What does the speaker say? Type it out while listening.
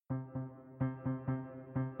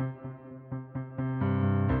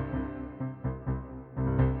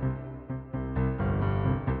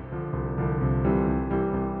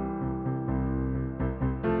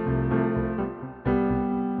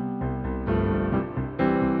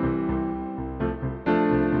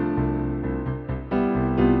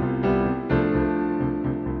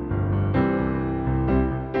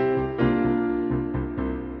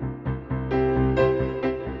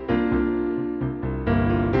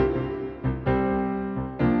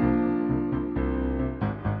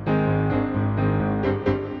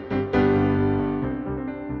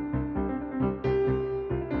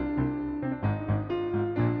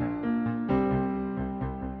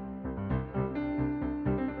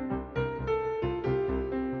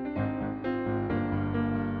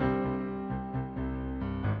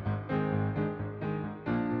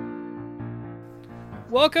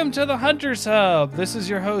Welcome to the Hunters Hub. This is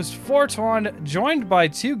your host, Fortuan, joined by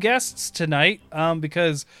two guests tonight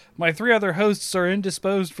because my three other hosts are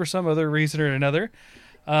indisposed for some other reason or another.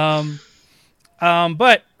 But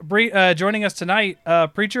joining us tonight,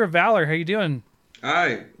 Preacher of Valor. How you doing?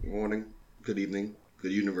 Hi. Good morning. Good evening.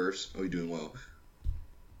 Good universe. Are you doing well?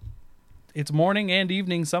 It's morning and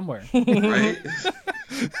evening somewhere. Right?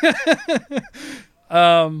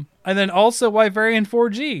 And then also Wyverian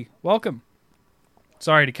 4G. Welcome.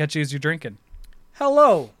 Sorry to catch you as you're drinking.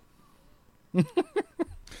 Hello.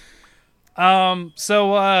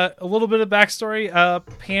 So a little bit of backstory.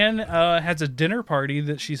 Pan has a dinner party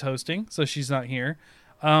that she's hosting, so she's not here.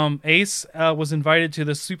 Ace was invited to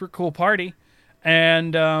this super cool party,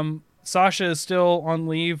 and Sasha is still on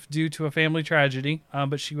leave due to a family tragedy,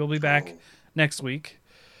 but she will be back next week.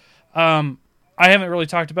 I haven't really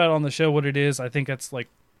talked about it on the show what it is. I think it's like,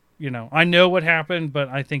 I know what happened, but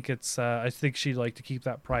I think it's I think she'd like to keep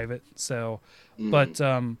that private. So, but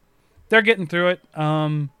they're getting through it.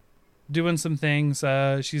 Doing some things.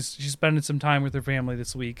 She's spending some time with her family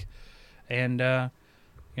this week, and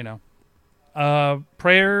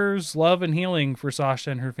prayers, love, and healing for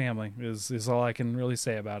Sasha and her family is all I can really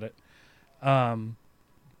say about it. So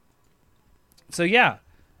yeah,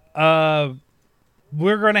 we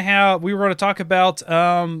were going to talk about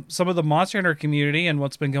some of the Monster Hunter community and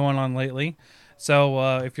what's been going on lately.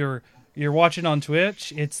 So if you're watching on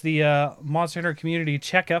Twitch, it's the Monster Hunter community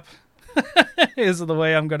checkup. Is the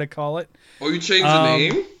way I'm going to call it. Oh, you changed the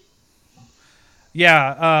name?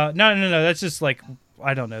 Yeah. No. That's just like,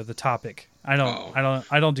 I don't know, the topic. I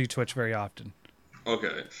don't do Twitch very often.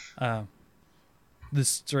 Okay. The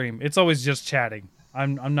stream, it's always just chatting.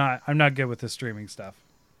 I'm not good with the streaming stuff.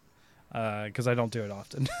 Because I don't do it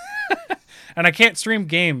often. And I can't stream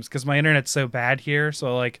games because my internet's so bad here.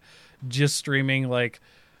 So like, just streaming like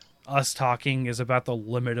us talking is about the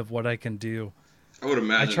limit of what I can do. I would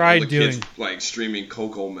imagine I tried all the doing kids like streaming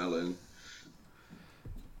Coco Melon.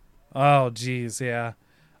 Oh geez, yeah.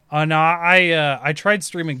 No, I tried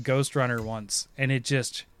streaming Ghost Runner once, and it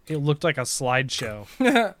looked like a slideshow.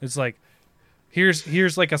 It's like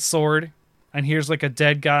here's like a sword, and here's like a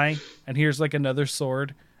dead guy, and here's like another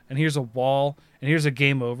sword, and here's a wall, and here's a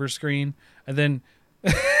game over screen, and then.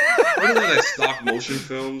 What are they, like stop motion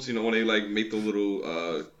films? When they like make the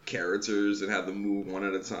little characters and have them move one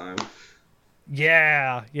at a time.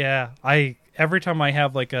 Yeah. Every time I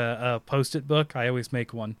have like a Post-it book, I always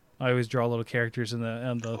make one. I always draw little characters in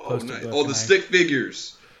the Post-it nice. book. Oh, the stick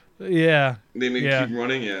figures. Yeah. They make you keep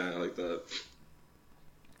running. Yeah, I like that.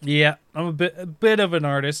 Yeah, I'm a bit of an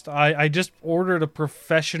artist. I just ordered a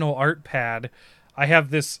professional art pad. I have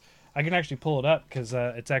this. I can actually pull it up because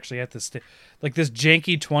it's actually at this like this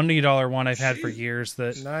janky $20 one I've had for years.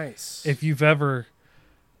 That nice. If you've ever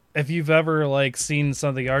like seen some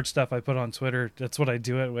of the art stuff I put on Twitter, that's what I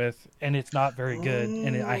do it with, and it's not very good,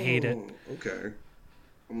 and I hate it. Okay,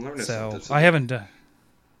 I'm learning something. So I haven't.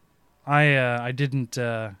 I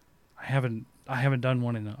haven't done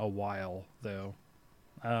one in a while though.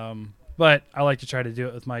 But I like to try to do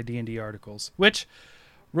it with my D&D articles. Which,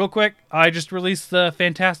 real quick, I just released the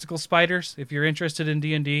Fantastical Spiders. If you're interested in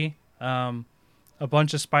D&D, a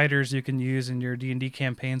bunch of spiders you can use in your D&D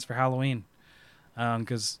campaigns for Halloween.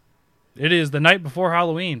 Because it is the night before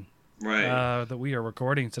Halloween, right? That we are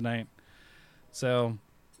recording tonight. So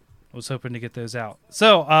I was hoping to get those out.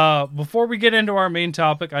 So before we get into our main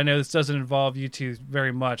topic, I know this doesn't involve you two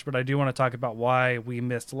very much, but I do want to talk about why we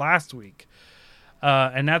missed last week.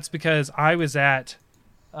 And that's because I was at,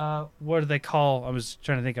 what do they call? I was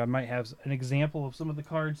trying to think. I might have an example of some of the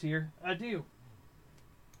cards here. I do.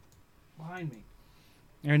 Behind me.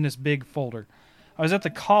 They're in this big folder. I was at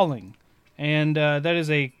the Calling. And that is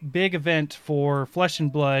a big event for Flesh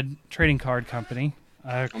and Blood Trading Card Company.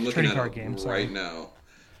 I'm looking trading at card it games right now.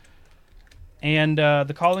 And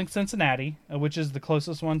the Calling Cincinnati, which is the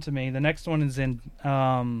closest one to me. The next one is in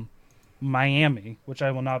Miami, which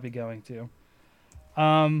I will not be going to.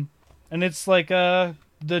 And it's like a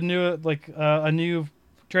new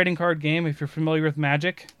trading card game. If you're familiar with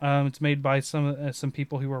Magic, it's made by some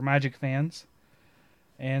people who are Magic fans,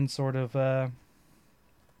 and sort of.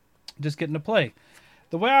 Just getting to play.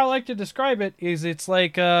 The way I like to describe it is it's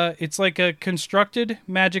like a constructed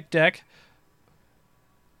Magic deck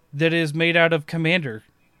that is made out of Commander,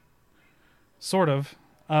 sort of.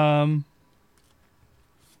 And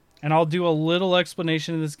I'll do a little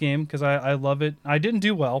explanation of this game because I love it. I didn't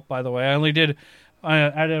do well, by the way. I only did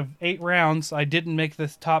out of 8 rounds. I didn't make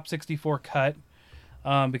this top 64 cut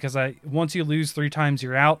because once you lose 3 times,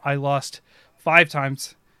 you're out. I lost 5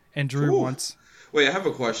 times and drew once. Wait, I have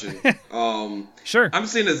a question. Sure. I'm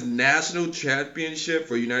seeing this national championship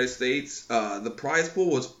for United States. The prize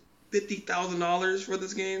pool was $50,000 for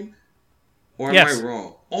this game. Or am I Yes.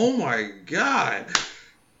 wrong? Oh my god!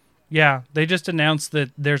 Yeah, they just announced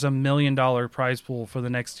that there's $1 million prize pool for the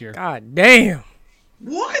next year. God damn.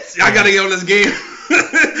 What? I gotta get on this game.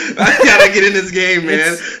 I gotta get in this game,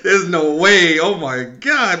 man. There's no way. Oh my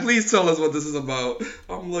god! Please tell us what this is about.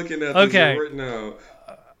 I'm looking at this right now.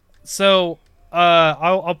 So,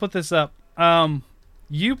 I'll put this up.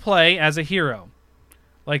 You play as a hero,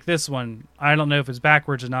 like this one. I don't know if it's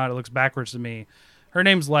backwards or not. It looks backwards to me. Her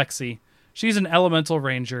name's Lexi. She's an elemental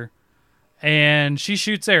ranger, and she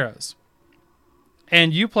shoots arrows.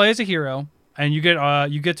 And you play as a hero, and you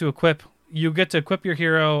get to equip your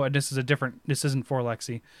hero. And this isn't for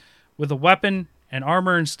Lexi, with a weapon and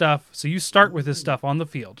armor and stuff. So you start with this stuff on the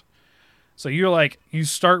field. So you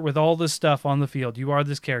start with all this stuff on the field. You are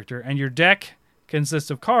this character, and your deck consists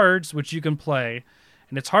of cards which you can play.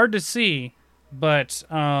 And it's hard to see, but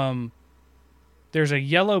there's a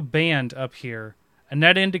yellow band up here, and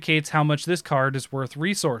that indicates how much this card is worth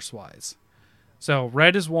resource-wise. So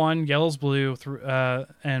red is 1, yellow's blue,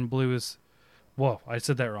 and blue is... Whoa, I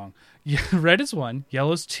said that wrong. Red is 1,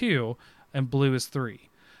 yellow's 2, and blue is 3.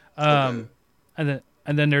 Okay.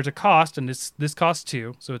 And then there's a cost, and this costs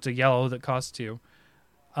 2, so it's a yellow that costs 2.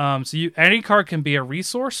 So any card can be a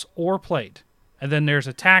resource or played. And then there's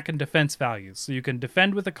attack and defense values. So you can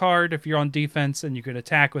defend with a card if you're on defense, and you can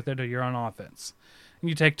attack with it if you're on offense. And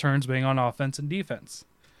you take turns being on offense and defense.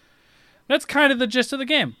 That's kind of the gist of the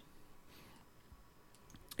game.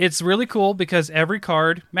 It's really cool because every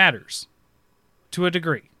card matters to a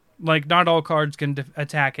degree. Like, not all cards can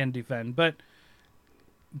attack and defend, but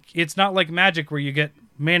it's not like Magic where you get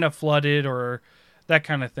mana flooded or that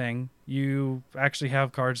kind of thing. You actually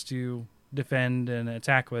have cards to defend and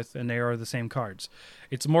attack with, and they are the same cards.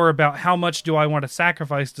 It's more about how much do I want to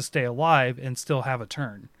sacrifice to stay alive and still have a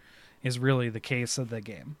turn, is really the case of the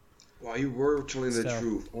game. Wow, you were telling the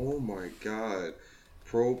truth. Oh my god.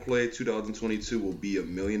 Pro Play 2022 will be $1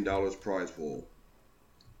 million prize pool.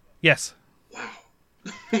 Yes. Wow.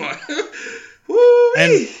 Woo-wee.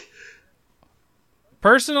 And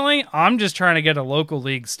personally, I'm just trying to get a local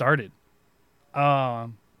league started. Hey,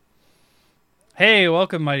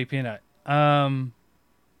 welcome, Mighty Peanut. And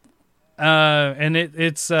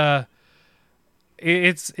it's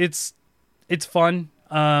fun.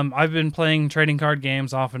 I've been playing trading card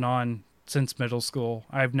games off and on since middle school.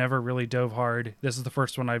 I've never really dove hard. This is the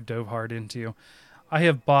first one I've dove hard into. I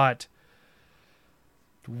have bought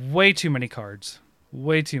way too many cards.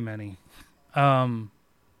 Way too many. I'm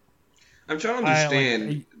trying to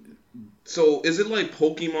understand. So is it like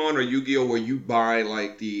Pokemon or Yu-Gi-Oh where you buy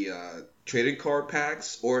like the trading card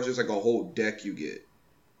packs, or is it just like a whole deck you get?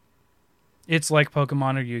 It's like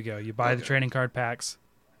Pokemon or Yu-Gi-Oh. You buy the trading card packs.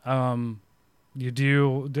 You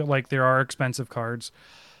do like, there are expensive cards.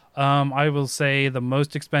 I will say the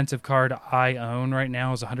most expensive card I own right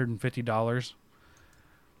now is $150.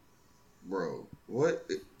 Bro, what?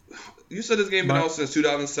 You said this game been out since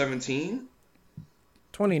 2017?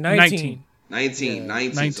 2019.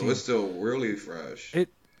 19, so it's still really fresh.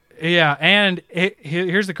 And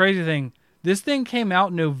here's the crazy thing. This thing came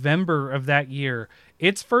out November of that year.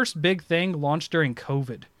 Its first big thing launched during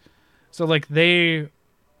COVID. So like they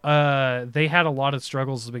had a lot of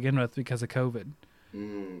struggles to begin with because of COVID.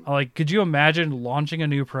 Like, could you imagine launching a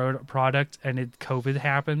new product and COVID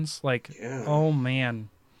happens? Like, oh man.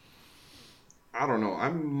 I don't know. I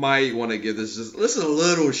might want to give this just a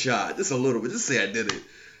little shot. Just a little bit. Just say I did it.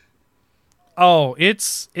 Oh,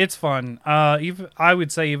 it's fun. Even I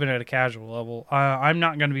would say even at a casual level. I'm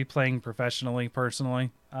not going to be playing professionally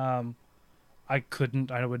personally. I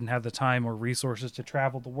wouldn't have the time or resources to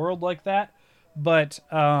travel the world like that. But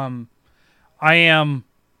I am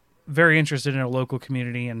very interested in a local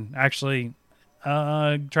community and actually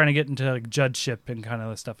trying to get into like judgeship and kind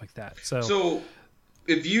of stuff like that. So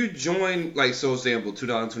if you join, like, so example,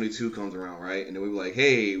 2022 comes around, right? And then we were like,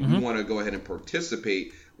 hey, we want to go ahead and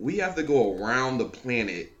participate. We have to go around the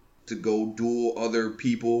planet to go duel other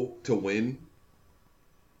people to win?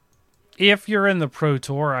 If you're in the Pro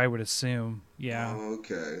Tour, I would assume, yeah.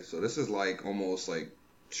 Okay, so this is like almost like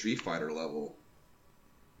Street Fighter level.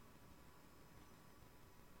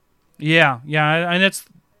 Yeah, and it's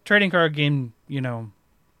trading card game,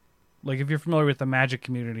 like if you're familiar with the Magic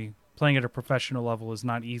community, playing at a professional level is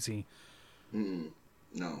not easy.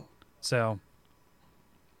 No. So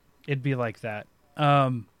it'd be like that.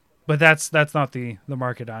 But that's not the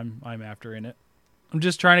market I'm after in it. I'm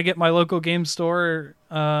just trying to get my local game store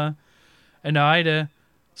and I to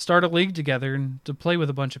start a league together and to play with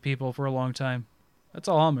a bunch of people for a long time. That's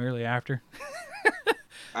all I'm really after.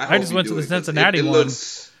 I I hope just you went do to the it, 'cause Cincinnati it one.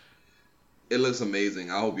 It looks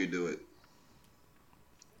amazing. I hope you do it.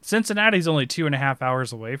 Cincinnati's only 2.5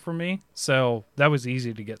 hours away from me, so that was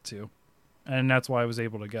easy to get to, and that's why I was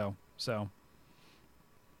able to go. So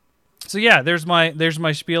yeah, there's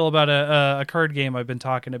my spiel about a card game I've been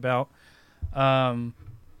talking about.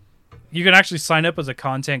 You can actually sign up as a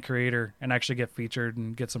content creator and actually get featured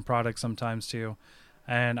and get some products sometimes too.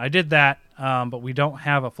 And I did that, but we don't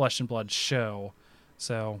have a Flesh and Blood show,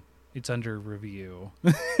 so it's under review.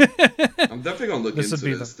 I'm definitely gonna look into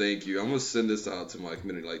this. Thank you. I'm gonna send this out to my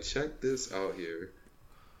community. Like, check this out here.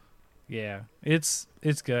 Yeah, it's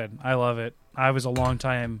good. I love it. I was a long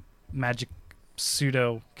time Magic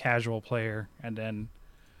pseudo casual player, and then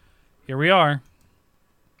here we are.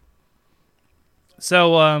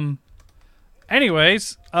 So,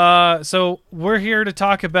 anyways, so we're here to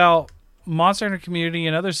talk about Monster Hunter community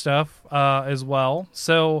and other stuff as well.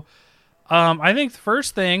 So, I think the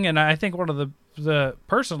first thing, and I think one of the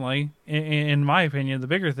personally, in my opinion, the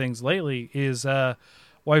bigger things lately is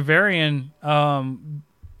Wyverian.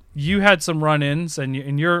 You had some run-ins, and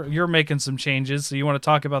you're making some changes. So you want to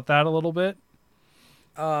talk about that a little bit?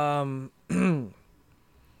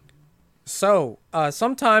 So,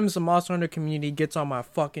 sometimes the Monster Hunter community gets on my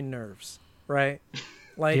fucking nerves, right?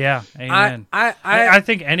 Like, yeah, amen. I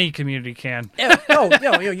think any community can. No,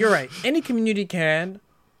 you're right. Any community can,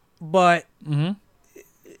 but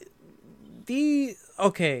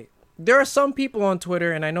there are some people on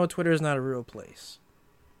Twitter, and I know Twitter is not a real place,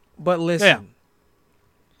 but listen,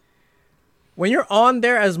 when you're on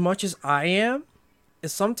there as much as I am,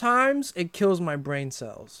 sometimes it kills my brain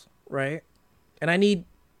cells, right? And I need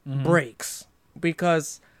breaks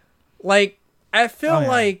because, like, I feel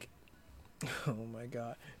like, oh my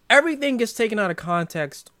god, everything gets taken out of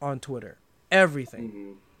context on Twitter,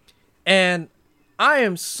 everything, and I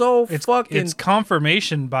am so it's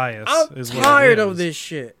confirmation bias. I'm tired of this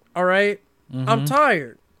shit. All right? I'm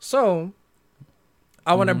tired. So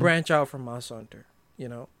I want to branch out from Monster Hunter, you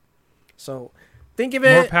know? So think of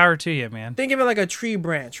it. More power to you, man. Think of it like a tree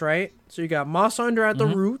branch, right? So you got Monster Hunter at the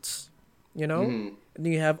roots, you know? And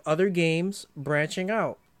then you have other games branching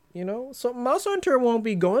out, you know? So Monster Hunter won't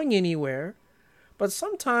be going anywhere, but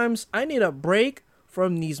sometimes I need a break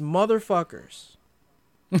from these motherfuckers.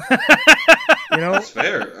 You know? That's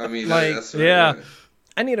fair. I mean, like, that's fair. Yeah.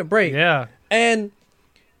 I need a break. Yeah. And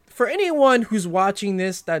for anyone who's watching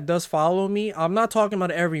this that does follow me, I'm not talking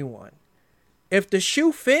about everyone. If the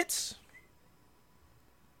shoe fits,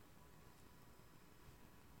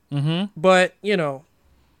 but you know,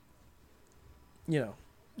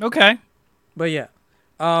 Okay. but yeah.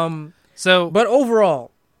 So, But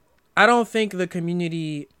overall, I don't think the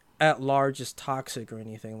community at large is toxic or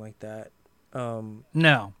anything like that.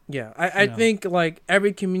 no. Yeah, I think like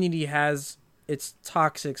every community has its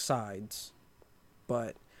toxic sides,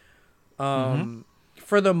 but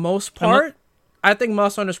for the most part, I think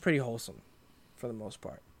Monster Hunter is pretty wholesome. For the most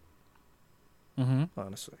part,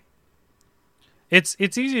 honestly, It's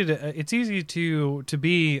easy to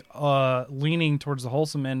be leaning towards the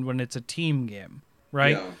wholesome end when it's a team game,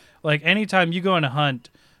 right? Yeah. Like anytime you go on a hunt,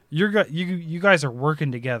 you guys are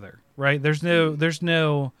working together, right? There's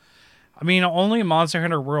no. I mean, only Monster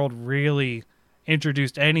Hunter World really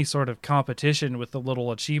introduced any sort of competition with the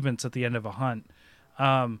little achievements at the end of a hunt.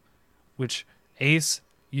 Which Ace,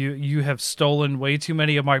 you have stolen way too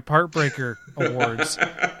many of my Part Breaker awards.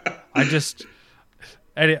 I just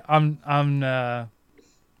like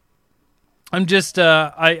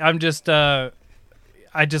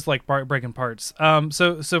breaking parts.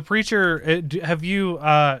 So Preacher, have you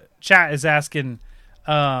chat is asking,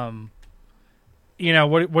 what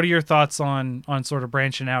are your thoughts on sort of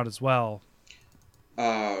branching out as well?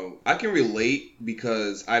 I can relate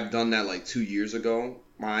because I've done that like 2 years ago.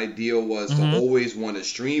 My idea was to always want to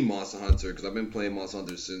stream Monster Hunter because I've been playing Monster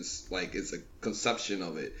Hunter since like it's a conception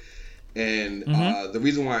of it. And the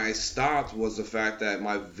reason why I stopped was the fact that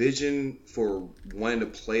my vision for wanting to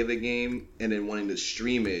play the game and then wanting to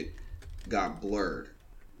stream it got blurred.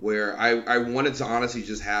 Where I wanted to honestly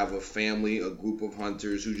just have a family, a group of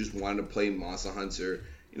hunters who just wanted to play Monster Hunter,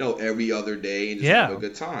 every other day and just have a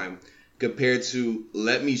good time. Compared to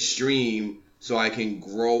let me stream so I can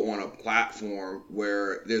grow on a platform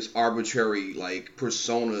where there's arbitrary like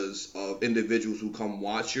personas of individuals who come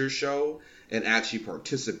watch your show and actually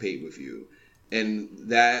participate with you. And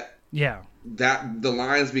that the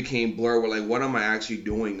lines became blurred with like, what am I actually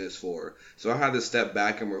doing this for? So I had to step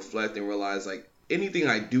back and reflect and realize like anything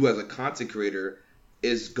I do as a content creator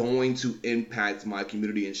is going to impact my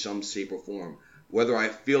community in some shape or form. whether I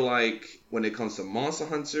feel like when it comes to Monster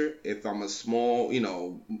Hunter, if I'm a small,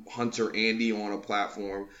 Hunter Andy on a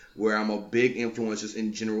platform where I'm a big influence just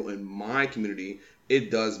in general in my community,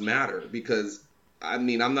 it does matter because, I'm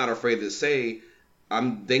not afraid to say,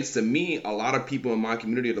 thanks to me, a lot of people in my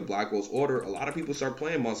community of the Black Rose Order, a lot of people start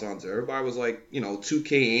playing Monster Hunter. Everybody was like,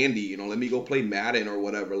 2K Andy, let me go play Madden or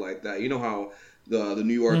whatever like that. You know how the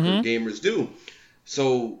New Yorker gamers do.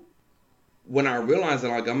 So when I realized that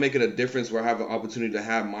like I'm making a difference where I have an opportunity to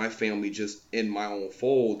have my family just in my own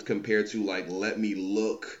fold compared to like let me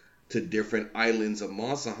look to different islands of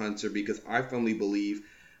Monster Hunter, because I firmly believe,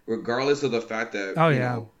 regardless of the fact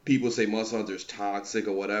that people say Monster Hunter is toxic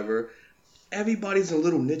or whatever, everybody's in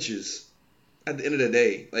little niches at the end of the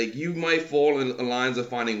day. Like, you might fall in lines of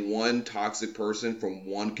finding one toxic person from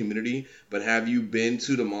one community, but have you been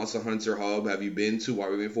to the Monster Hunter Hub? Have you been to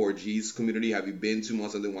YB4G's community? Have you been to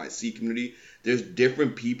Monster Hunter YC community? There's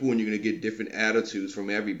different people and you're going to get different attitudes from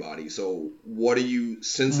everybody. So what are you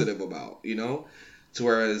sensitive about, So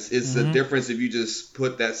whereas it's the difference if you just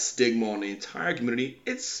put that stigma on the entire community,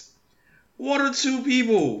 it's one or two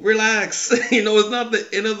people. Relax. It's not the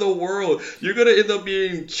end of the world. You're going to end up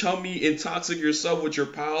being chummy and toxic yourself with your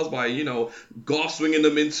pals by, golf swinging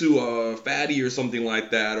them into a fatty or something like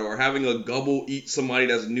that, or having a gubble eat somebody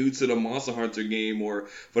that's new to the Monster Hunter game, or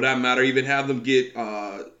for that matter, even have them get,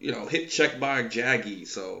 hit checked by a Jaggy.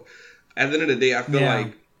 So at the end of the day, I feel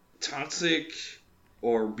like toxic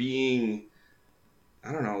or being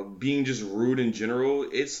just rude in general,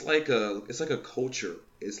 it's like a culture.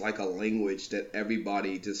 It's like a language that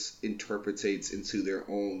everybody just interprets into their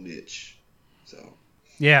own niche. So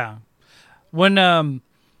yeah, when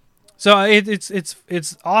so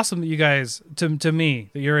it's awesome that you guys to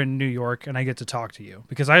me that you're in New York and I get to talk to you,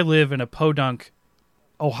 because I live in a Podunk,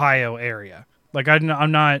 Ohio area. Like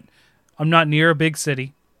I'm not near a big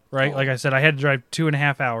city, right? Oh. Like I said, I had to drive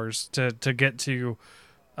 2.5 hours to get to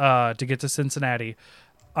Cincinnati.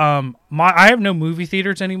 I have no movie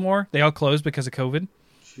theaters anymore. They all closed because of COVID.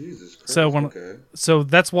 Jesus Christ. So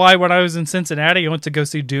that's why when I was in Cincinnati, I went to go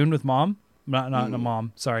see Dune with Mom. Not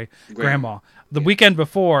Mom, sorry, Grandma. The weekend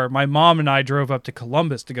before, my mom and I drove up to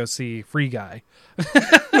Columbus to go see Free Guy.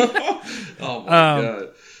 Oh my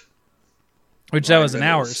God. Which that was an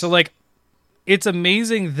hour. So like, it's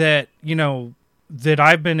amazing that, that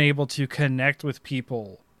I've been able to connect with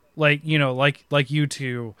people like you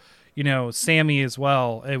two, Sammy as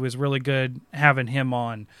well. It was really good having him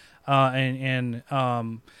on. I've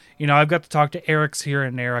got to talk to Eric's here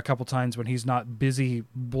and there a couple times when he's not busy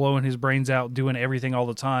blowing his brains out doing everything all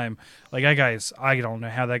the time. Like, I don't know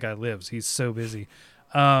how that guy lives. He's so busy.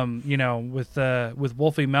 With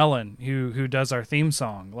Wolfie Mellon, who does our theme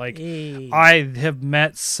song. Like, hey. I have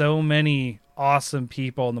met so many awesome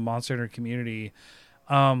people in the Monster Hunter community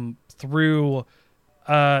through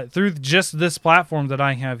just this platform that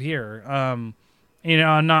I have here. I'm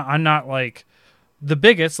not like the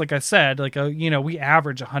biggest, like I said, like, we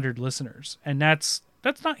average 100 listeners, and that's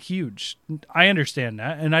not huge. I understand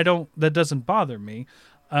that. And that doesn't bother me.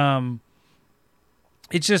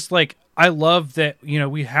 It's just like, I love that,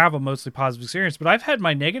 we have a mostly positive experience, but I've had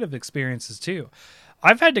my negative experiences too.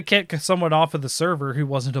 I've had to kick someone off of the server who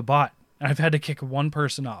wasn't a bot. I've had to kick one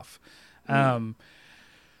person off.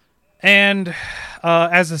 And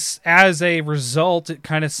as a result, it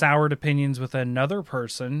kind of soured opinions with another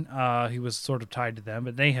person who was sort of tied to them,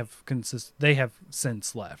 but they have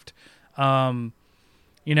since left. Until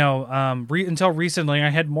recently, I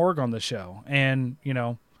had Morg on the show, and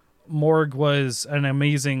Morg was an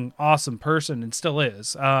amazing, awesome person, and still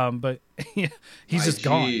is. But he's just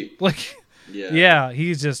gone. Like, yeah,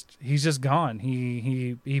 he's just gone.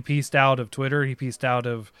 He pieced out of Twitter. He pieced out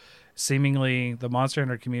of seemingly the Monster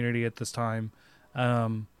Hunter community at this time.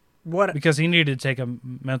 Because he needed to take a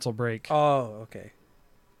mental break. Oh, okay.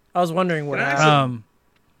 I was wondering what happened.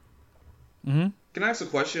 Can I ask a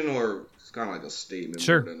question, or it's kind of like a statement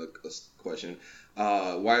more than a question?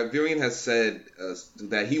 Wyverian has said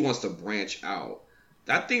that he wants to branch out.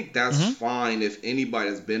 I think that's fine if anybody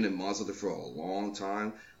has been in Monster Hunter for a long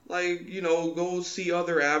time. Like, go see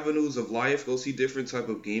other avenues of life. Go see different type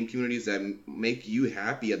of game communities that make you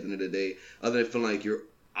happy at the end of the day. Other than feeling like you're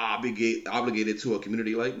obligated to a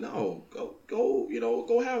community. Like, no,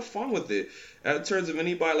 go have fun with it. In terms of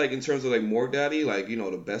anybody, like in terms of like Morg Daddy, like,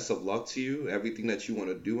 the best of luck to you. Everything that you want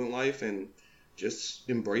to do in life, and just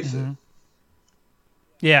embrace it.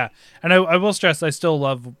 Yeah, and I will stress, I still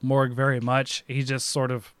love Morg very much. He just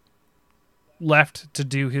sort of left to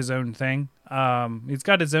do his own thing. He's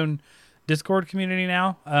got his own Discord community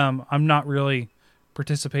now. I'm not really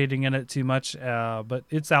participating in it too much, but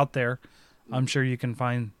it's out there. I'm sure you can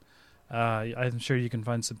find I'm sure you can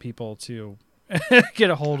find some people to get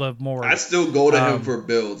a hold of more. I still go to him for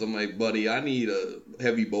builds. I'm like, buddy, I need a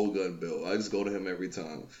heavy bowgun build. I just go to him every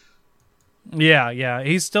time. Yeah.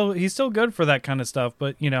 He's still good for that kind of stuff,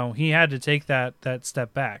 but he had to take that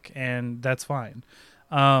step back, and that's fine.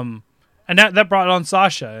 And that brought on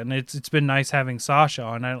Sasha, and it's been nice having Sasha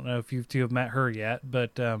on. I don't know if you two have met her yet,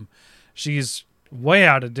 but she's way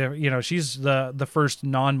out of different. She's the first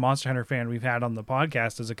non-Monster Hunter fan we've had on the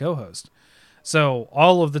podcast as a co-host. So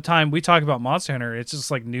all of the time we talk about Monster Hunter, it's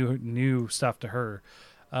just like new stuff to her.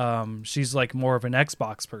 She's like more of an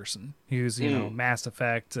Xbox person who's Mass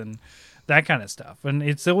Effect and that kind of stuff. And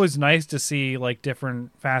it's always nice to see like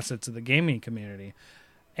different facets of the gaming community.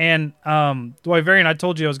 And Wyverian, I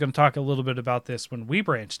told you I was going to talk a little bit about this when we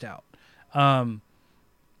branched out. That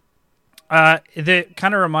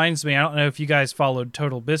kind of reminds me, I don't know if you guys followed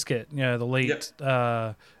Total Biscuit, the late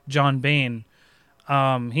John Bain.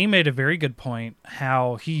 He made a very good point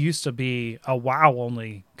how he used to be a WoW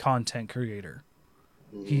only content creator.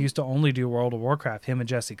 He used to only do World of Warcraft, him and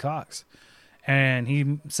Jesse Cox. And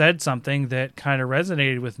he said something that kind of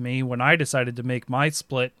resonated with me when I decided to make my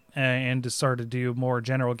split and to start to do more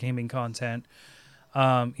general gaming content,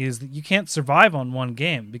 is that you can't survive on one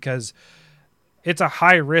game because it's a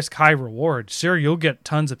high risk, high reward. Sure, you'll get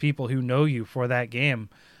tons of people who know you for that game.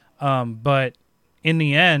 But in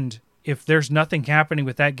the end, if there's nothing happening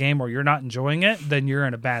with that game or you're not enjoying it, then you're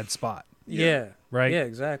in a bad spot. Yeah. Right? Yeah,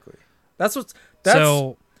 exactly. That's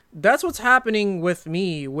what's happening with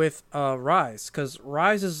me with Rise, because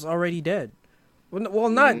Rise is already dead. Well,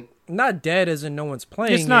 not dead as in no one's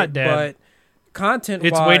playing it's not it, dead. but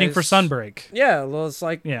content-wise... It's waiting for Sunbreak. Yeah, well, it's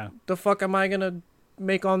like, the fuck am I going to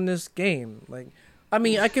make on this game? Like, I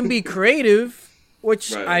mean, I can be creative,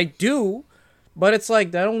 which I do, but it's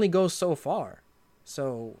like, that only goes so far.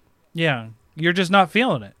 So... Yeah, you're just not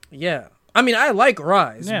feeling it. Yeah. I mean, I like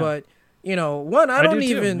Rise, but, I don't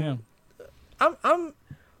even... Yeah.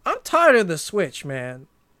 I'm tired of the Switch, man.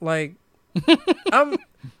 Like,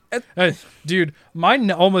 dude,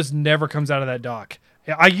 mine almost never comes out of that dock.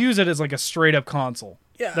 I use it as like a straight up console.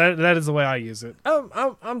 Yeah, that is the way I use it.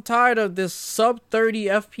 I'm tired of this sub 30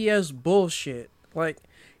 FPS bullshit. Like,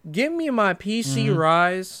 give me my PC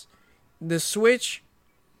Rise. The Switch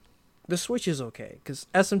is okay because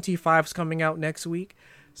SMT5's coming out next week,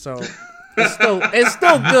 so. It's still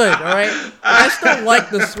good, all right? I still like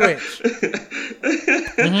the Switch.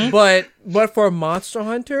 But for Monster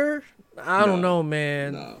Hunter, I don't know,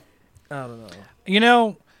 man. No. I don't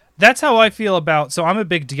know. That's how I feel about... So I'm a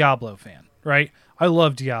big Diablo fan, right? I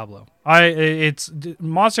love Diablo. It's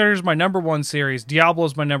Monster Hunter's my number 1 series.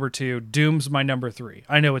 Diablo's my number 2. Doom's my number 3.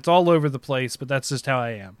 I know it's all over the place, but that's just how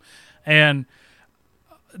I am. And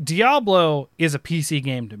Diablo is a PC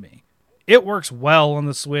game to me. It works well on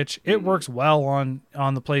the Switch. It works well on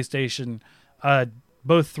the PlayStation.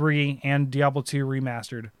 Both 3 and Diablo 2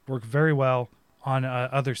 Remastered work very well on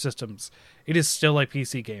other systems. It is still a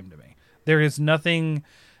PC game to me. There is nothing...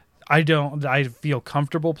 I feel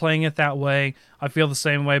comfortable playing it that way. I feel the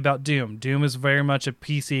same way about Doom. Doom is very much a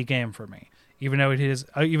PC game for me, even though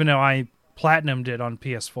I platinumed it on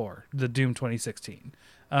PS4, the Doom 2016.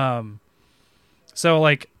 So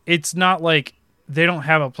like, it's not like they don't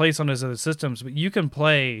have a place on those other systems, but you can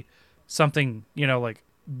play something, like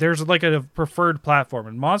there's like a preferred platform.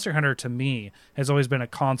 And Monster Hunter to me has always been a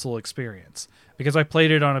console experience because I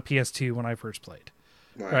played it on a PS2 when I first played.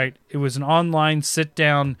 Right? It was an online sit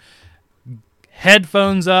down,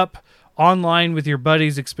 headphones up, online with your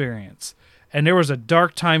buddies experience. And there was a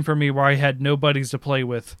dark time for me where I had no buddies to play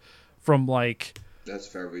with from like that's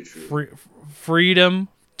very true. Freedom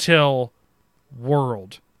till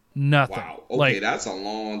World. Nothing. Wow. Okay, that's a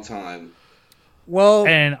long time. Well,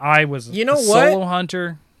 and I was a what? solo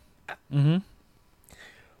hunter. I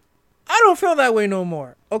don't feel that way no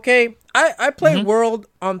more. Okay, I played World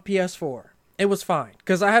on PS4. It was fine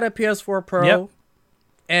because I had a PS4 Pro,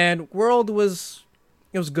 and World was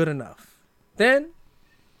good enough. Then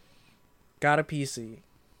got a PC,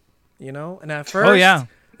 and at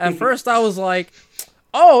first I was like,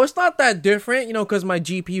 oh, it's not that different, because my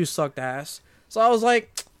GPU sucked ass. So I was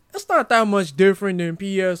like, it's not that much different than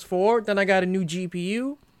PS4. Then I got a new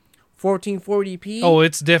GPU, 1440p. Oh,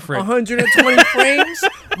 it's different. 120 frames,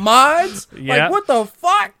 mods. Yeah. Like, what the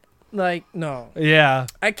fuck? Like, no. Yeah.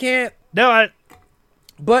 I can't. No,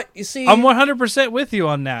 But, you see... I'm 100% with you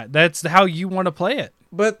on that. That's how you want to play it.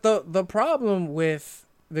 But the problem with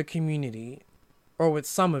the community, or with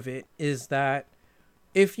some of it, is that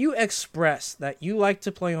if you express that you like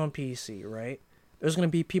to play on PC, right, there's going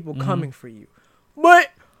to be people coming for you. But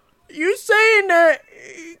you saying that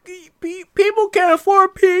people people can't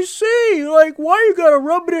afford PC. Like, why you gotta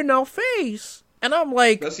rub it in our face? And I'm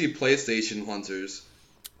like, let's see, PlayStation hunters.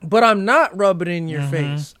 but I'm not rubbing it in your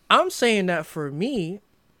face. I'm saying that for me,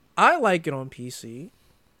 I like it on PC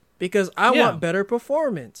because I want better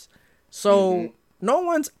performance. So no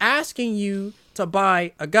one's asking you to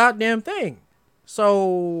buy a goddamn thing.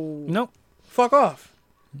 So Nope. fuck off.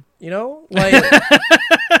 You know, like,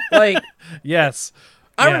 like. Yes.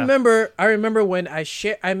 I remember when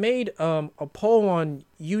I made a poll on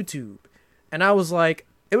YouTube, and I was like,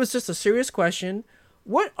 it was just a serious question.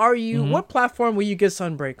 What platform will you get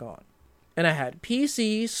Sunbreak on? And I had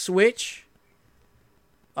PC, Switch.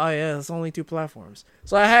 Oh yeah, it's only 2 platforms.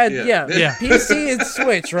 So I had PC and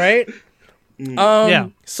Switch, right?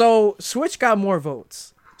 So Switch got more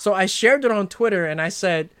votes. So I shared it on Twitter, and I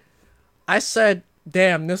said,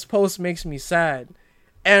 damn, this post makes me sad.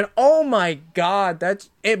 And oh my god,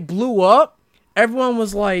 it blew up. Everyone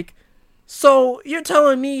was like, "So you're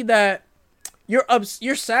telling me that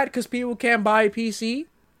you're sad because people can't buy a PC?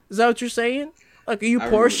 Is that what you're saying? Like, are you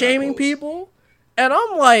poor shaming people?" And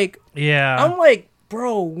I'm like,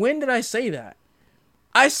 bro, when did I say that?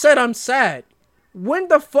 I said I'm sad. When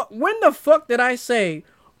the fuck did I say,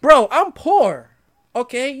 bro, I'm poor?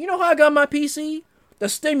 Okay, you know how I got my PC? The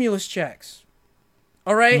stimulus checks,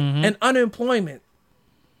 all right, and unemployment.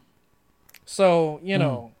 So, you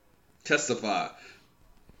know. Testify.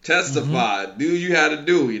 Do you had to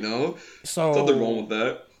do, you know? So nothing wrong with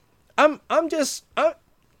that.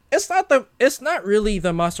 It's not really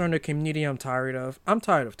the Monster Hunter community I'm tired of. I'm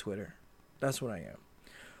tired of Twitter. That's what I am.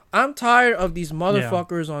 I'm tired of these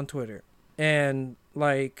motherfuckers on Twitter. And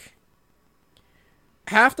like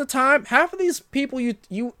half of these people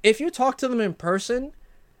you if you talk to them in person,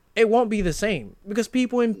 it won't be the same because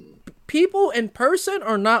people in person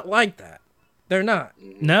are not like that. They're not.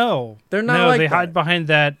 No, they're not. Like they that. hide behind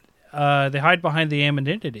that. They hide behind the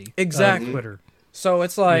anonymity. Exactly. Of Twitter. So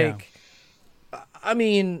it's like, I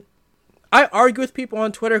mean, I argue with people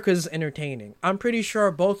on Twitter because it's entertaining. I'm pretty sure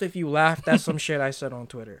both of you laughed at some shit I said on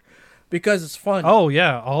Twitter because it's funny. Oh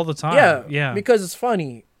yeah, all the time. Yeah, because it's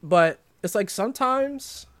funny. But it's like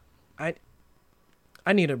sometimes I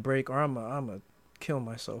need a break or I'm a kill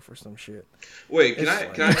myself or some shit. Wait, can I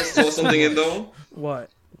just throw something in though?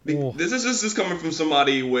 What? This is just coming from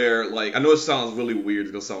somebody where, like, I know it sounds really weird,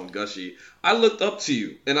 it's gonna sound gushy. I looked up to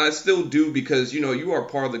you, and I still do because, you know, you are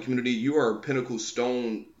part of the community. You are a pinnacle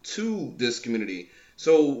stone to this community.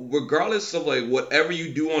 So regardless of, like, whatever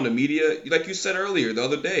you do on the media, like you said earlier the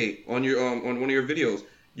other day on your on one of your videos,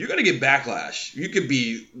 you're gonna get backlash. You could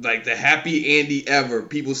be like the happy Andy ever,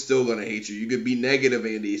 people still gonna hate you. You could be negative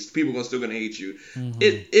Andy, people are still gonna hate you.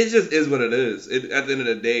 It just is what it is. At the end of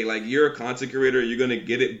the day, like, you're a content creator, you're gonna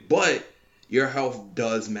get it, but your health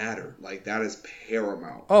does matter. Like, that is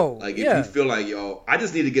paramount. Oh, like, if you feel like, yo, I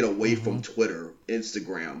just need to get away from Twitter,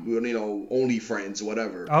 Instagram, you know, OnlyFriends,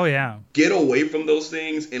 whatever. Oh yeah. Get away from those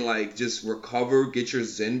things and, like, just recover, get your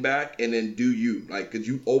zen back, and then do you. Like, because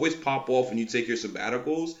you always pop off when you take your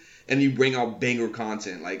sabbaticals and you bring out banger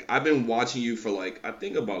content. Like, I've been watching you for, like, I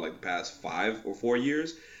think about, like, the past 5 or 4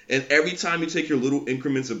 years, and every time you take your little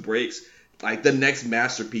increments of breaks, like, the next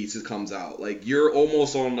masterpiece comes out. Like, you're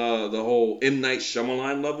almost on the whole M. Night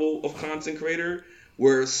Shyamalan level of content creator,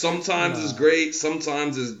 where sometimes it's great,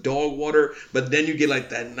 sometimes it's dog water, but then you get, like,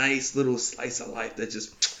 that nice little slice of life that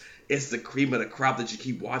just, it's the cream of the crop that you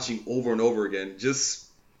keep watching over and over again. Just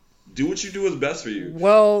do what you do is best for you.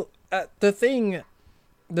 Well, the thing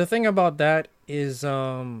about that is,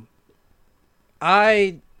 I'm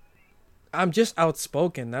just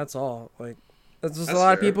outspoken. That's all. Like, there's just a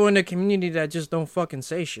lot of people in the community that just don't fucking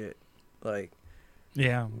say shit. Like,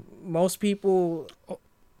 yeah, most people,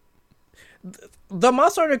 the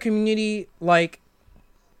Monster Hunter community, like,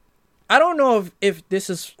 I don't know if this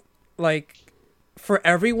is, like, for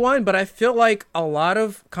everyone, but I feel like a lot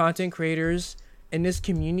of content creators in this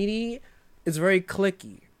community is very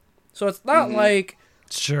cliquey. So it's not like...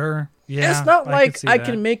 Sure, yeah. It's not like I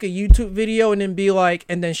can make a YouTube video and then be like,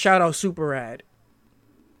 and then shout out Super Rad.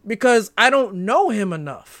 Because I don't know him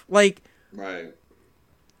enough. Like... Right.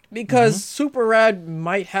 Because Super Rad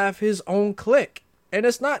might have his own clique. And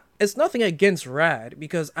it's nothing against Rad,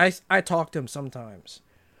 because I talk to him sometimes.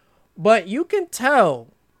 But you can tell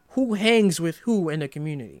who hangs with who in the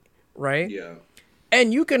community, right? Yeah.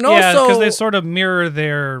 And you can also... Yeah, because they sort of mirror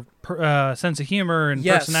their sense of humor and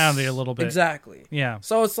personality a little bit. Exactly. Yeah.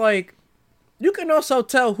 So it's like, you can also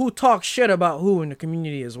tell who talks shit about who in the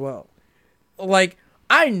community as well. Like,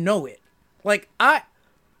 I know it. Like, I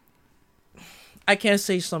can't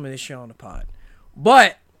say some of this shit on the pod.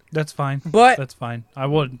 But That's fine. But that's fine. I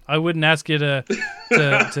wouldn't ask you to do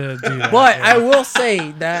that. But I will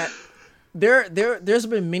say that there's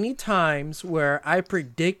been many times where I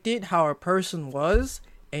predicted how a person was,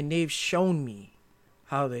 and they've shown me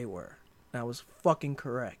how they were. And I was fucking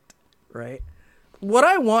correct, right? What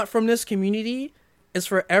I want from this community is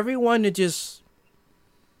for everyone to just...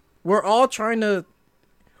 We're all trying to...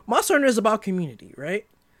 Monster Hunter is about community, right?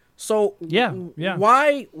 So yeah.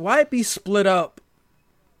 Why be split up,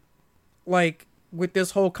 like, with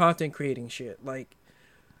this whole content creating shit? Like,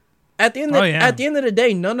 at the end of the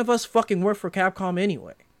day, none of us fucking work for Capcom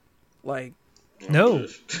anyway. Like, no,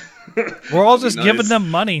 we're all just giving them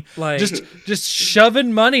money, like just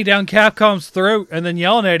shoving money down Capcom's throat and then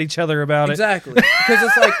yelling at each other about exactly. Because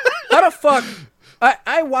it's like, how the fuck?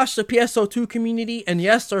 I watched the PSO2 community, and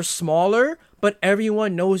yes, they're smaller, but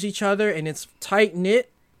everyone knows each other and it's tight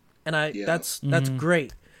knit, and that's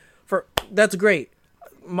great. That's great.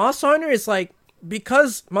 Monster Hunter is like,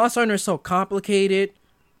 because Monster Hunter is so complicated,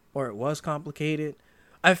 or it was complicated,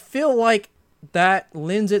 I feel like that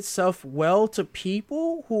lends itself well to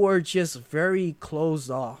people who are just very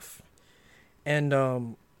closed off. And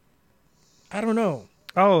I don't know.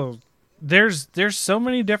 Oh, there's so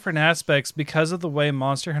many different aspects because of the way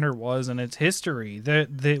Monster Hunter was and its history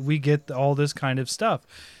that we get all this kind of stuff.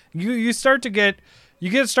 You start to get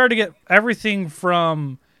everything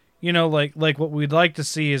from, you know, like what we'd like to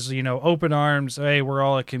see is, you know, open arms, hey, we're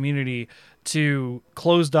all a community, to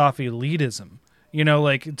closed off elitism. You know,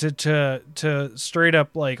 like to straight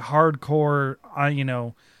up like hardcore, you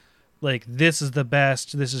know, like this is the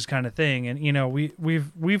best, this is kind of thing. And, you know,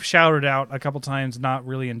 we've shouted out a couple times not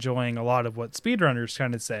really enjoying a lot of what speedrunners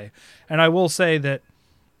kind of say. And I will say that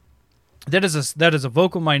is a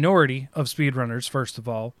vocal minority of speedrunners, first of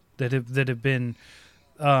all, that have been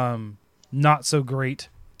not so great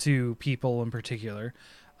to people in particular.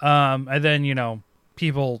 And then, you know,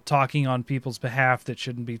 people talking on people's behalf that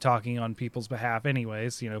shouldn't be talking on people's behalf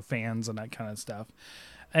anyways, you know, fans and that kind of stuff.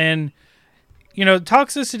 And, you know,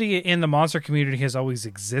 toxicity in the monster community has always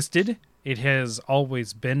existed. It has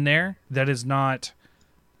always been there. That is not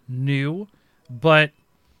new. But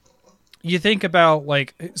you think about,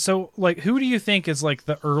 like, so, like, who do you think is, like,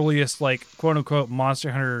 the earliest, like, quote-unquote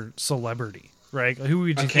Monster Hunter celebrity, right? Who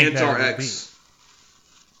would you think that would be?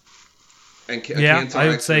 And Kantar I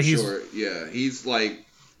would X say for he's sure. Yeah, he's like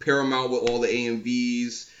paramount with all the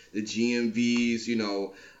AMVs, the GMVs, you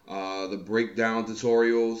know, the breakdown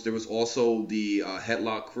tutorials. There was also the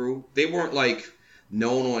Headlock crew. They weren't like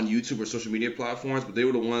known on YouTube or social media platforms, but they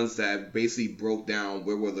were the ones that basically broke down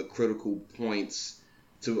where were the critical points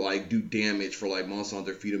to like do damage for like Monster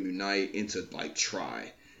Hunter Freedom Unite and to like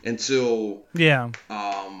try until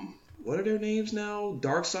what are their names now?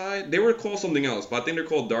 Darkside. They were called something else, but I think they're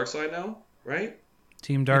called Darkside now. Right?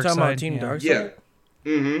 Team Darkside. Talking about Team Darkside? Yeah.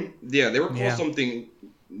 Mm-hmm. Yeah, they were called something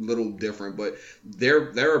little different, but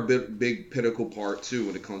they're a big pinnacle part too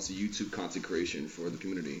when it comes to YouTube content creation for the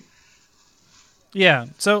community. Yeah.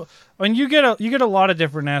 So when you get a lot of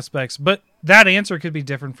different aspects, but that answer could be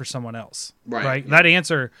different for someone else. Right? Yeah. That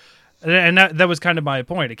answer, and that was kind of my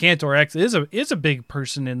point. Kantar X is a big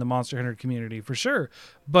person in the Monster Hunter community for sure.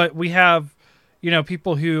 But we have, you know,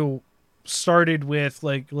 people who started with,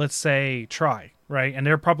 like, let's say Try, right? And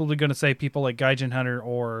they're probably going to say people like Gaijin Hunter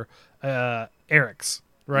or Eric's,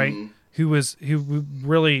 right? Mm-hmm. Who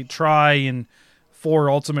really Try and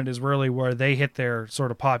 4 Ultimate is really where they hit their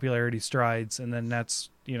sort of popularity strides, and then that's,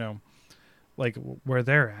 you know, like where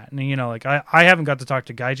they're at. And, you know, like I haven't got to talk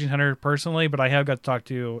to Gaijin Hunter personally, but I have got to talk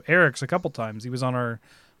to Eric's a couple times. He was on our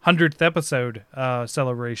 100th episode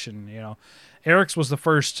celebration. You know, Eric's was the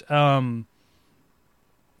first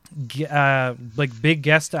like big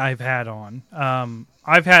guest I've had on.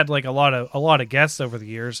 I've had like a lot of guests over the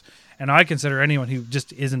years, and I consider anyone who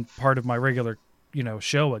just isn't part of my regular, you know,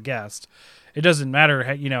 show a guest. It doesn't matter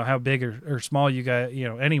how, you know, how big or small you guys, you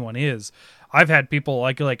know, anyone is. I've had people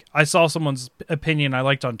like I saw someone's opinion I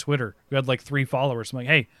liked on Twitter who had like 3 followers. I'm like,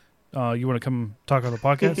 hey, you want to come talk on the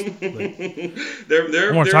podcast? Like, their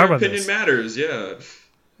opinion matters.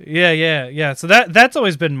 Yeah. Yeah. So that's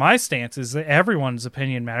always been my stance, is that everyone's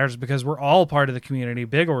opinion matters because we're all part of the community,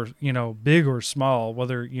 big or small,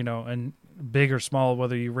 whether, you know, and big or small,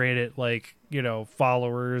 whether you rate it like, you know,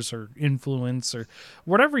 followers or influence or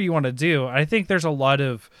whatever you want to do. I think there's a lot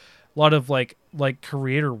of like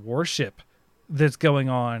creator worship that's going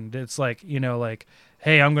on. It's like, you know, like,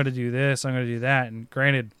 hey, I'm going to do this, I'm going to do that. And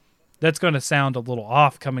granted, that's going to sound a little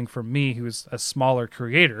off coming from me, who's a smaller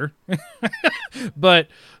creator, but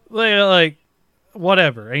like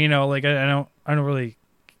whatever, you know, like I don't really,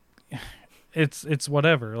 it's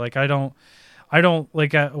whatever. Like I don't I don't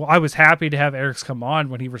like. I was happy to have Eric's come on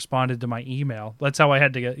when he responded to my email. That's how I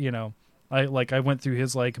had to get. I went through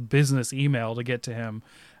his like business email to get to him,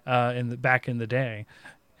 back in the day,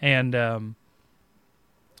 and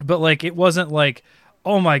but like it wasn't like,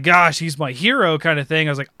 oh my gosh, he's my hero kind of thing.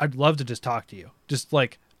 I was like, I'd love to just talk to you.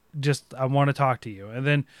 I want to talk to you. And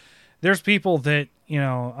then there's people that,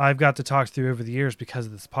 I've got to talk through over the years because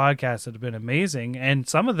of this podcast that have been amazing. And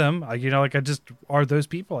some of them, I just are those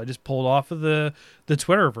people I just pulled off of the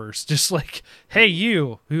Twitterverse. Just like, hey,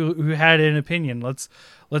 you who had an opinion, let's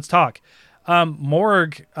talk.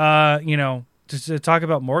 Morg, just to talk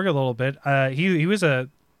about Morg a little bit, he was a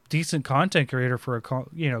decent content creator for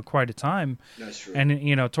quite a time. That's true.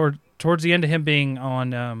 And towards the end of him being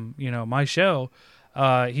on my show,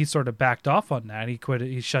 he sort of backed off on that. He quit.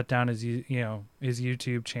 He shut down his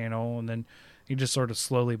YouTube channel, and then he just sort of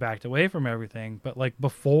slowly backed away from everything. But like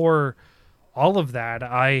before all of that,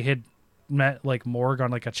 I had met like Morg on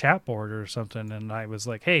like a chat board or something, and I was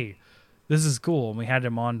like, hey, this is cool, and we had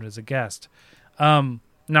him on as a guest. Now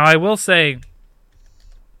I will say,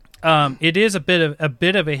 it is a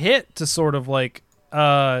bit of a hit to sort of like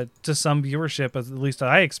to some viewership, at least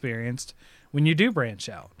I experienced, when you do branch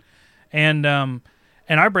out. And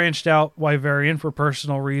I branched out Wyverian for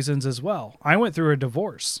personal reasons as well. I went through a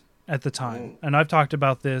divorce at the time, and I've talked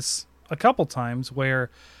about this a couple times where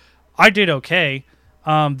I did okay.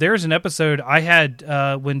 There's an episode I had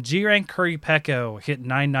when G-Rank Curry Pecco hit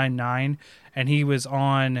 999, and he was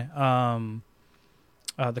on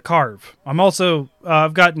the Carve. I'm also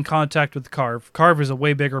I've gotten in contact with the Carve. Carve is a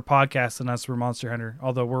way bigger podcast than us for Monster Hunter,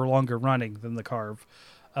 although we're longer running than the Carve.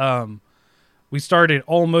 We started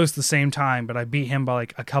almost the same time, but I beat him by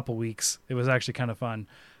like a couple weeks. It was actually kind of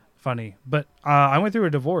funny. But I went through a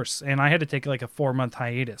divorce, and I had to take like a 4-month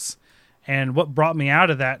hiatus. And what brought me out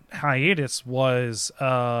of that hiatus was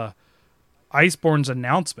Iceborne's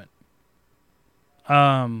announcement.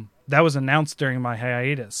 That was announced during my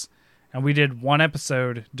hiatus. And we did one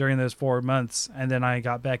episode during those 4 months, and then I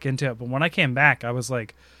got back into it. But when I came back, I was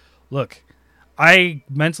like, look, I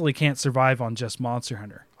mentally can't survive on just Monster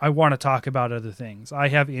Hunter. I want to talk about other things. I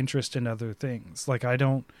have interest in other things. Like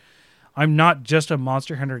I'm not just a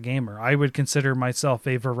Monster Hunter gamer. I would consider myself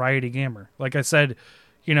a variety gamer. Like I said,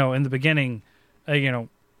 in the beginning,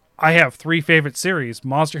 I have 3 favorite series,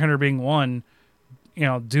 Monster Hunter being one,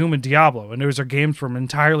 Doom and Diablo. And those are games from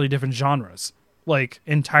entirely different genres, like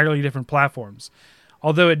entirely different platforms.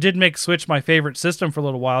 Although it did make Switch my favorite system for a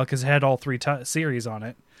little while because it had all 3 series on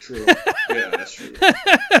it. True. Yeah, that's true.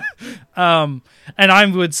 And I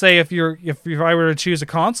would say if I were to choose a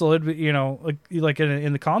console, it'd be, like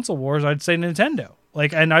in the console wars, I'd say Nintendo.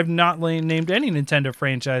 Like, and I've not named any Nintendo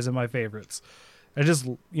franchise in my favorites. I just,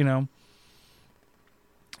 you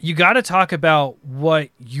got to talk about what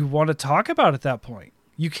you want to talk about at that point.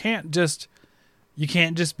 You can't just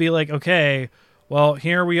be like, okay, well,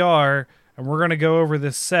 here we are, and we're going to go over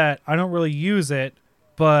this set. I don't really use it,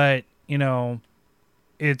 but,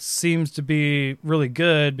 it seems to be really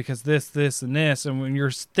good because this, and this. And when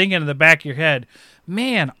you're thinking in the back of your head,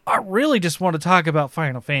 man, I really just want to talk about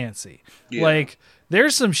Final Fantasy. Yeah. Like,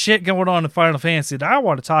 there's some shit going on in Final Fantasy that I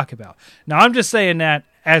want to talk about. Now, I'm just saying that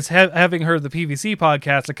as having heard the PVC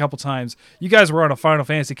podcast a couple times, you guys were on a Final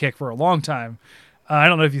Fantasy kick for a long time. I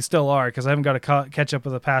don't know if you still are because I haven't got to catch up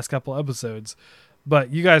with the past couple episodes.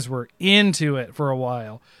 But you guys were into it for a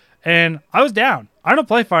while. And I was down. I don't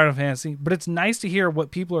play Final Fantasy, but it's nice to hear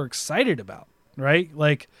what people are excited about, right?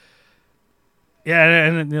 Like, yeah,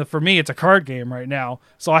 and for me, it's a card game right now,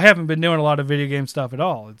 so I haven't been doing a lot of video game stuff at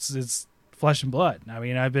all. It's flesh and blood. I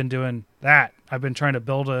mean, I've been doing that. I've been trying to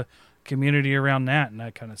build a community around that and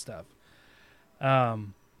that kind of stuff.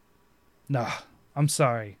 No, I'm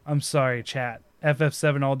sorry, chat.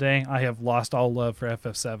 FF7 all day. I have lost all love for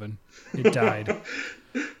FF7. It died.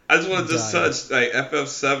 I just want to touch, like,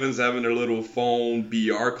 FF7's having their little phone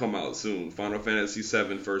BR come out soon. Final Fantasy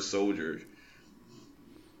VII First Soldier.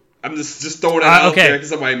 I'm just throwing that out there because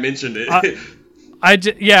somebody mentioned it. I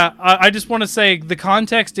just want to say the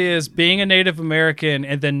context is being a Native American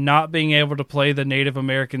and then not being able to play the Native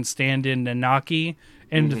American stand-in Nanaki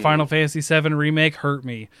in the Final Fantasy VII Remake hurt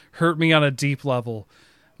me on a deep level.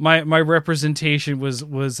 My representation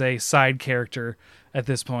was a side character at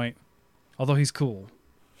this point, although he's cool.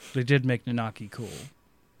 They did make Nanaki cool.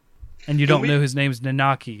 And you don't know his name's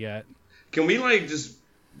Nanaki yet. Can we, like, just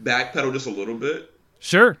backpedal just a little bit?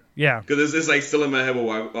 Sure, yeah. Because it's like still in my head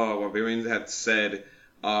what Wyverians had said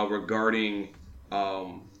regarding...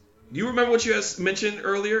 you remember what you had mentioned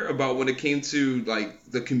earlier about when it came to, like,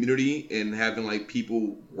 the community and having, like,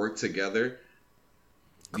 people work together?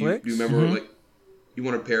 Clicks? Do you remember, like... You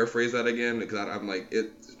want to paraphrase that again? Because I'm like,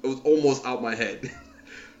 it was almost out my head.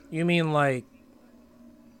 You mean like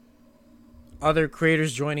other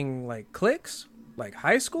creators joining like cliques, like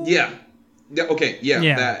high school? Yeah. Yeah. Okay. Yeah.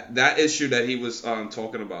 Yeah. That issue that he was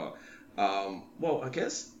talking about. Well, I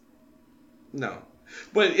guess no.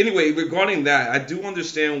 But anyway, regarding that, I do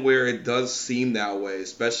understand where it does seem that way,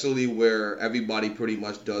 especially where everybody pretty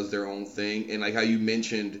much does their own thing, and like how you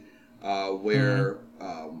mentioned, where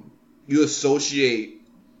you associate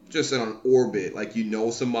just in an orbit, like you know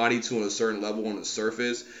somebody to a certain level on the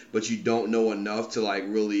surface, but you don't know enough to like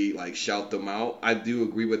really like shout them out. I do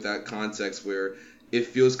agree with that context where it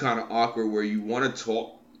feels kind of awkward where you want to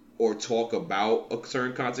talk about a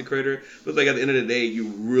certain content creator, but like at the end of the day, you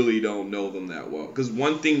really don't know them that well. Because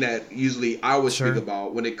one thing that usually I would speak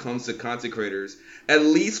about when it comes to content creators, at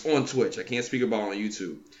least on Twitch, I can't speak about on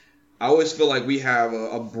YouTube. I always feel like we have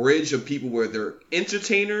a bridge of people where they're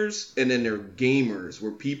entertainers and then they're gamers,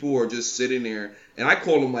 where people are just sitting there, and I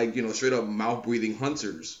call them like, straight up mouth breathing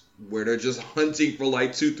hunters, where they're just hunting for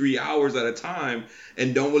like 2-3 hours at a time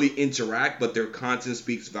and don't really interact, but their content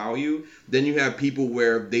speaks value. Then you have people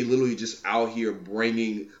where they literally just out here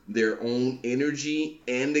bringing their own energy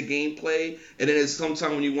and the gameplay. And then it's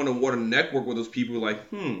sometimes when you want to network with those people, like,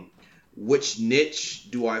 which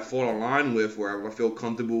niche do I fall in line with where I feel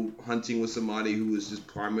comfortable hunting with somebody who is just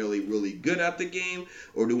primarily really good at the game,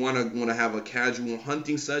 or do I want to have a casual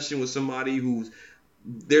hunting session with somebody who's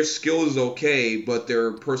their skill is okay, but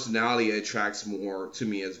their personality attracts more to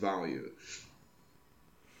me as value.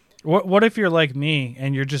 What if you're like me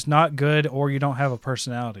and you're just not good or you don't have a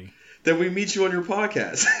personality? Then we meet you on your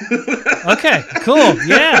podcast. Okay, cool.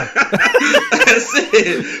 Yeah. That's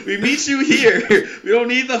it. We meet you here. We don't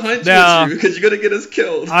need to hunt with you because you're going to get us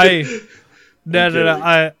killed.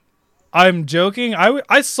 I'm joking.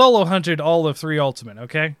 I solo hunted all of 3 Ultimate,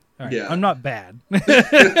 okay? Right. Yeah. I'm not bad. but I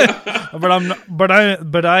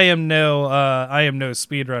am no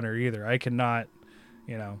speedrunner either. I cannot,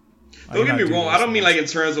 Don't get me wrong. I don't mean like in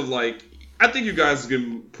terms of like, I think you guys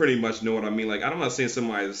can pretty much know what I mean. Like, I'm not saying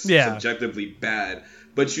somebody is subjectively bad,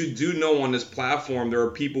 but you do know on this platform there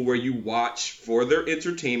are people where you watch for their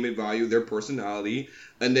entertainment value, their personality,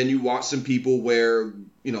 and then you watch some people where,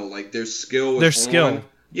 like their skill is on.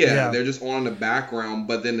 Yeah, they're just on in the background,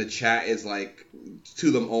 but then the chat is like to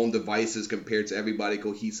them own devices compared to everybody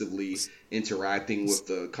cohesively interacting with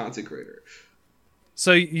the content creator.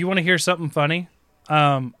 So you want to hear something funny?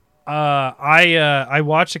 I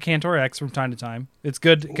watch a Cantor X from time to time. It's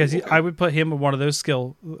good because I would put him in one of those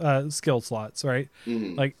skill slots, right?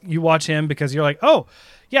 Mm-hmm. Like you watch him because you're like, oh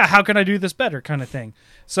yeah, how can I do this better, kind of thing.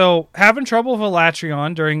 So having trouble with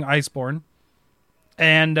Alatreon during Iceborne,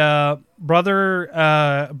 and brother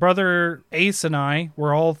Ace and I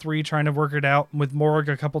were all 3 trying to work it out with Morg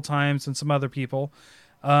a couple times and some other people.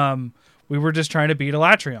 We were just trying to beat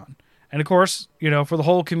Alatreon. And of course, for the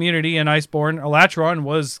whole community in Iceborne, Alatreon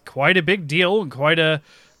was quite a big deal and quite a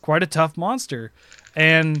tough monster.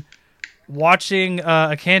 And watching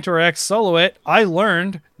a Cantor X solo it, I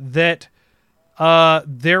learned that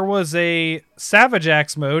there was a Savage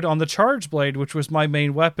Axe mode on the Charge Blade, which was my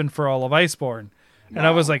main weapon for all of Iceborne. Wow. And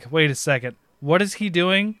I was like, wait a second, what is he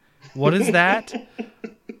doing? What is that?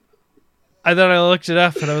 And then I looked it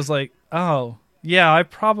up and I was like, oh. Yeah, I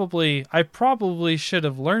probably should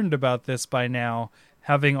have learned about this by now,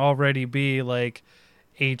 having already be like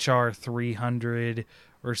HR 300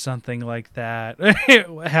 or something like that,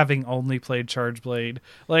 having only played Charge Blade.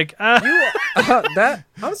 Like that,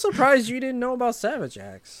 I'm surprised you didn't know about Savage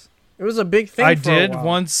Axe. It was a big thing. I for did a while.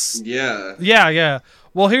 once. Yeah.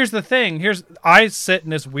 Well, here's the thing. I sit in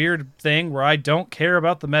this weird thing where I don't care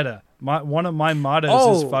about the meta. One of my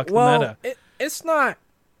mottos is fuck the meta. It's not.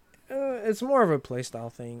 It's more of a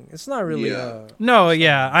playstyle thing. It's not really. I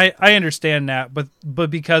understand that, but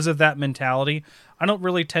because of that mentality, I don't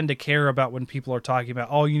really tend to care about when people are talking about,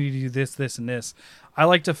 oh, you need to do this, this, and this. I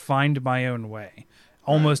like to find my own way,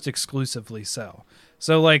 almost exclusively so.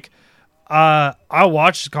 So like, I'll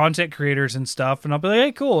watch content creators and stuff, and I'll be like,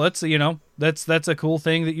 hey, cool, that's a cool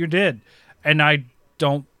thing that you did, and I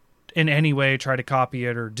don't in any way try to copy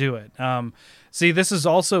it or do it. See, this is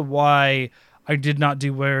also why I did not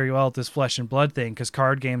do very well at this Flesh and Blood thing, because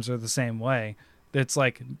card games are the same way. It's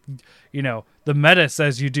like, the meta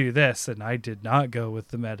says you do this, and I did not go with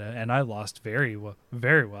the meta, and I lost very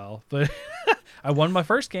well. But I won my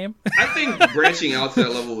first game. I think branching out to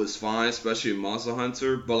that level was fine, especially in Monster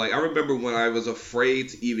Hunter. But like, I remember when I was afraid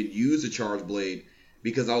to even use the Charge Blade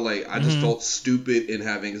because I was like, I just felt stupid and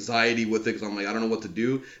have anxiety with it because I'm like, I don't know what to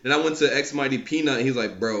do. Then I went to X Mighty Peanut, and he's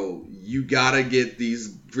like, bro, you gotta get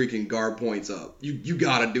these freaking guard points up. You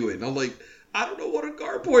gotta do it. And I'm like, I don't know what a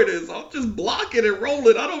guard point is. I'll just block it and roll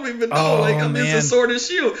it. I don't even know. Oh, I'm man. just a sword and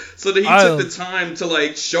shield. So then he took the time to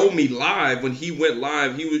like show me live. When he went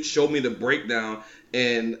live, he would show me the breakdown.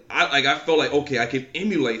 And I felt like, okay, I can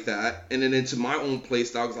emulate that, and then into my own play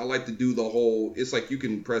style, because I like to do the whole. It's like you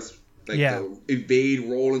can press like the evade,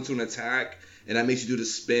 roll into an attack, and that makes you do the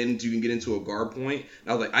spin so you can get into a guard point. And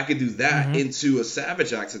I was like, I could do that into a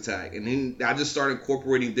Savage Axe attack, and then I just started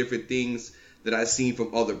incorporating different things that I've seen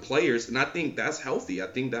from other players, and I think that's healthy. I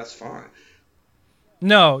think that's fine.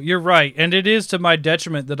 No, you're right, and it is to my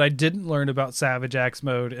detriment that I didn't learn about Savage Axe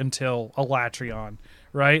mode until Alatreon.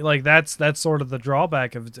 Right? Like, that's sort of the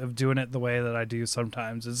drawback of doing it the way that I do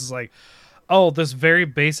sometimes. It's just like, oh, this very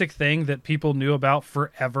basic thing that people knew about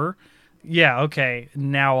forever. Yeah, okay,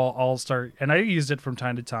 now I'll start. And I used it from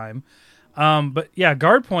time to time. But yeah,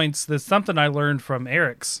 guard points, that's something I learned from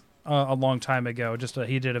Eric's a long time ago.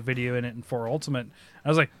 He did a video in it in 4 Ultimate. I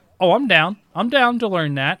was like, oh, I'm down. I'm down to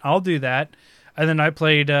learn that. I'll do that. And then I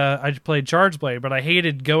played Charge Blade, but I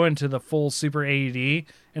hated going to the full Super AED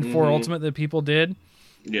in 4 Ultimate that people did.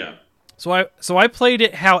 Yeah. So I played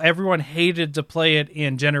it how everyone hated to play it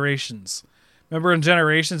in Generations. Remember in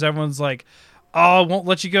Generations, everyone's like, oh, it won't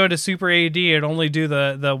let you go into Super AD. It only do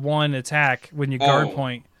the one attack when you guard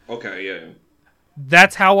point. Okay, yeah.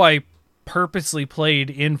 That's how I purposely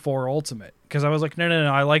played in 4 Ultimate. Because I was like, no,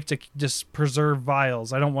 I like to just preserve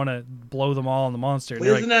vials. I don't want to blow them all on the monster. But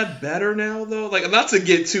isn't that better now, though? Like, not to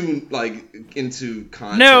get too, like, into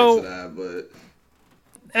context of that, but...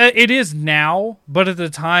 It is now, but at the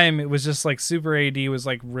time it was just like Super AD was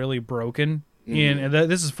like really broken. And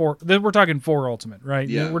this is we're talking 4 Ultimate, right?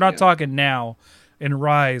 Yeah, we're not talking now in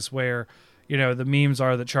Rise where, the memes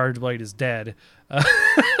are that Charge Blade is dead.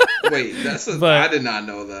 Wait, I did not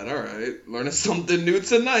know that. All right, learning something new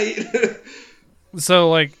tonight. So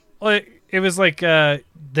like it was like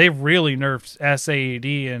they really nerfed SAED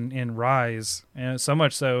in Rise, and so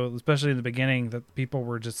much so, especially in the beginning, that people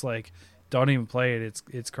were just like, don't even play it.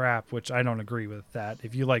 It's crap, which I don't agree with that.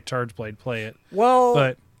 If you like Charge Blade, play it. Well,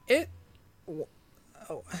 but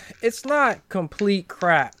it's not complete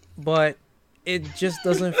crap, but it just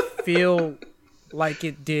doesn't feel like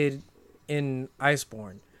it did in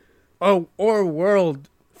Iceborne. Oh, or World,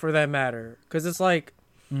 for that matter. Because it's like,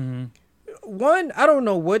 one, I don't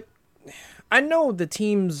know what... I know the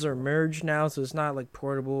teams are merged now, so it's not like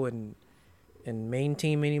portable and main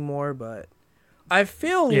team anymore, but... I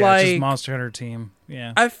feel like... it's just Monster Hunter team.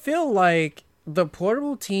 Yeah. I feel like the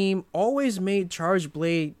portable team always made Charge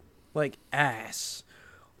Blade, like, ass.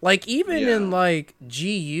 Like, even in, like,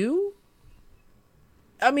 GU...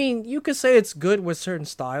 I mean, you could say it's good with certain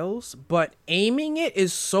styles, but aiming it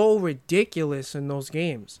is so ridiculous in those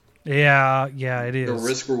games. Yeah, it is. The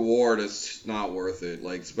risk reward is not worth it.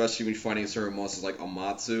 Like, especially when you're fighting certain monsters like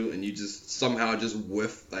Amatsu, and you just somehow just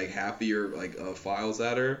whiff like half of your like files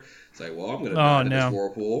at her. It's like, well, I'm gonna die in this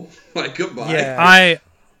whirlpool. Like, goodbye. Yeah. I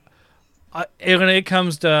when it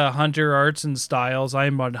comes to Hunter arts and styles,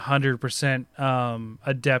 I'm 100%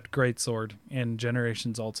 adept greatsword in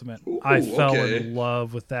Generations Ultimate. Ooh, I fell in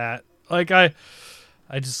love with that. Like I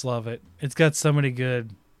just love it. It's got so many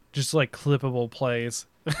good, just like clippable plays.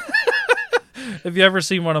 If you ever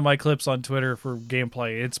seen one of my clips on Twitter for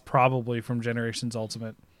gameplay, it's probably from Generations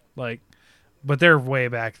Ultimate. Like, but they're way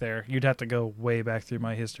back there. You'd have to go way back through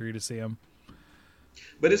my history to see them.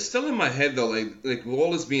 But it's still in my head though, like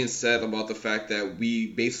all is being said about the fact that we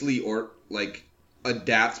basically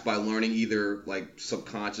adapt by learning either like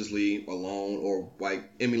subconsciously alone or by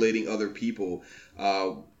emulating other people.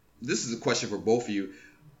 This is a question for both of you.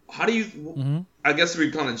 How do you? I guess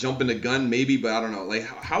we kind of jumping the gun, maybe, but I don't know. Like,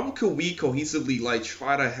 how could we cohesively like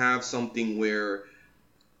try to have something where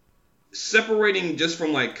separating just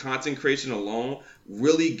from like content creation alone,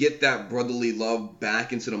 really get that brotherly love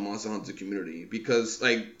back into the Monster Hunter community? Because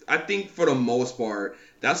like I think for the most part,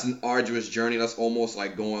 that's an arduous journey. That's almost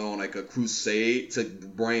like going on like a crusade to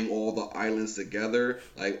bring all the islands together,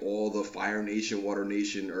 like all the Fire Nation, Water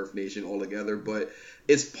Nation, Earth Nation all together. But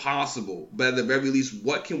it's possible. But at the very least,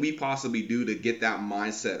 what can we possibly do to get that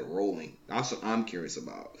mindset rolling? That's what I'm curious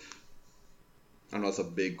about. I know it's a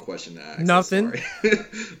big question to ask. Nothing.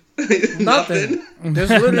 Nothing. There's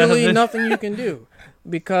literally nothing you can do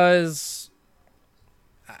because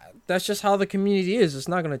that's just how the community is. It's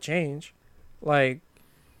not going to change. Like,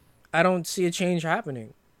 I don't see a change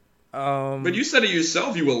happening. But you said it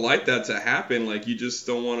yourself. You would like that to happen. Like, you just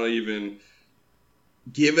don't want to even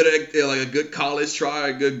give it a good college try,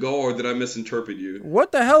 a good go, or did I misinterpret you?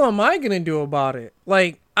 What the hell am I going to do about it?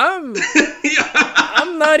 Like, I'm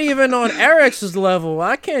not not even on Eric's level.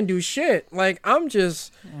 I can't do shit. Like, I'm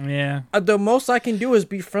just... Yeah. The most I can do is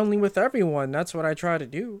be friendly with everyone. That's what I try to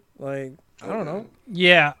do. Like, I don't know.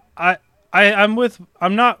 Yeah, I'm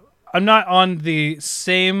not on the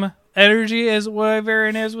same energy as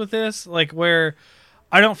Wyverian is with this, like where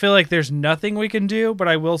I don't feel like there's nothing we can do, but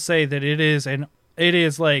I will say that it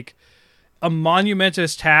is like a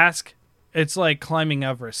monumentous task. It's like climbing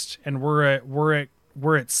Everest, and we're at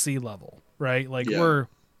sea level, right? Like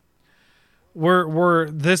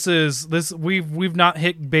we've not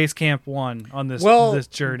hit base camp 1 on this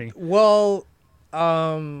journey. Well,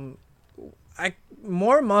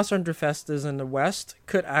 more Monster Hunter Festas in the West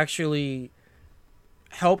could actually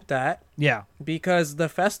help that. Yeah. Because the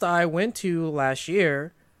Festa I went to last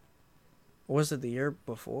year, was it the year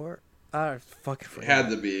before? I fucking forgot.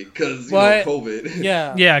 Had to be, because, COVID.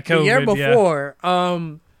 Yeah. Yeah, COVID. The year before,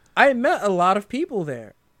 I met a lot of people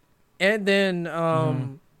there. And then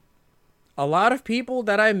a lot of people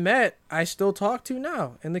that I met, I still talk to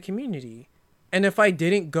now in the community. And if I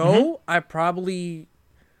didn't go, I probably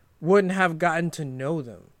wouldn't have gotten to know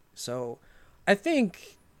them. So I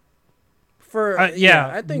think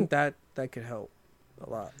I think that could help a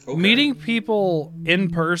lot. Okay. Meeting people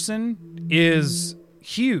in person is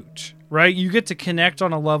huge, right? You get to connect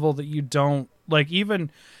on a level that you don't, like,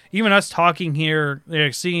 even us talking here,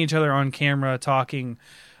 like, seeing each other on camera talking,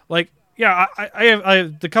 like, yeah,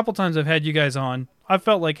 I the couple times I've had you guys on, I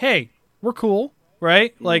felt like, hey, we're cool,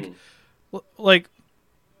 right? Like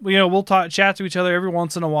we'll chat to each other every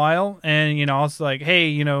once in a while, and it's like,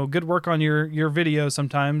 hey, good work on your video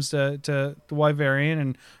sometimes to the Wyverian,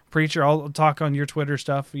 and Preacher, I'll talk on your Twitter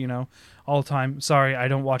stuff, all the time. Sorry, I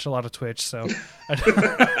don't watch a lot of Twitch, so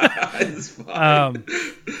it's fine.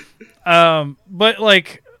 But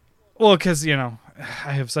like, well, because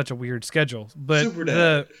I have such a weird schedule, but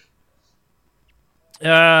Super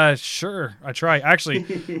sure, I try. Actually,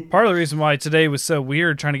 part of the reason why today was so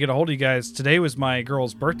weird trying to get a hold of you guys, today was my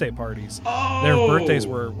girls' birthday parties. Oh. Their birthdays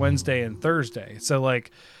were Wednesday and Thursday. So like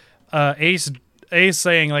Ace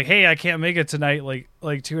saying like, hey, I can't make it tonight, like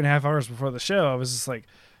 2.5 hours before the show. I was just like,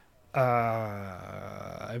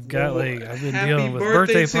 I've been dealing with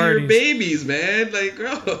birthday to parties. Your babies, man. Like,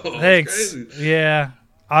 girl. Thanks. Yeah.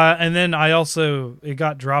 And then it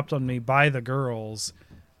got dropped on me by the girls.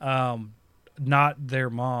 Not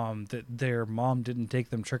their mom, that their mom didn't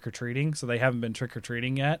take them trick-or-treating, so they haven't been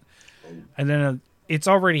trick-or-treating yet. And then it's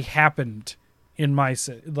already happened in my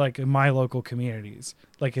local communities.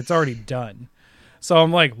 Like, it's already done. So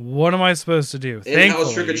I'm like, what am I supposed to do?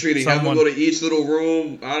 In-house trick-or-treating. Have them go to each little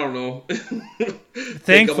room. I don't know.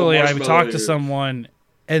 Thankfully, I talked to someone,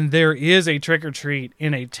 and there is a trick-or-treat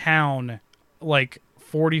in a town like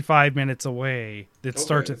 45 minutes away that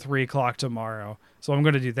starts at 3 o'clock tomorrow. So I'm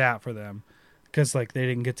going to do that for them. Because, like, they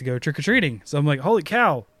didn't get to go trick-or-treating. So I'm like, holy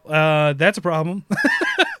cow, that's a problem.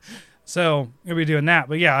 So, I'll be doing that.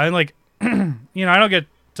 But, yeah, I'm like, I don't get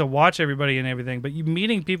to watch everybody and everything, but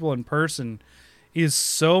meeting people in person is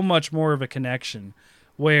so much more of a connection.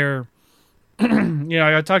 Where,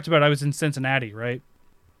 I talked about I was in Cincinnati, right?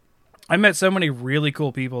 I met so many really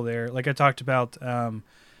cool people there. Like, I talked about Hometown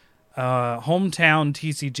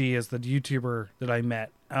TCG is the YouTuber that I met.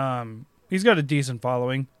 He's got a decent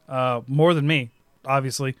following. More than me,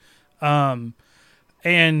 obviously. And,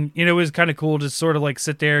 it was kind of cool to sort of like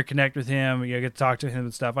sit there, connect with him, get to talk to him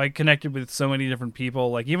and stuff. I connected with so many different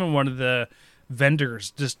people, like even one of the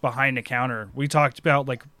vendors just behind the counter. We talked about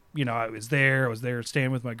like, I was there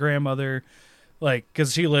staying with my grandmother, like,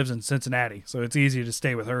 cause she lives in Cincinnati, so it's easy to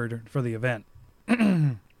stay with her for the event.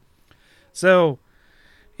 So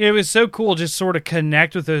it was so cool just sort of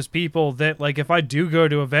connect with those people that, like, if I do go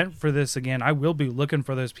to an event for this again, I will be looking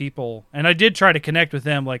for those people. And I did try to connect with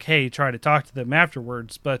them, like, hey, try to talk to them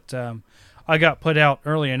afterwards. But I got put out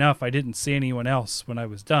early enough. I didn't see anyone else when I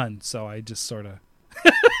was done. So I just sort of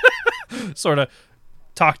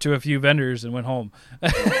talked to a few vendors and went home.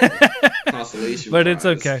 Consolation but prize. It's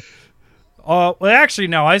okay. Well, actually,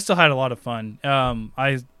 no, I still had a lot of fun.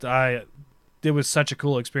 It was such a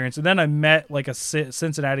cool experience. And then I met like a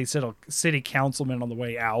Cincinnati city councilman on the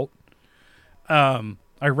way out.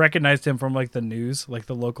 I recognized him from like the news, like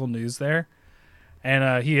the local news there.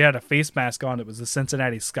 And he had a face mask on. It was the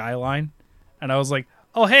Cincinnati skyline. And I was like,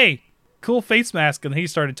 oh, hey, cool face mask. And he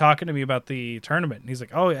started talking to me about the tournament. And he's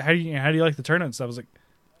like, oh, how do you like the tournament? So I was like,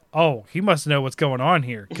 oh, he must know what's going on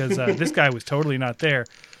here. Because this guy was totally not there.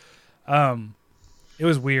 It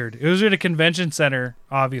was weird. It was at a convention center,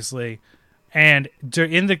 obviously. And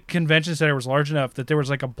in the convention center was large enough that there was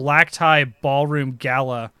like a black tie ballroom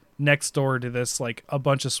gala next door to this, like a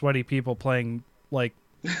bunch of sweaty people playing like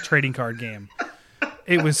trading card game.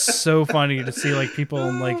 it was so funny to see like people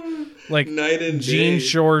in like Night and jean day.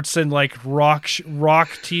 shorts and like rock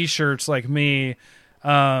t-shirts like me,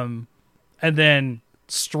 and then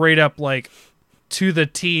straight up like to the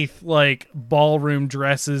teeth like ballroom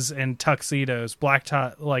dresses and tuxedos, black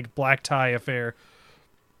tie affair.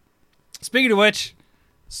 Speaking of which,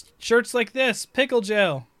 shirts like this, Pickle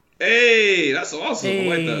Joe. Hey, that's awesome. I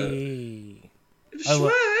like that. Hey.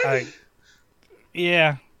 Swag.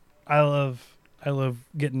 Yeah, I love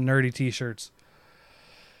getting nerdy t-shirts.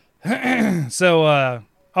 So,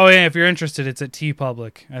 oh yeah, if you're interested, it's at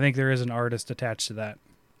TeePublic. I think there is an artist attached to that,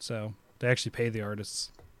 so they actually pay the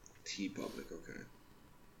artists. TeePublic, okay.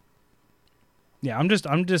 Yeah, I'm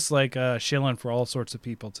just like shilling for all sorts of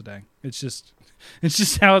people today. It's just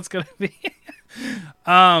how it's gonna be.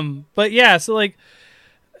 But yeah, so like,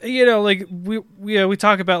 you know, like we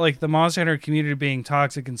talk about like the Monster Hunter community being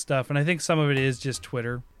toxic and stuff, and I think some of it is just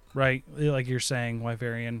Twitter, right? Like you're saying,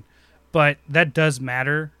 Wyverian, but that does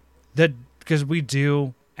matter. That because we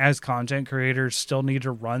do as content creators still need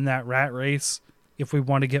to run that rat race if we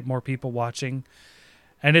want to get more people watching.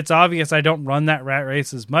 And it's obvious I don't run that rat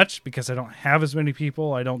race as much because I don't have as many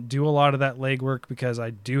people. I don't do a lot of that legwork because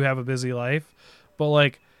I do have a busy life. But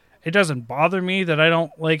like, it doesn't bother me that I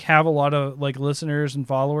don't like have a lot of like listeners and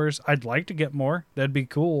followers. I'd like to get more. That'd be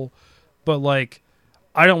cool. But like,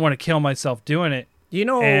 I don't want to kill myself doing it. You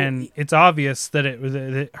know, and it's obvious that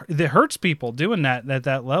it hurts people doing that at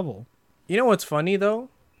that level. You know what's funny though?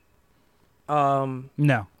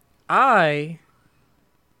 No. I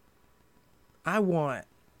want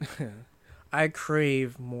I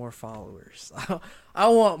crave more followers. I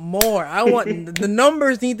want more. I want the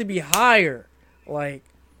numbers need to be higher. Like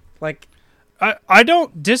I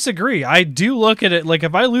don't disagree. I do look at it like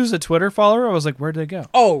if I lose a Twitter follower, I was like, where'd they go?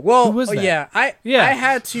 oh well, Who was that? yeah. I Yeah. I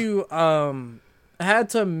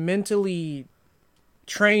had to mentally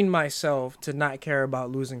train myself to not care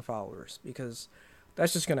about losing followers because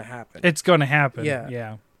that's just gonna happen. It's going to happen. Yeah.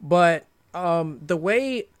 Yeah. But the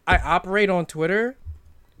way I operate on Twitter,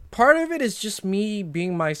 part of it is just me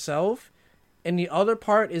being myself, and the other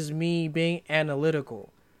part is me being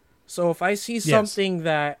analytical. So if I see something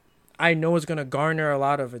that I know is gonna garner a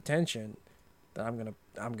lot of attention, then I'm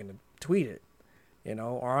gonna tweet it, you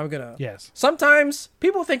know, or I'm gonna. Yes. Sometimes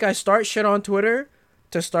people think I start shit on Twitter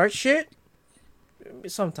to start shit.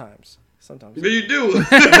 Sometimes. But you do. You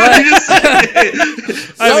just said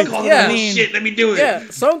it. Yeah. Shit, let me do it. Yeah,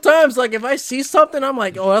 sometimes like if I see something, I'm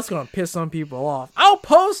like, oh, that's gonna piss some people off. I'll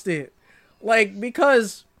post it, like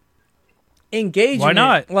because engagement. Why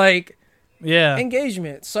not? Like Yeah.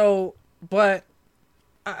 engagement. So, but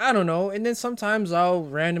I don't know. And then sometimes I'll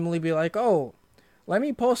randomly be like, oh, let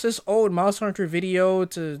me post this old Mouse Hunter video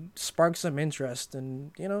to spark some interest,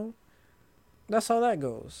 and you know, that's how that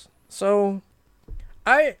goes. So,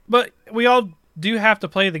 But we all do have to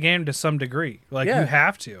play the game to some degree. Like Yeah. you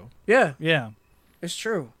have to. yeah. Yeah. It's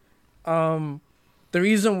true. The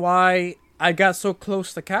reason why I got so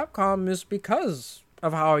close to Capcom is because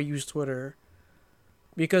of how I use Twitter.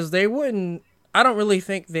 Because they wouldn't... I don't really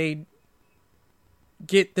think they'd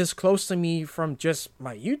get this close to me from just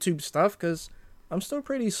my YouTube stuff, because I'm still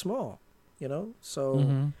pretty small, you know?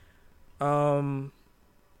 So,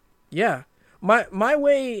 yeah. My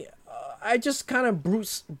way... I just kind of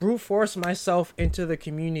brute force myself into the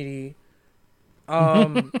community.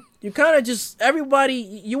 You kind of just everybody.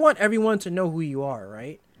 You want everyone to know who you are,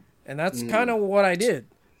 right? And that's kind of what I did.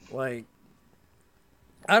 Like,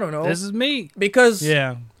 I don't know. This is me. Because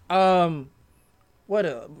Yeah. more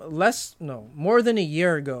than a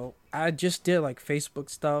year ago, I just did like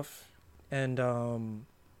Facebook stuff and a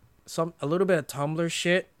little bit of Tumblr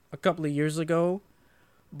shit a couple of years ago,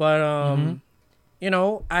 but you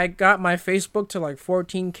know, I got my Facebook to like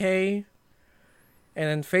 14K, and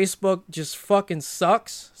then Facebook just fucking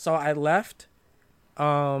sucks, so I left.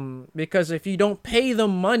 Because if you don't pay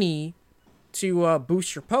them money to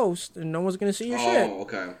boost your post, then no one's gonna see your shit. Oh,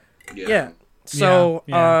 okay. Yeah. So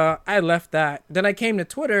Yeah. I left that. Then I came to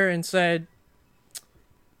Twitter and said,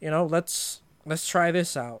 you know, let's try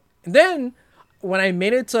this out. And then when I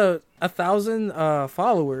made it to 1,000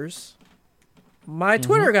 followers, my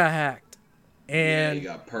Twitter got hacked. And you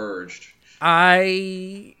got purged.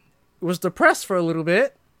 I was depressed for a little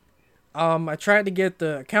bit. I tried to get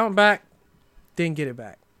the account back, didn't get it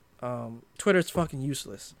back. Twitter's fucking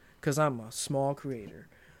useless because I'm a small creator.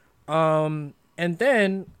 And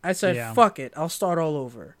then I said, fuck it, I'll start all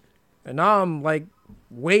over. And now I'm like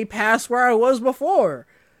way past where I was before.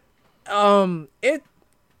 The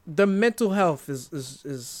mental health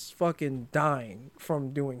is fucking dying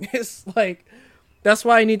from doing this. Like, that's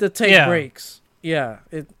why I need to take breaks. Yeah,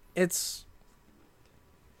 it's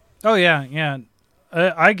Oh yeah, yeah.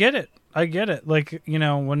 I get it. I get it. Like, you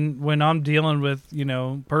know, when I'm dealing with, you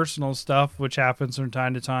know, personal stuff, which happens from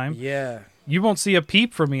time to time, Yeah. you won't see a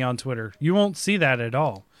peep from me on Twitter. You won't see that at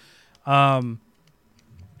all.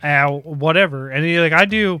 Whatever. And like I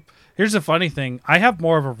do. Here's the funny thing. I have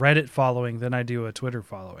more of a Reddit following than I do a Twitter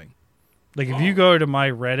following. Like if you go to my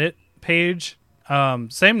Reddit page,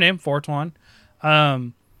 same name, Fortuan,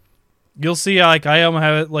 you'll see like I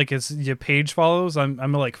have it like it's your page follows. I'm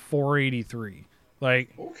at like 483. Like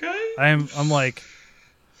Okay. I'm like,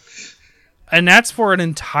 and that's for an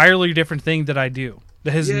entirely different thing that I do.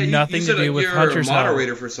 That has nothing to do with Hunter's You're a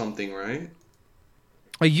moderator Hub. for something, right?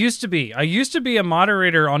 I used to be a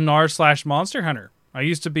moderator on r/Monster Hunter. I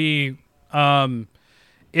used to be,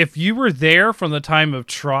 if you were there from the time of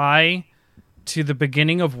Try to the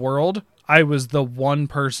beginning of World, I was the one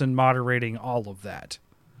person moderating all of that.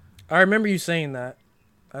 I remember you saying that.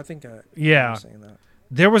 I think I remember saying that.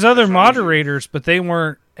 There was other moderators, but they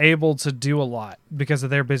weren't able to do a lot because of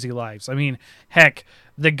their busy lives. I mean, heck,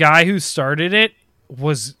 the guy who started it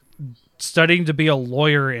was studying to be a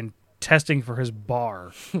lawyer and testing for his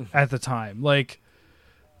bar at the time. Like,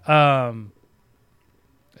 oh,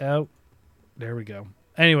 there we go.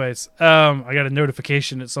 Anyways, I got a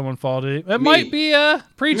notification that someone followed it. It might be a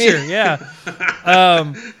preacher, yeah.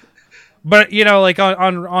 But you know, like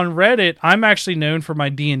on Reddit, I'm actually known for my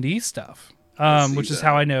D&D stuff. Which is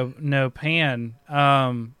how I know Pan.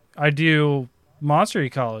 I do monster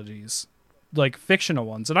ecologies, like fictional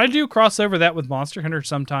ones, and I do cross over that with Monster Hunter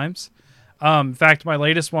sometimes. In fact, my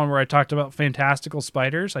latest one where I talked about fantastical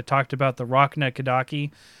spiders, I talked about the Rockneck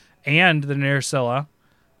Kadaki and the Nerscylla.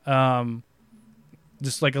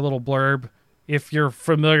 Just like a little blurb. If you're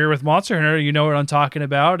familiar with Monster Hunter, you know what I'm talking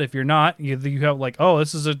about. If you're not, you have like, oh,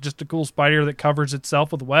 this is just a cool spider that covers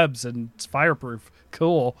itself with webs and it's fireproof.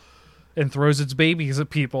 Cool. And throws its babies at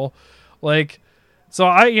people. Like, so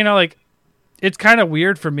like, it's kind of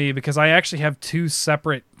weird for me because I actually have two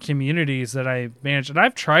separate communities that I manage, and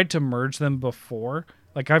I've tried to merge them before.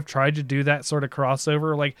 Like, I've tried to do that sort of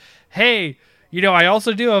crossover. Like, hey, you know, I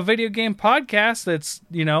also do a video game podcast that's,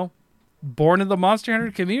 you know, born in the Monster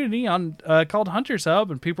Hunter community on called Hunter's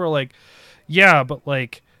Hub, and people are like, yeah, but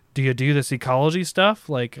like, do you do this ecology stuff?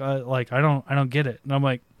 Like I don't get it, and I'm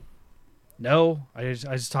like, no, I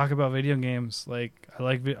just talk about video games. Like I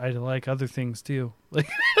like other things too. Like,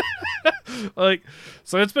 like,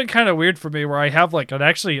 so it's been kind of weird for me where I have like,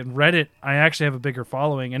 actually in Reddit, I actually have a bigger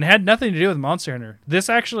following, and it had nothing to do with Monster Hunter. This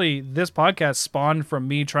podcast spawned from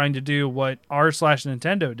me trying to do what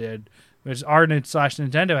r/Nintendo did, which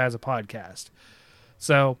r/Nintendo has a podcast.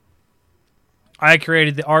 So I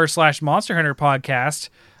created the r/Monster Hunter podcast.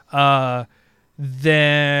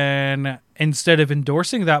 Then instead of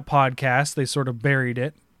endorsing that podcast, they sort of buried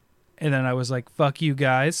it. And then I was like, fuck you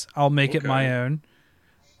guys. I'll make it my own.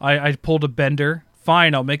 I pulled a bender.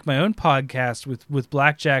 Fine, I'll make my own podcast with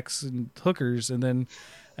blackjacks and hookers. And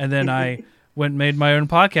then I went and made my own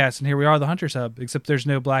podcast. And here we are, the Hunter's Hub. Except there's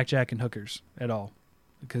no blackjack and hookers at all.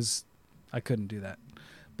 Because I couldn't do that.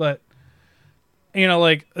 But, you know,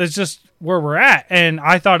 like, it's just where we're at. And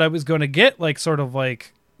I thought I was going to get, like, sort of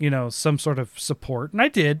like, you know, some sort of support. And I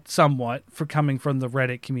did somewhat for coming from the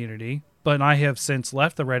Reddit community. But I have since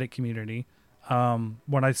left the Reddit community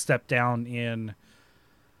when I stepped down in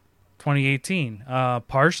 2018.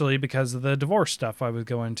 Partially because of the divorce stuff I was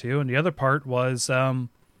going to. And the other part was, I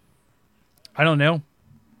don't know,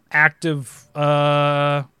 active,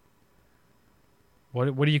 what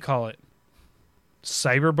do you call it?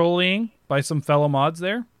 Cyberbullying by some fellow mods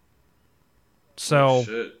there. So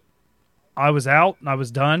I was out and I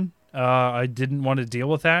was done. I didn't want to deal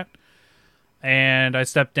with that. And I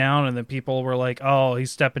stepped down, and then people were like, oh,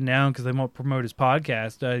 he's stepping down because they won't promote his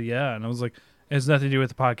podcast. Yeah. And I was like, it has nothing to do with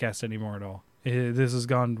the podcast anymore at all. This has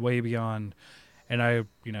gone way beyond. And I'm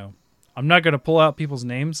not going to pull out people's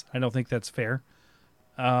names. I don't think that's fair.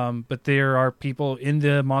 But there are people in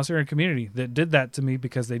the Monster Hunter community that did that to me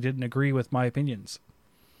because they didn't agree with my opinions.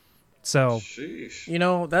 So, sheesh. You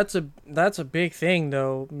know, that's a big thing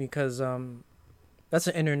though, because that's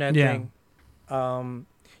an internet thing.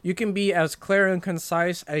 You can be as clear and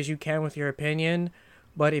concise as you can with your opinion,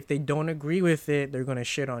 but if they don't agree with it, they're gonna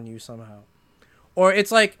shit on you somehow. Or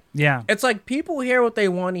it's like people hear what they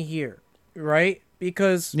want to hear, right?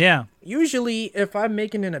 Because usually if I'm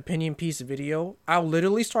making an opinion piece video, I'll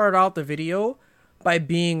literally start out the video by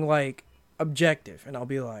being like objective, and I'll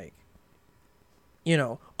be like, you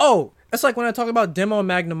know, oh, it's like when I talk about Demo and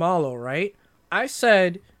Magnamalo, right? I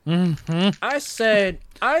said, I think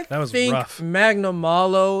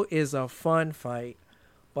Magnamalo is a fun fight,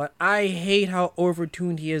 but I hate how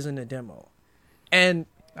overtuned he is in the demo. And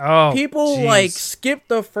Oh, people jeez. like skipped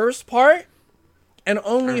the first part and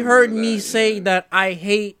only heard me say that I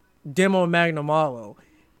hate Demo Magnamalo,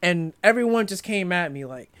 and everyone just came at me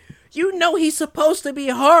like, you know he's supposed to be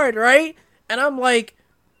hard, right? And I'm like,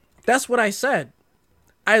 that's what I said.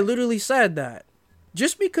 I literally said that.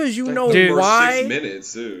 Just because you know why, 6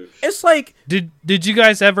 minutes, too. It's like, did you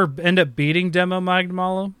guys ever end up beating Demo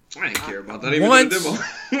Magnamalo? I didn't care about that even once. in the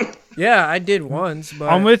demo. Yeah, I did once, but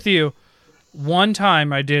I'm with you. One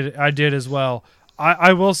time I did as well.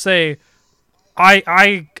 I will say,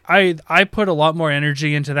 I put a lot more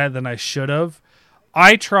energy into that than I should have.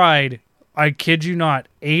 I tried, I kid you not,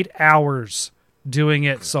 8 hours doing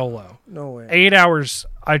it solo. no way. 8 hours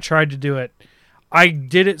I tried to do it. I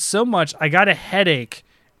did it so much, I got a headache,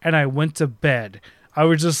 and I went to bed. I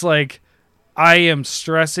was just like, I am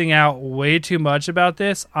stressing out way too much about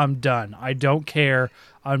this. I'm done. I don't care.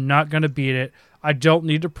 I'm not going to beat it. I don't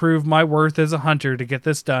need to prove my worth as a hunter to get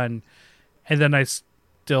this done. And then I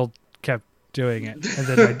still kept doing it. And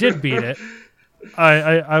then I did beat it.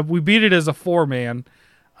 We beat it as a 4-man.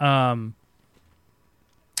 And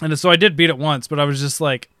so I did beat it once, but I was just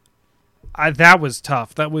like, that was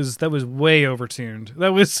tough. That was way overtuned.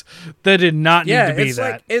 That did not need to be it's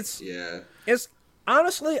that. Like, it's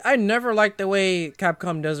honestly, I never liked the way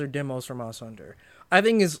Capcom does their demos for Monster Hunter. I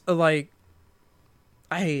think it's like,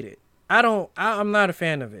 I hate it. I'm not a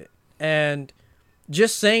fan of it. And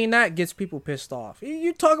just saying that gets people pissed off.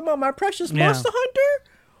 You talking about my precious Monster Hunter?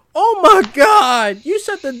 Oh my god! You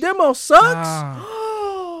said the demo sucks?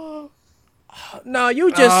 No,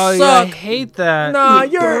 you just suck. Yeah, I hate that. Nah,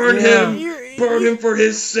 burn him for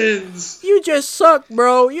his sins. You just suck,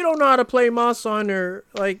 bro. You don't know how to play Monster Hunter.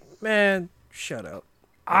 Like, man, shut up.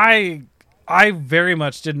 I very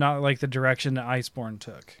much did not like the direction that Iceborne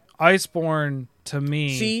took. Iceborne, to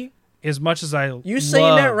me, see, as much as you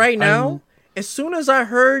saying that right now, as soon as I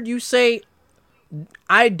heard you say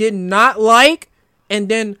I did not like, and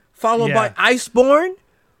then followed by Iceborne,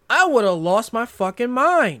 I would have lost my fucking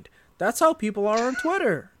mind. That's how people are on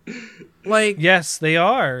Twitter. Like, yes, they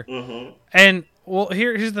are. Mm-hmm. And well,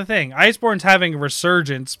 here's the thing: Iceborne's having a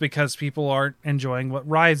resurgence because people aren't enjoying what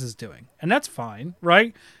Rise is doing, and that's fine,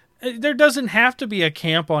 right? There doesn't have to be a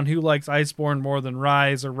camp on who likes Iceborne more than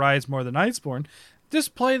Rise or Rise more than Iceborne.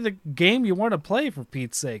 Just play the game you want to play, for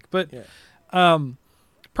Pete's sake. But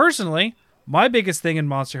personally, my biggest thing in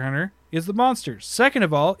Monster Hunter is the monsters. Second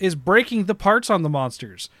of all, is breaking the parts on the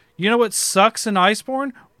monsters. You know what sucks in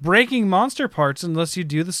Iceborne? Breaking monster parts unless you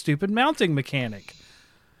do the stupid mounting mechanic.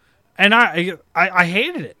 And I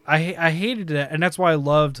hated it. I hated it, and that's why I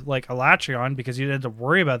loved like Alatreon, because you didn't have to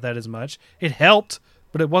worry about that as much. It helped,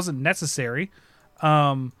 but it wasn't necessary.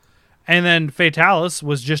 And then Fatalis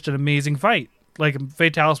was just an amazing fight. Like,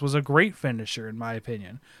 Fatalis was a great finisher, in my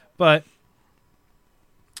opinion. But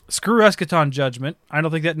screw Eschaton Judgment. I don't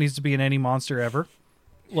think that needs to be in any monster ever.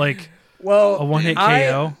 Like, well, a one-hit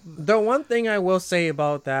KO. The one thing I will say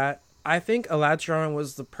about that, I think Alatreon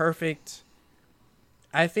was the perfect...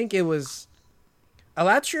 I think it was...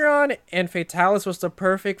 Alatreon and Fatalis was the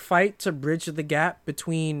perfect fight to bridge the gap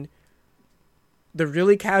between the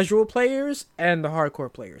really casual players and the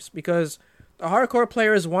hardcore players. Because the hardcore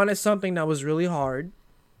players wanted something that was really hard,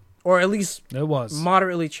 or at least it was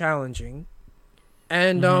moderately challenging.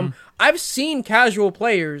 And I've seen casual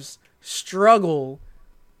players struggle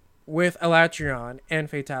with Alatreon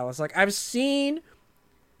and Fatalis. Like, I've seen...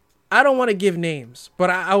 I don't want to give names, but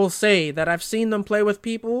I will say that I've seen them play with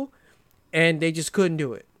people, and they just couldn't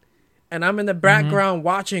do it. And I'm in the background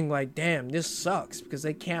watching like, damn, this sucks, because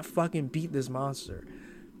they can't fucking beat this monster.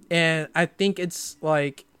 And I think it's,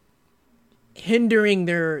 like, hindering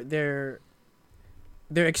their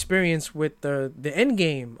experience with the end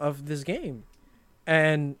game of this game.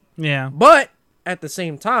 And but at the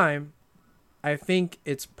same time, I think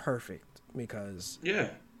it's perfect, because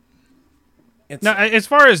now, as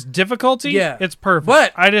far as difficulty, it's perfect.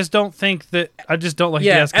 But I just don't think that the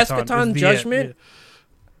Eschaton Judgment.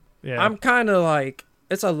 Yeah, I'm kind of like,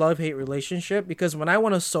 it's a love-hate relationship, because when I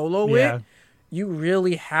want to solo it, you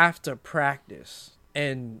really have to practice,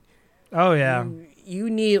 and you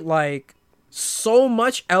need like so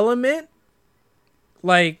much element.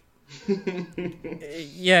 Like,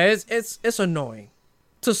 it's annoying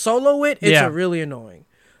to solo it. It's really annoying.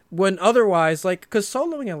 When otherwise, like, because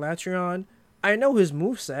soloing Alatreon, I know his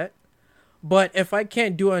moveset, but if I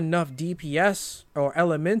can't do enough DPS or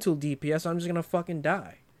elemental DPS, I'm just gonna fucking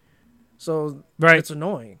die. So it's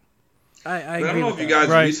annoying. I don't know if you guys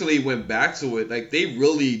recently went back to it. Like, they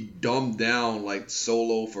really dumbed down like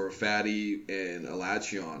solo for Fatty and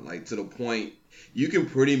Alatreon, like to the point you can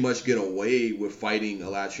pretty much get away with fighting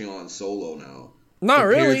Alatreon solo now. Not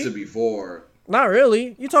compared really. to before. Not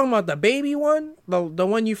really. You talking about the baby one? The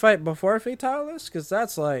one you fight before Fatalis? Because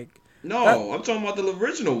that's like... No, I'm talking about the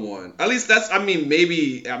original one. At least that's. I mean,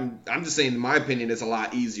 maybe I'm just saying. In my opinion, it's a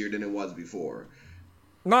lot easier than it was before.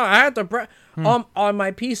 No, I had to... on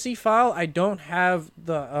my PC file, I don't have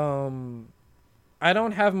the... I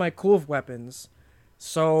don't have my cool weapons.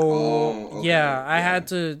 So, yeah, I had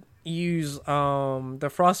to use the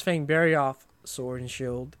Frostfang Barioth sword and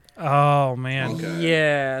shield. Oh, man. Okay.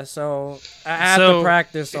 Yeah, so I had to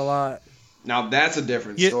practice a lot. Now that's a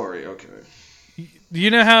different story. Okay. Do you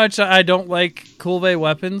know how much I don't like Kulve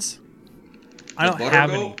weapons? I don't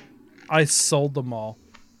have any. I sold them all.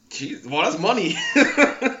 Jeez, well, that's money.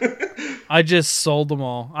 I just sold them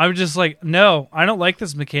all. I'm just like, no, I don't like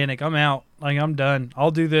this mechanic. I'm out. Like, I'm done.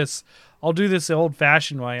 I'll do this the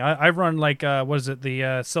old-fashioned way. I run like what is it?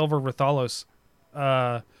 The Silver Rathalos.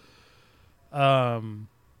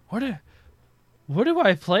 What do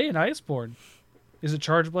I play in Iceborne? Is it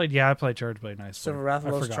Chargeblade? Yeah, I play Chargeblade in Iceborne. Silver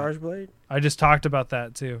Rathalos Chargeblade? I just talked about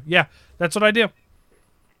that too. Yeah, that's what I do.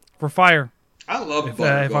 For fire. I love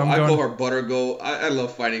Buttergo. I call her Buttergo. I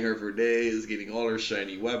love fighting her for days, getting all her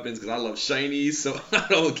shiny weapons because I love shinies, so I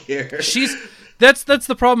don't care. That's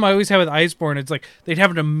the problem I always have with Iceborne. It's like they'd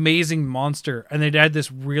have an amazing monster and they'd add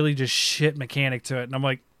this really just shit mechanic to it, and I'm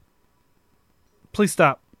like, please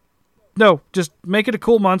stop. No, just make it a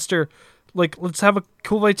cool monster. Like, let's have a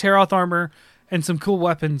cool Vateroth armor and some cool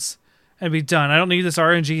weapons and be done. I don't need this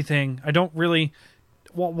RNG thing. I don't really...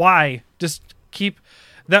 Well, why? Just keep...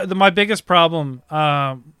 My biggest problem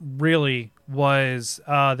really was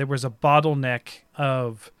there was a bottleneck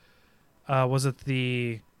of... was it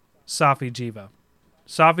the Safi Jiva?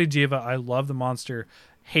 Safi Jiva, I love the monster,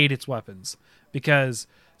 hate its weapons. Because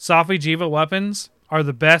Safi Jiva weapons are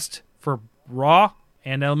the best for raw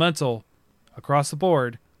and elemental across the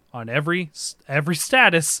board on every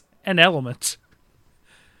status and element.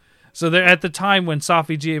 So at the time when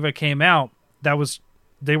Safi Jiva came out,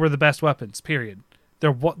 they were the best weapons, period.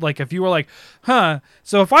 They're like, if you were like,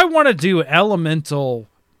 so if I want to do elemental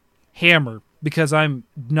hammer, because I'm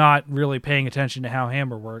not really paying attention to how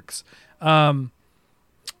hammer works,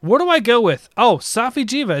 what do I go with? Oh, Safi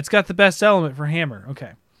Jiva, it's got the best element for hammer.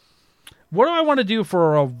 Okay. What do I want to do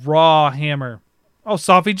for a raw hammer? Oh,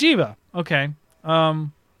 Safi Jiva. Okay.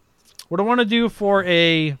 What do I want to do for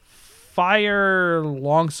a fire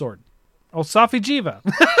longsword? Oh, Safi Jiva.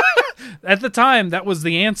 At the time, that was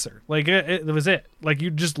the answer. Like, it was it. Like,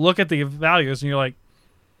 you just look at the values and you're like...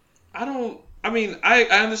 I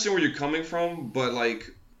understand where you're coming from, but,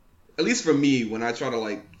 like, at least for me, when I try to,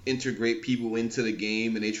 like, integrate people into the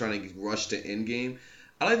game and they try to rush to end game,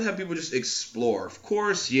 I like to have people just explore. Of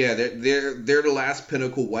course, yeah, they're the last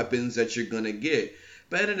pinnacle weapons that you're gonna get.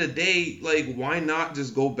 But at the end of the day, like, why not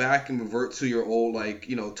just go back and revert to your old, like,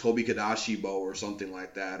 you know, Tobi Kadashi bow or something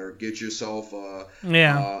like that, or get yourself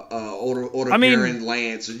Baron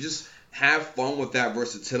lance, and just have fun with that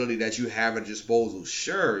versatility that you have at disposal.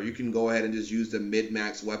 Sure, you can go ahead and just use the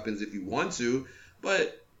mid-max weapons if you want to,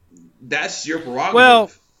 but that's your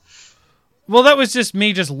prerogative. Well, that was just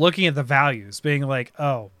me just looking at the values, being like,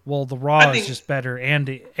 oh, well, the raw is just better and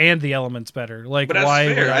the element's better. Like, but that's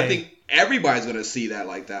why fair. I think everybody's going to see that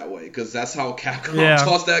like that way because that's how Capcom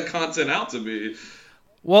tossed that content out to me.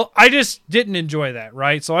 Well, I just didn't enjoy that,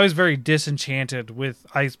 right? So I was very disenchanted with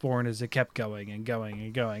Iceborne as it kept going and going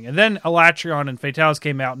and going. And then Alatreon and Fatalis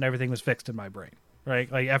came out and everything was fixed in my brain,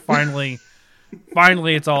 right? Like, I finally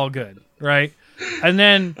it's all good, right? And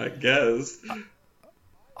then... I guess...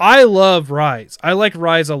 I love Rise. I like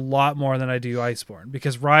Rise a lot more than I do Iceborne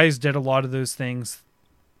because Rise did a lot of those things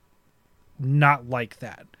not like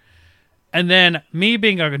that. And then me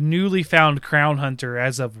being a newly found Crown Hunter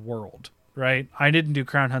as of World, right? I didn't do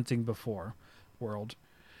Crown Hunting before World.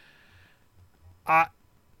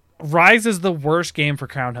 Rise is the worst game for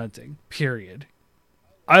Crown Hunting, period.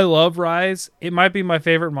 I love Rise. It might be my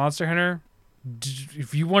favorite Monster Hunter.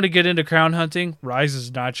 If you want to get into Crown Hunting, Rise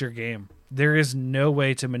is not your game. There is no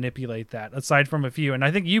way to manipulate that, aside from a few. And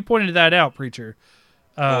I think you pointed that out, Preacher.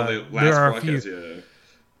 There are a few.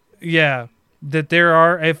 Yeah, that there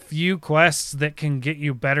are a few quests that can get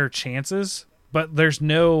you better chances, but there's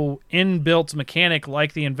no inbuilt mechanic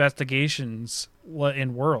like the investigations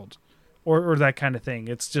in World, or that kind of thing.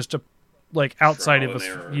 It's just outside of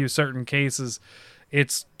a few certain cases,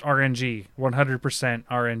 it's RNG, 100%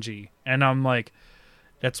 RNG. And I'm like,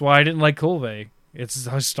 that's why I didn't like Kulve. It's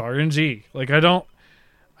just RNG. Like, I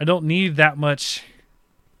don't need that much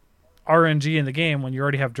RNG in the game when you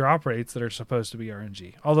already have drop rates that are supposed to be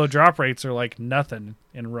RNG. Although drop rates are like nothing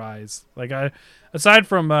in Rise. Like aside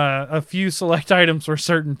from a few select items for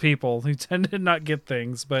certain people who tend to not get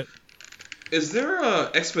things, but is there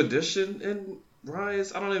a expedition in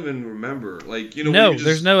Rise? I don't even remember. Like, you know, no,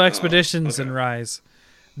 there's no expeditions in Rise.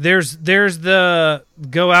 There's the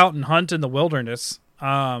go out and hunt in the wilderness.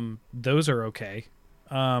 Those are okay,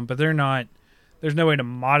 but they're not. There's no way to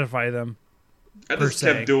modify them. I just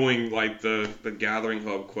kept doing like the gathering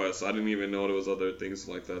hub quests. I didn't even know there was other things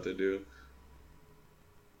like that to do.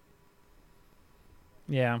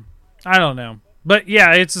 Yeah, I don't know, but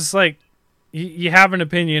yeah, it's just like you have an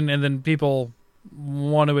opinion, and then people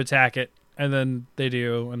want to attack it, and then they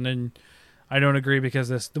do, and then I don't agree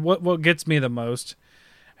because what gets me the most,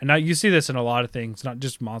 and now you see this in a lot of things, not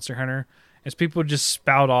just Monster Hunter, is people just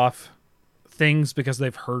spout off things because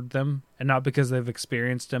they've heard them and not because they've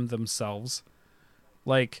experienced them themselves.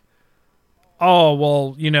 Like, oh,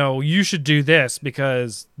 well, you know, you should do this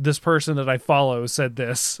because this person that I follow said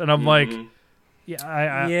this. And I'm like,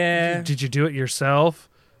 yeah, yeah. Did you do it yourself?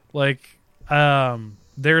 Like,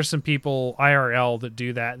 there are some people IRL that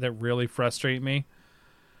do that really frustrate me.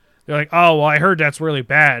 They're like, oh, well, I heard that's really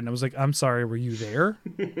bad. And I was like, I'm sorry, were you there?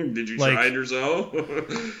 Did you try it yourself?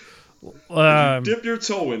 Did you dip your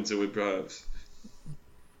toe into it, perhaps?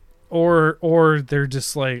 Or they're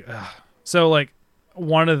just like, ugh. So like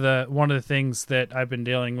one of the things that I've been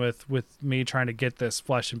dealing with me trying to get this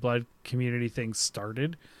Flesh and Blood community thing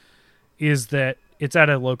started is that it's at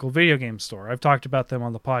a local video game store. I've talked about them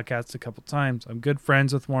on the podcast a couple times. I'm good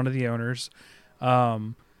friends with one of the owners.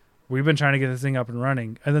 We've been trying to get this thing up and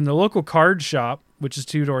running. And then the local card shop, which is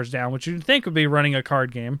 2 doors down, which you'd think would be running a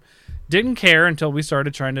card game, didn't care until we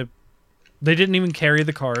started trying to... They didn't even carry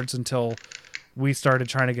the cards until we started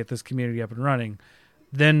trying to get this community up and running.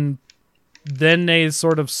 Then they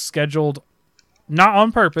sort of scheduled, not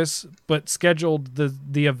on purpose, but scheduled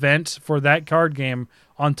the event for that card game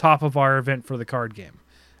on top of our event for the card game.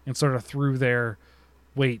 And sort of threw their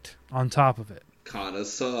weight on top of it. Kinda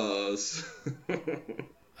sus.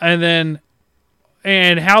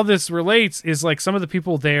 And how this relates is like some of the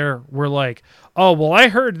people there were like, oh, well, I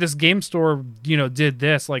heard this game store, you know, did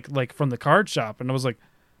this like from the card shop. And I was like,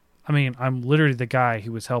 I mean, I'm literally the guy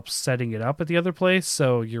who was helped setting it up at the other place.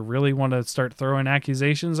 So you really want to start throwing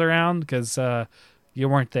accusations around because you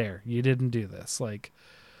weren't there. You didn't do this. Like,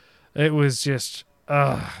 it was just,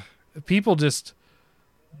 people just,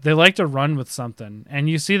 they like to run with something. And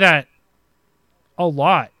you see that a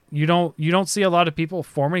lot. You don't see a lot of people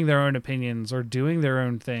forming their own opinions or doing their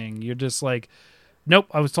own thing. You're just like, nope,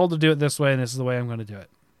 I was told to do it this way and this is the way I'm going to do it,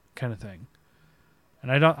 kind of thing.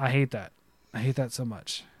 And I hate that. I hate that so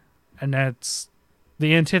much. And that's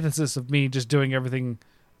the antithesis of me just doing everything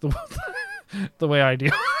the way I do.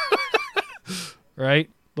 Right?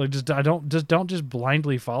 Like don't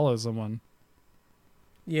blindly follow someone.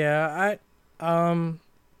 Yeah, I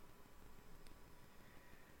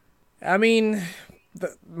mean,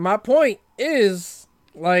 my point is,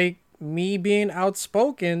 like, me being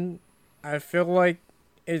outspoken, I feel like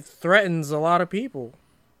it threatens a lot of people.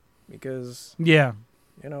 Because, yeah,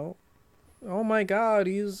 you know, oh my God,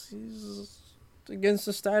 he's against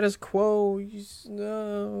the status quo. He's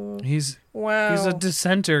a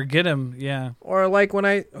dissenter. Get him, yeah. Or like when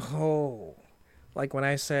I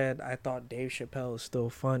said I thought Dave Chappelle is still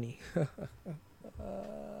funny.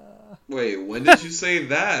 Wait, when did you say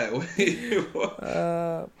that? Wait,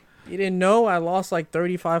 what? You didn't know I lost like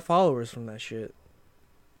 35 followers from that shit.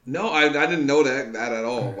 No, I didn't know that at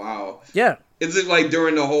all. Wow. Yeah. Is it like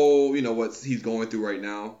during the whole, you know, what he's going through right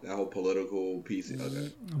now? That whole political piece?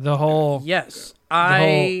 Okay. The whole... Yes.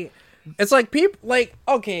 Okay. It's like people... Like,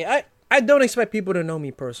 okay, I don't expect people to know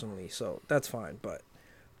me personally, so that's fine. But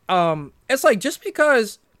it's like just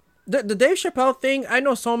because... The Dave Chappelle thing, I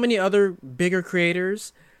know so many other bigger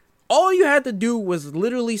creators. All you had to do was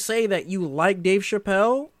literally say that you like Dave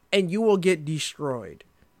Chappelle, and you will get destroyed.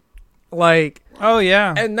 Like... Oh,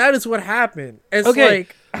 yeah. And that is what happened. It's okay.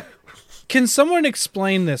 Like... Can someone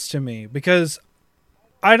explain this to me? Because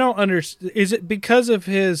I don't understand. Is it because of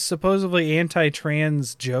his supposedly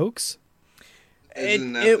anti-trans jokes? I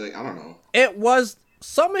don't know. It was...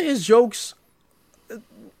 Some of his jokes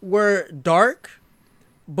were dark,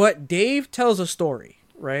 but Dave tells a story,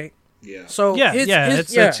 right? Yeah. So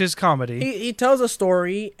it's his comedy. He tells a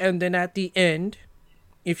story, and then at the end,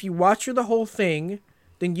 if you watch through the whole thing,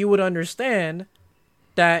 then you would understand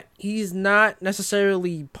that he's not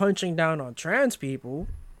necessarily punching down on trans people.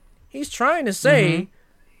 He's trying to say,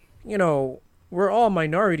 you know, we're all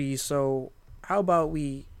minorities, so how about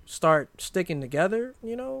we start sticking together,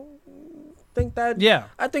 you know?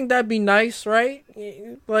 I think that'd be nice, right?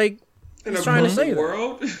 Like, In he's a trying to perfect say that.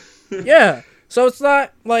 world. Yeah. So it's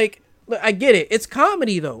not like, look, I get it. It's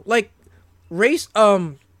comedy though. Like race.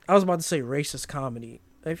 I was about to say racist comedy.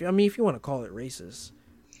 If you want to call it racist,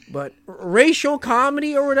 but racial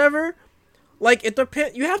comedy or whatever. Like it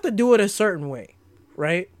depends. You have to do it a certain way,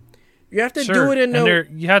 right? You have to do it in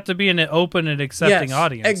you have to be in an open and accepting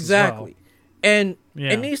audience. Exactly. As well. And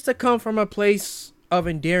Yeah. it needs to come from a place of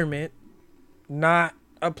endearment, not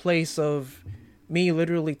a place of me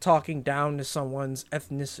literally talking down to someone's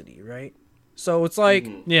ethnicity, right? So it's like,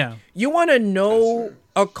 Yeah. you want to know That's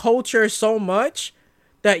a culture so much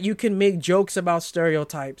that you can make jokes about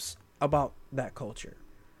stereotypes about that culture.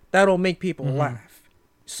 That'll make people laugh.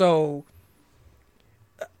 So,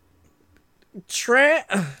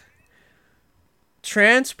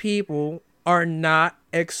 trans people are not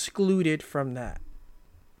excluded from that.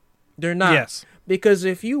 They're not. Yes. Because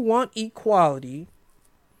if you want equality,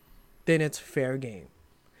 then it's fair game.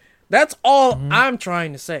 That's all I'm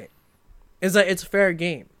trying to say. Is that it's fair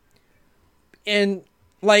game. And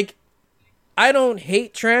like, I don't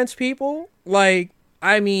hate trans people. Like,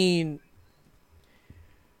 I mean,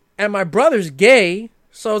 and my brother's gay,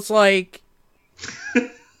 so it's like,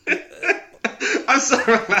 I'm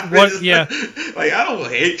sorry. What? Yeah. Like, I don't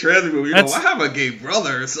hate trans people. You know, That's- I have a gay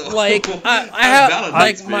brother, so like I that have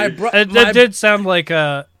like validates my me. brother. That did sound like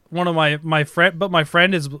one of my friend, but my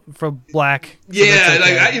friend is from black. So Yeah, that's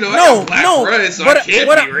okay. like I got black friends, so I can't be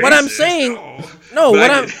racist. What I'm saying, No. no,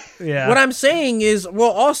 But Yeah. what I'm saying is,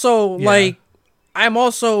 well, also like, I'm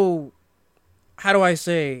also, how do I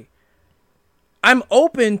say, I'm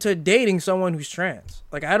open to dating someone who's trans.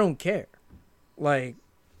 Like, I don't care. Like,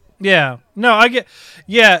 Yeah. No, I get.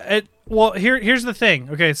 Yeah. Well, here's the thing.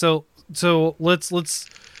 Okay, so let's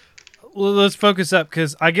focus up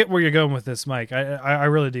because I get where you're going with this, Mike. I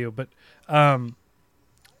really do, but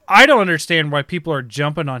I don't understand why people are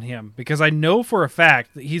jumping on him because I know for a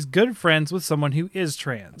fact that he's good friends with someone who is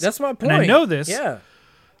trans. that's my point. And I know this. Yeah.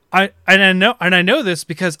 I know this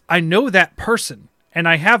because I know that person and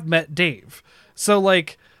I have met Dave. So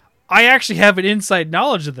like I actually have an inside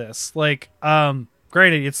knowledge of this. Like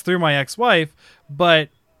granted it's through my ex-wife, but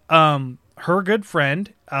her good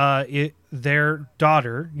friend their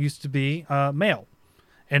daughter used to be male.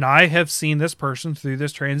 And I have seen this person through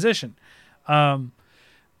this transition.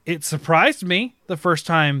 It surprised me the first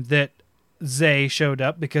time that Zay showed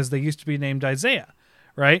up because they used to be named Isaiah,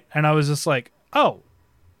 right? And I was just like, oh,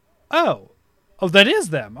 that is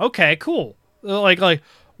them. Okay, cool. Like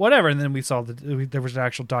whatever. And then we saw there was an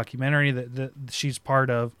actual documentary that she's part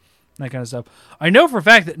of, that kind of stuff. I know for a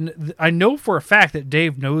fact that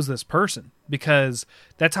Dave knows this person because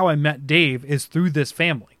that's how I met Dave, is through this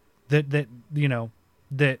family that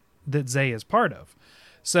Zay is part of.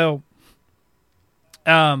 So,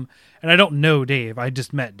 and I don't know Dave. I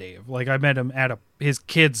just met Dave. Like I met him at his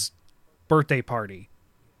kid's birthday party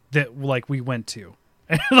that like we went to.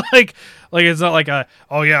 And like it's not like I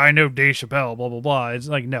know Dave Chappelle, blah blah blah. It's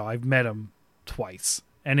like, no, I've met him twice,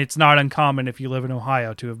 and it's not uncommon if you live in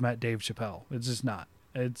Ohio to have met Dave Chappelle. It's just not.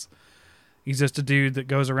 He's just a dude that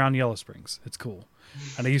goes around Yellow Springs. It's cool,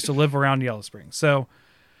 and I used to live around Yellow Springs. So,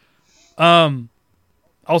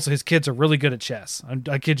 also his kids are really good at chess.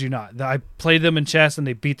 I kid you not. I played them in chess and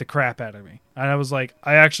they beat the crap out of me. And I was like,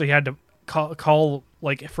 I actually had to call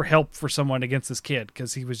like for help for someone against this kid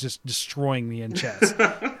because he was just destroying me in chess.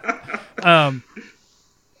 But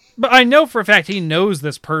I know for a fact he knows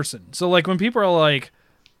this person. So like when people are like,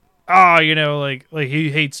 like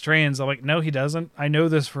he hates trans, I'm like, no, he doesn't. I know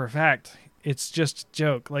this for a fact. It's just a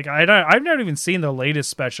joke. Like I've not even seen the latest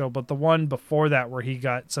special, but the one before that where he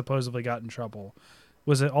supposedly got in trouble,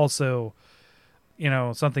 was it also,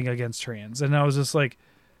 something against trans? And I was just like,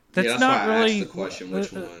 that's not why really I asked the question,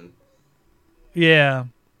 which one? Yeah.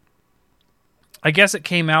 I guess it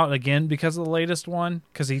came out again because of the latest one,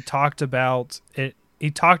 because he talked about it. He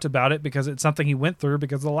talked about it because it's something he went through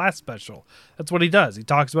because of the last special. That's what he does. He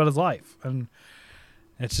talks about his life, and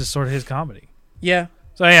it's just sort of his comedy. Yeah.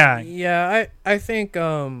 So yeah. Yeah, I think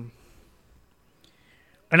And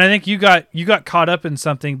I think you got caught up in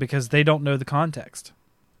something because they don't know the context.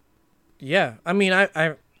 Yeah. I mean,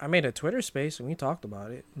 I made a Twitter space and we talked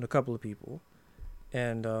about it with a couple of people.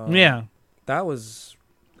 And Yeah. that was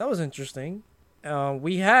interesting.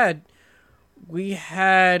 We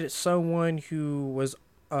had someone who was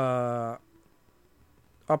a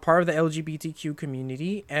part of the LGBTQ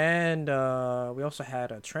community, and we also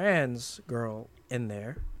had a trans girl in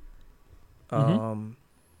there. And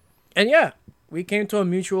yeah, we came to a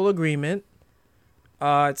mutual agreement.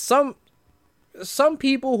 Some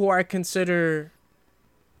people who I consider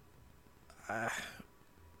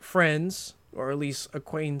friends, or at least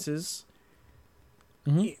acquaintances,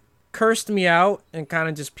 Mhm. cursed me out and kind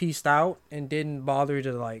of just pieced out and didn't bother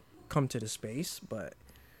to like come to the space, but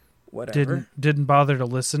whatever. Didn't bother to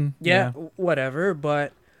listen. Yeah, whatever.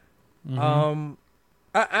 But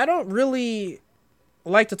I don't really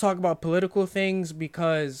like to talk about political things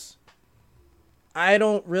because I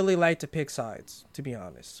don't really like to pick sides, to be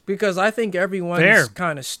honest, because I think everyone's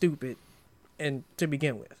kind of stupid and to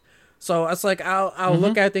begin with. So it's like I'll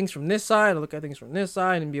look at things from this side, I'll look at things from this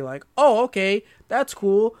side and be like, oh, okay, that's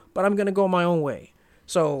cool, but I'm going to go my own way.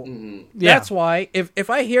 So that's why if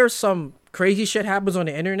I hear some crazy shit happens on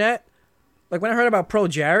the internet, like when I heard about Pro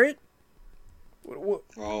Jared,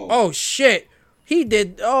 oh shit, he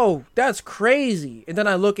did, oh, that's crazy. And then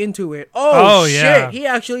I look into it, oh shit, yeah. he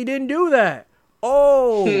actually didn't do that.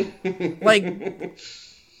 Oh, like,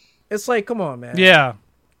 it's like, come on, man. Yeah.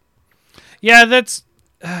 Yeah,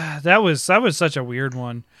 that was such a weird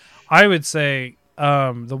one. I would say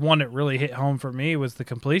the one that really hit home for me was the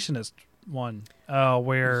completionist one,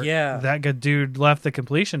 where that good dude left the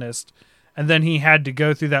completionist, and then he had to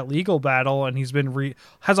go through that legal battle, and he's been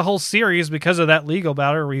has a whole series because of that legal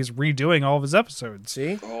battle where he's redoing all of his episodes.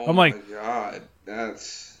 See, I'm like, my God,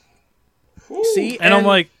 that's see, and I'm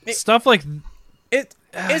like, stuff like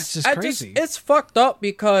it's just crazy. It's fucked up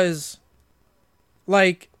because,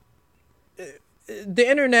 like, the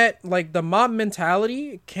internet, like the mob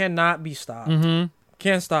mentality, cannot be stopped.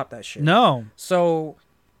 Can't stop that shit. No. So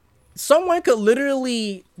someone could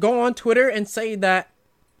literally go on Twitter and say that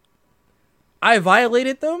I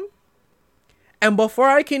violated them, and before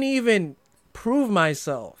I can even prove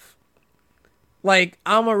myself, like,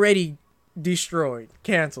 I'm already destroyed,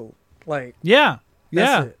 canceled. Like, that's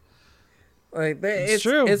it. Like, it's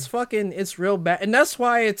true. It's real bad, and that's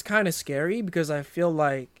why it's kind of scary, because I feel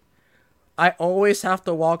like I always have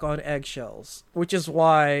to walk on eggshells, which is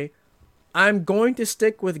why I'm going to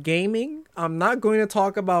stick with gaming. I'm not going to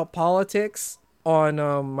talk about politics on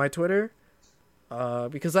my Twitter,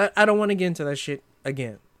 because I don't want to get into that shit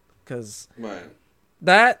again. Because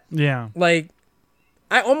like,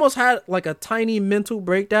 I almost had like a tiny mental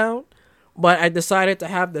breakdown, but I decided to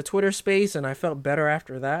have the Twitter space, and I felt better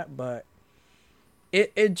after that. But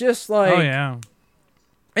it just like,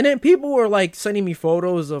 and then people were like sending me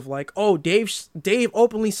photos of like, oh, Dave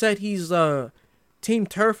openly said he's Team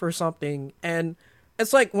Turf or something, and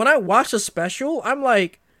it's like, when I watch a special, I'm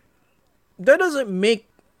like, that doesn't make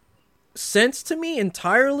sense to me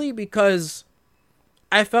entirely, because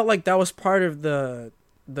I felt like that was part of the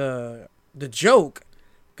joke,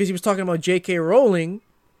 because he was talking about J.K. Rowling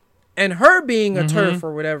and her being a turf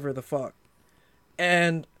or whatever the fuck,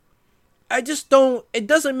 and I just don't. It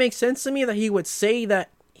doesn't make sense to me that he would say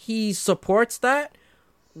that he supports that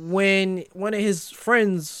when one of his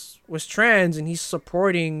friends was trans and he's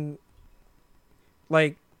supporting,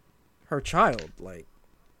 like, her child. Like,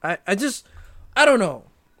 I don't know.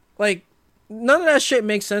 Like, none of that shit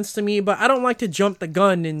makes sense to me, but I don't like to jump the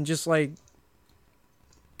gun and just, like,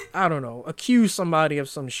 I don't know, accuse somebody of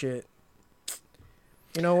some shit.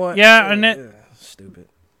 You know what? Yeah, and stupid.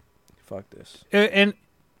 Fuck this. And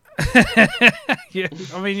yeah,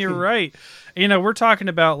 I mean, you're right. You know, we're talking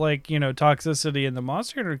about, like, you know, toxicity in the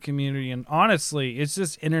Monster Hunter community, and honestly, it's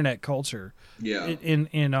just internet culture. Yeah. In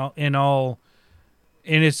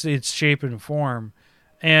its shape and form,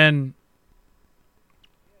 and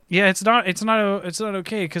yeah, it's not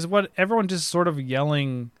okay, because what everyone just sort of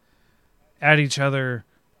yelling at each other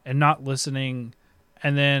and not listening,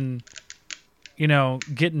 and then, you know,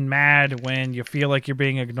 getting mad when you feel like you're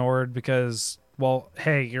being ignored because, well,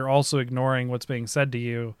 hey, you're also ignoring what's being said to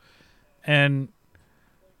you. And,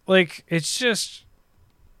 like, it's just,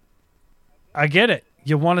 I get it.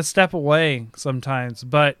 You want to step away sometimes,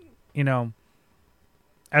 but, you know,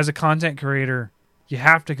 as a content creator, you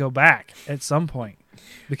have to go back at some point,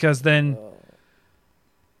 because then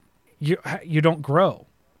you don't grow,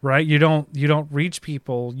 right? You don't reach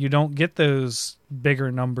people. You don't get those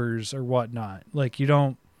bigger numbers or whatnot. Like, you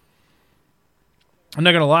don't, I'm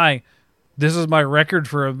not going to lie, this is my record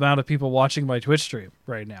for amount of people watching my Twitch stream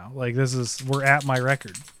right now. Like, we're at my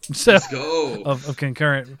record. So, let's go. of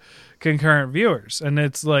concurrent viewers. And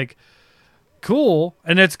it's like cool.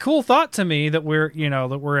 And it's cool thought to me that we're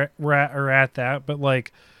at that. But,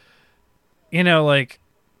 like, you know, like,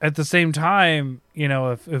 at the same time, you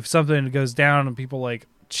know, if something goes down and people, like,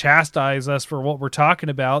 chastise us for what we're talking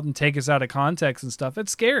about and take us out of context and stuff,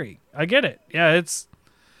 it's scary. I get it. Yeah, it's,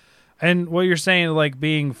 and what you're saying, like,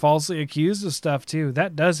 being falsely accused of stuff too,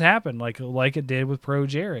 that does happen, like it did with Pro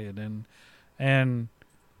Jared, and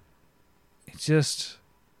it just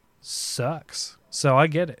sucks. So I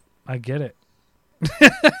get it. I get it.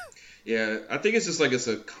 Yeah, I think it's just like it's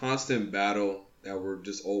a constant battle that we're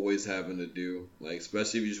just always having to do. Like,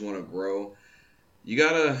 especially if you just want to grow, you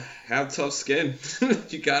gotta have tough skin.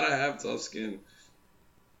 You gotta have tough skin.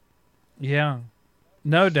 Yeah,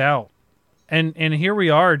 no doubt. And here we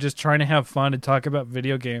are just trying to have fun and talk about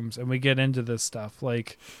video games, and we get into this stuff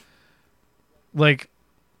like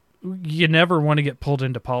you never want to get pulled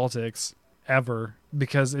into politics ever,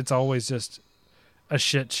 because it's always just a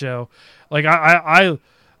shit show. Like I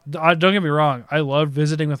don't get me wrong, I love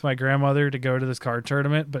visiting with my grandmother to go to this card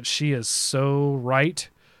tournament, but she is so right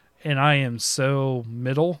and I am so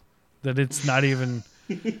middle that it's not even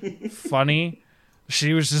funny.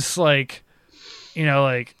 She was just like, you know,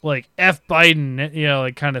 like F Biden, you know,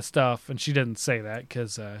 like kind of stuff. And she didn't say that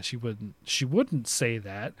because she wouldn't say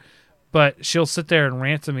that. But she'll sit there and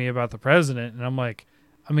rant to me about the president. And I'm like,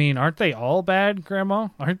 I mean, aren't they all bad, Grandma?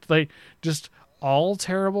 Aren't they just all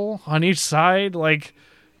terrible on each side? Like,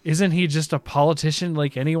 isn't he just a politician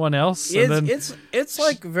like anyone else? It's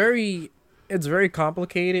very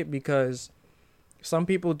complicated because some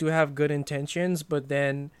people do have good intentions, but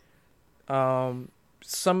then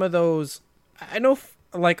some of those, I know,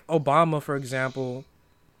 like Obama, for example,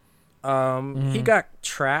 he got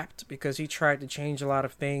trapped because he tried to change a lot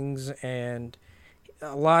of things, and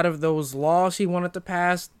a lot of those laws he wanted to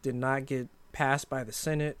pass did not get passed by the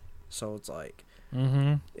Senate. So it's like,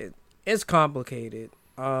 it's complicated.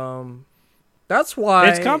 That's why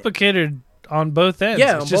it's complicated on both ends.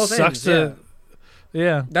 Yeah, it on just both sucks ends,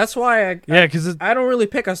 yeah. That's why because I don't really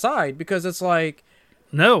pick a side, because it's like,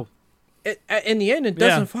 no, in the end, it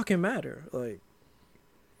doesn't fucking matter. Like,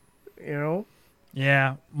 you know?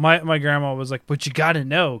 Yeah. My grandma was like, but you got to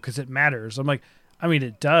know because it matters. I'm like, I mean,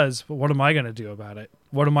 it does, but what am I going to do about it?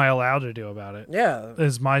 What am I allowed to do about it? Yeah.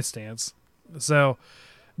 Is my stance. So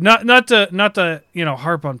not to, you know,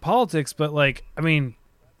 harp on politics, but like, I mean,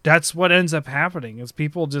 that's what ends up happening is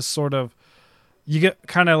people just sort of, you get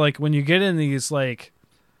kind of like when you get in these like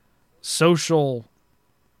social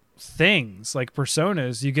things like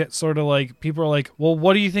personas, you get sort of like people are like, well,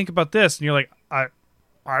 what do you think about this? And you're like, I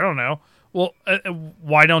don't know. Well,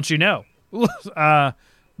 why don't you know?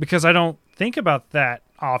 Because I don't think about that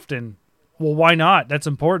often. Well, why not? That's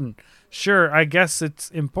important. Sure, I guess it's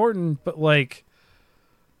important, but like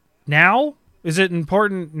now? Is it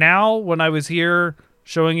important now when I was here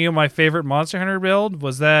showing you my favorite Monster Hunter build?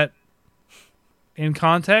 Was that in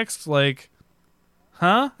context? Like,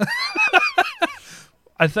 huh?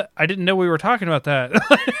 I didn't know we were talking about that.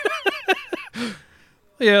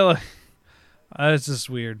 Yeah, like, it's just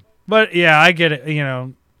weird. But yeah, I get it. You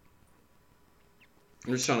know,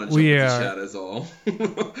 I'm just trying to jump into chat is all.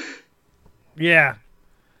 Yeah.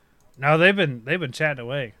 No, they've been chatting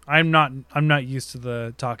away. I'm not used to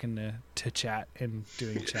the talking to chat and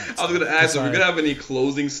doing chat. I was gonna ask, are we gonna have any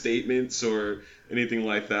closing statements or anything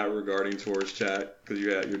like that regarding towards chat because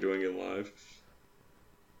you're doing it live?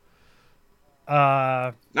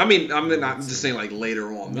 I mean, I'm just saying like later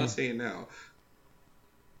on. I'm not saying now.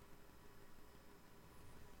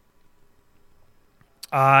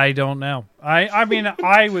 I don't know. I mean,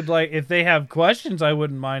 I would like if they have questions, I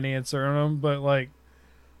wouldn't mind answering them, but like,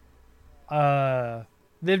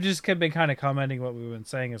 they've just been kind of commenting what we've been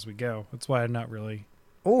saying as we go. That's why I'm not really.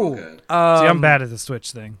 Oh, okay. See, I'm bad at the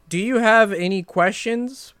Switch thing. Do you have any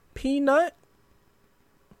questions, Peanut?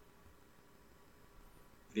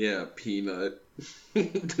 Yeah, Peanut.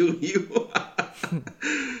 Do you?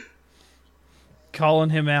 Calling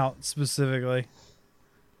him out specifically.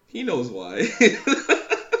 He knows why.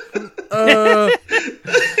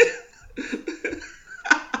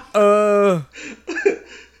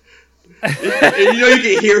 And you know you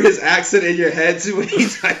can hear his accent in your head too when he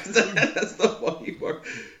types that. That's the funny part.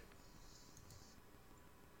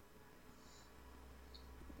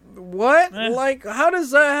 What? Like, how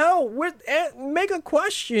does that help? Make a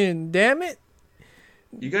question, damn it.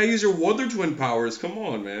 You gotta use your Wonder Twin powers. Come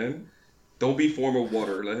on, man. Don't be form of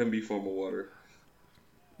water. Let him be form of water.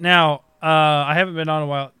 Now, I haven't been on a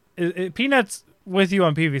while. Peanut's with you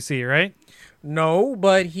on PVC, right? No,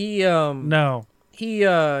 but he No.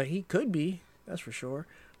 he could be. That's for sure.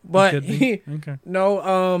 But okay. No,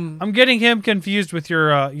 I'm getting him confused with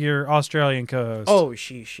your Australian co-host. Oh,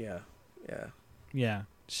 sheesh, yeah. Yeah.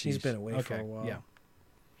 He's been away for a while. Yeah.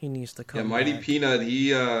 He needs to come. Yeah, Mighty back. Peanut,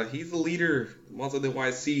 he's the leader once of the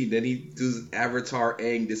YC, then he does Avatar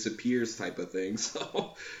Aang disappears type of thing.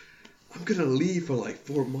 So I'm gonna leave for like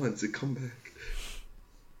 4 months and come back.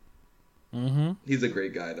 Mm-hmm. He's a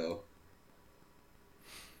great guy though.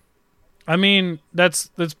 I mean, that's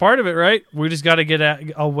part of it, right? We just got to get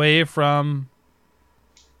away from,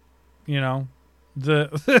 you know,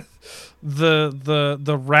 the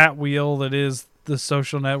the rat wheel that is the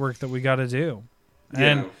social network that we got to do.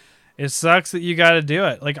 And it sucks that you got to do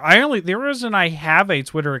it. Like the reason I have a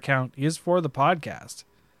Twitter account is for the podcast.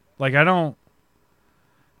 Like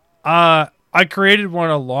I created one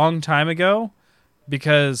a long time ago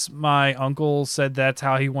because my uncle said that's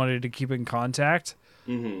how he wanted to keep in contact.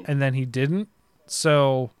 Mm-hmm. And then he didn't.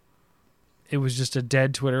 So it was just a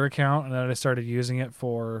dead Twitter account, and then I started using it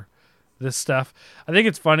for this stuff. I think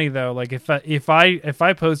it's funny though. Like if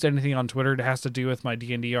I post anything on Twitter that has to do with my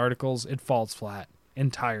D&D articles, it falls flat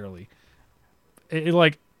entirely. It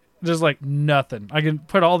like there's like nothing. I can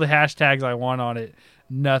put all the hashtags I want on it.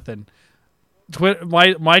 Nothing.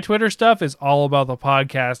 My Twitter stuff is all about the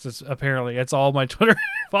podcast. It's all my Twitter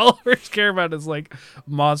followers care about is like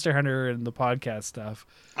Monster Hunter and the podcast stuff.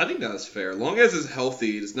 I think that's fair. As long as it's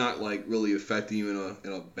healthy, it's not like really affecting you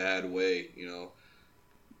in a bad way, you know.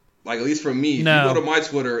 Like at least for me, if you go to my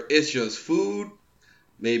Twitter, it's just food,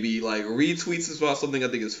 maybe like retweets about something I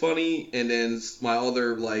think is funny, and then my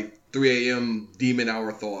other like 3 a.m. demon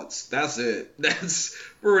hour thoughts. That's it. That's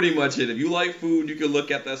pretty much it. If you like food, you can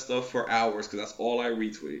look at that stuff for hours because that's all I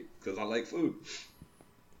retweet because I like food.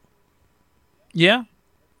 Yeah,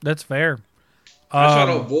 that's fair. I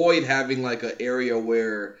try to avoid having like an area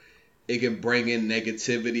where it can bring in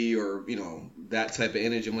negativity or, you know, that type of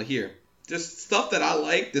energy. I'm like, here, just stuff that I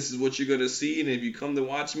like. This is what you're going to see. And if you come to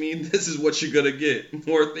watch me, this is what you're going to get.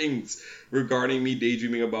 More things regarding me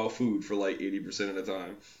daydreaming about food for like 80% of the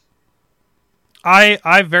time.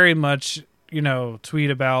 I very much, you know, tweet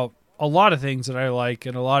about a lot of things that I like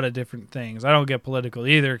and a lot of different things. I don't get political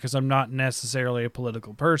either because I'm not necessarily a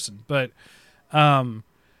political person, but I'll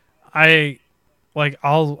like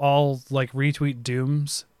retweet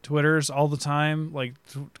Doom's Twitters all the time, like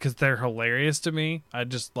because they're hilarious to me. I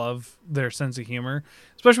just love their sense of humor,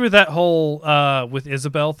 especially with that whole with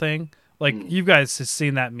Isabel thing. Like you guys have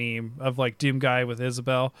seen that meme of like Doom guy with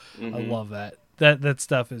Isabel. Mm-hmm. I love that. That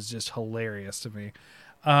stuff is just hilarious to me.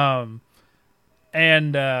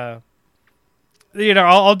 You know,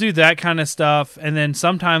 I'll do that kind of stuff, and then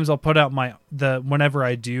sometimes I'll put out whenever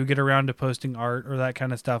I do get around to posting art or that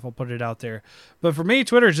kind of stuff, I'll put it out there. But for me,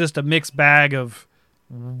 Twitter is just a mixed bag of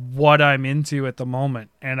what I'm into at the moment,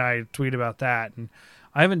 and I tweet about that. And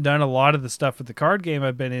I haven't done a lot of the stuff with the card game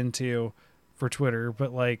I've been into for Twitter,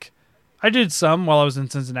 but like I did some while I was in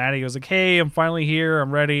Cincinnati. I was like, hey, I'm finally here.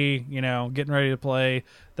 I'm ready, you know, getting ready to play,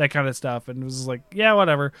 that kind of stuff. And it was like, yeah,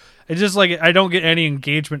 whatever. It's just like I don't get any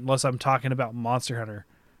engagement unless I'm talking about Monster Hunter.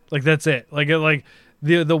 Like, that's it. Like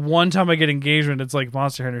the one time I get engagement, it's like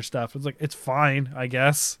Monster Hunter stuff. It's like, it's fine, I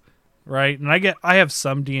guess. Right? And I have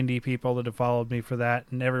some D&D people that have followed me for that.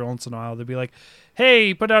 And every once in a while, they'll be like,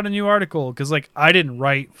 hey, put out a new article. Because, like, I didn't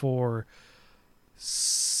write for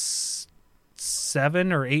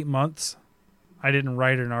 7 or 8 months. I didn't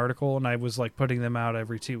write an article, and I was like putting them out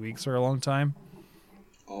every 2 weeks for a long time.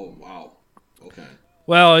 Oh, wow. Okay.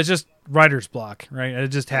 Well, it's just writer's block, right? It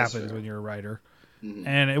just happens when you're a writer. Mm-hmm.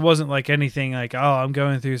 And it wasn't like anything like, oh, I'm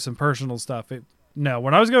going through some personal stuff. No,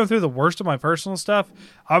 when I was going through the worst of my personal stuff,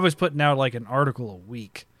 I was putting out like an article a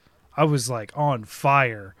week. I was like on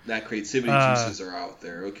fire. That creativity juices are out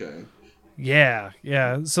there. Okay. Yeah.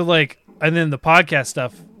 So like, and then the podcast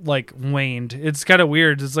stuff like waned. It's kind of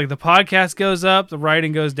weird. It's like the podcast goes up, the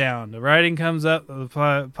writing goes down. The writing comes up, the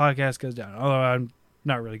podcast goes down. Although I'm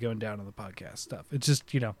not really going down on the podcast stuff. It's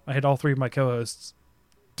just, you know, I had all 3 of my co-hosts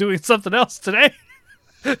doing something else today.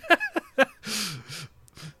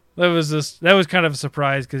 That was kind of a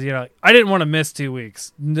surprise because, you know, I didn't want to miss 2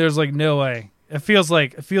 weeks. There's like no way. It feels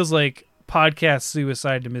like podcast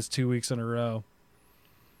suicide to miss 2 weeks in a row.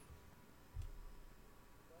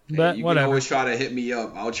 But you whatever. can always try to hit me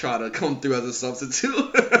up. I'll try to come through as a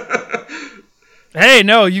substitute. Hey,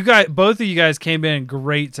 no, both of you guys came in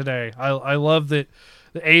great today. I love that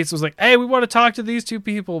the Ace was like, hey, we want to talk to these 2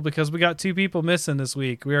 people because we got 2 people missing this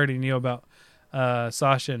week. We already knew about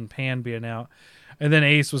Sasha and Pan being out. And then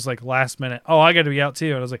Ace was like last minute, oh, I got to be out too.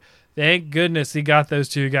 And I was like, thank goodness he got those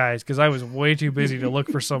 2 guys because I was way too busy to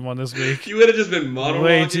look for someone this week. You would have just been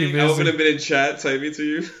monologuing. I would have been in chat typing to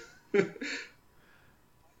you.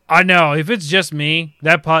 I know. If it's just me,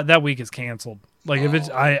 that week is canceled. Like if it's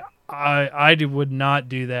I would not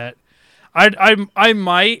do that. I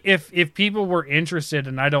might if people were interested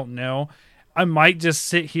and I don't know, I might just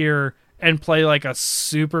sit here and play like a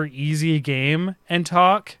super easy game and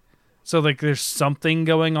talk. So like there's something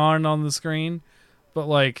going on the screen, but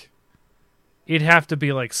like it'd have to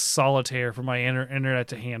be like solitaire for my internet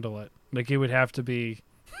to handle it. Like it would have to be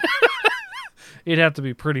it'd have to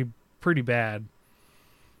be pretty bad.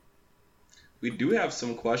 We do have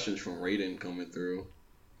some questions from Raiden coming through.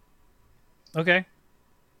 Okay.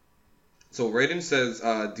 So Raiden says,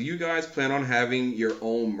 do you guys plan on having your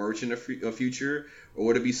own merch in the future, or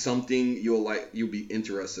would it be something you'll be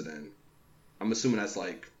interested in? I'm assuming that's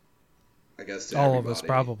like, I guess to all everybody. of us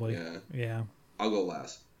probably. Yeah. I'll go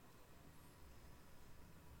last.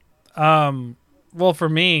 Well, for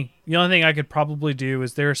me, the only thing I could probably do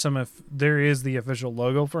is there is the official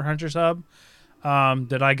logo for Hunter's Hub,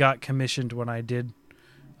 that I got commissioned when I did,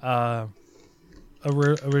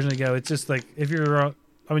 originally go. It's just like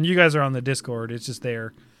you guys are on the Discord. It's just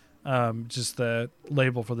there, just the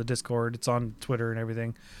label for the Discord. It's on Twitter and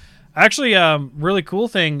everything. Actually, really cool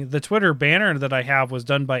thing. The Twitter banner that I have was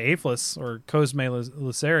done by Afeless or Cosme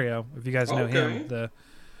Lisario. If you guys know him,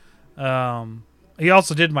 he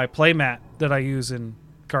also did my playmat that I use in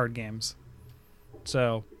card games.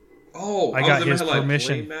 So, I got his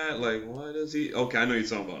permission. Playmat? Like, what is he? Okay, I know you're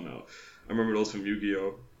talking about now. I remember those from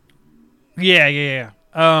Yu-Gi-Oh. Yeah.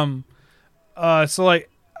 So like,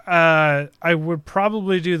 I would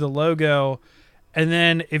probably do the logo, and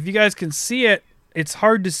then if you guys can see it, it's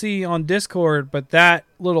hard to see on Discord, but that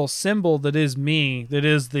little symbol that is me, that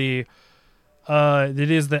is the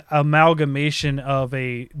amalgamation of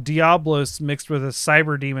a Diablos mixed with a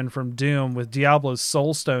Cyber Demon from Doom with Diablo's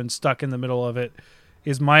Soulstone stuck in the middle of it,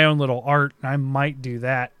 is my own little art. And I might do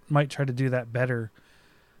that. Might try to do that better.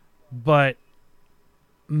 But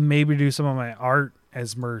maybe do some of my art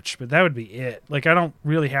as merch, but that would be it. Like, I don't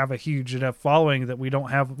really have a huge enough following that we don't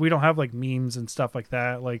have like memes and stuff like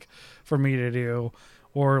that, like for me to do,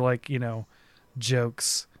 or like,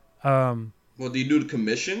 jokes. Well, do you do the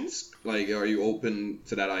commissions? Like, are you open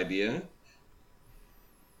to that idea?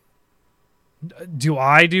 Do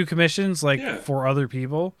I do commissions for other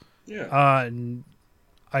people? Yeah.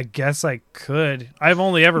 I guess I could. I've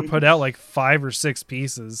only ever put out like 5 or 6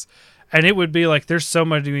 pieces. And it would be like, there's so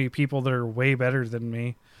many people that are way better than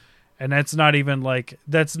me. And that's not even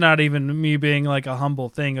me being like a humble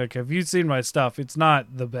thing. Like, if you've seen my stuff, it's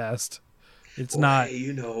not the best. It's not. Hey,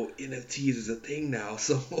 NFTs is a thing now,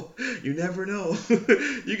 so you never know.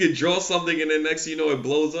 You can draw something and then next thing you know, it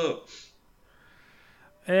blows up.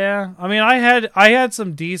 Yeah. I mean, I had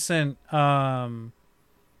some decent, I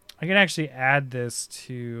can actually add this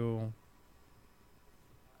to,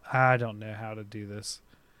 I don't know how to do this.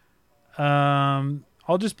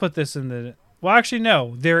 I'll just put this in the. Well, actually,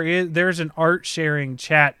 no. There's an art sharing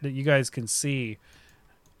chat that you guys can see.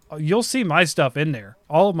 You'll see my stuff in there.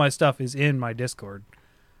 All of my stuff is in my Discord.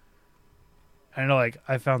 I know, like,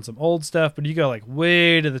 I found some old stuff, but you go like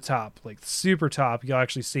way to the top, like super top. You'll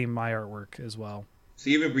actually see my artwork as well. So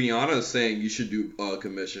even Brianna is saying you should do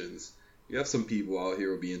commissions. You have some people out here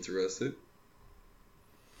who will be interested.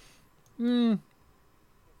 We'll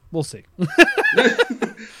see.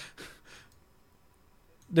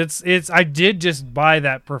 I did just buy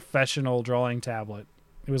that professional drawing tablet.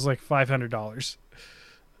 It was like $500.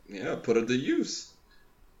 Yeah, put it to use.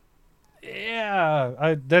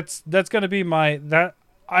 Yeah, that's gonna be I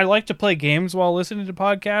like to play games while listening to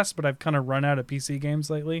podcasts, but I've kind of run out of PC games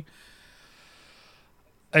lately.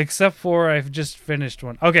 Except for I've just finished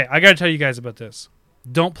one. Okay, I gotta tell you guys about this.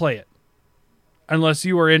 Don't play it. Unless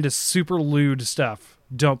you are into super lewd stuff.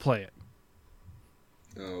 Don't play it.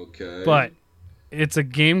 Okay. But it's a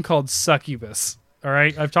game called Succubus. All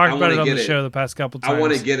right? I've talked about it on the show the past couple times. I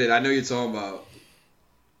want to get it. I know you're talking about.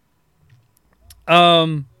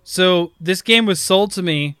 So this game was sold to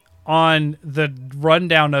me on the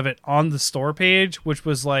rundown of it on the store page, which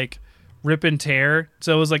was like rip and tear.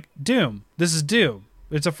 So it was like, Doom. This is Doom.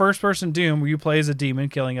 It's a first-person Doom where you play as a demon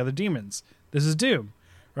killing other demons. This is Doom,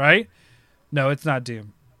 right? No, it's not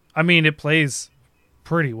Doom. I mean, it plays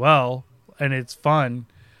pretty well and it's fun,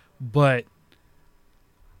 but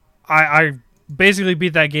I basically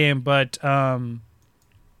beat that game. But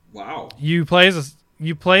wow, you play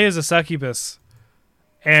as a succubus,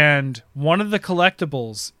 and one of the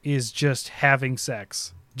collectibles is just having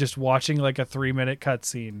sex, just watching like a 3-minute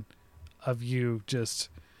cutscene of you just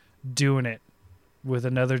doing it with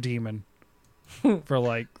another demon for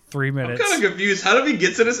like 3 minutes. I'm kind of confused. How did we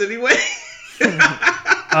get to this anyway?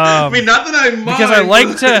 I mean, not that I mind. Because I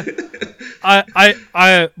like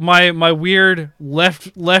to, my weird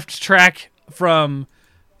left track from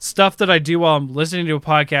stuff that I do while I'm listening to a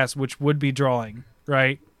podcast, which would be drawing,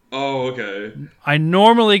 right? Oh, okay. I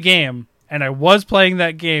normally game, and I was playing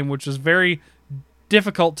that game, which was very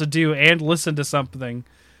difficult to do and listen to something,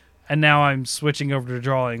 and now I'm switching over to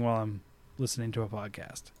drawing while I'm listening to a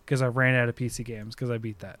podcast because I ran out of PC games because I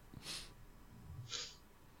beat that.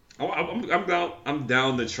 I'm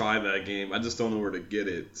down to try that game. I just don't know where to get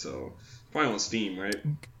it. So probably on Steam, right?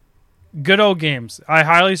 Good Old Games. I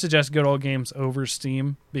highly suggest Good Old Games over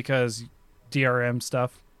Steam because DRM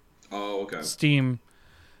stuff. Oh, okay. Steam,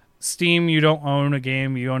 you don't own a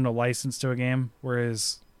game; you own a license to a game.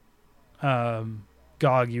 Whereas,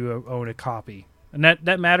 GOG, you own a copy, and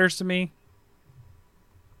that matters to me.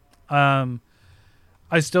 I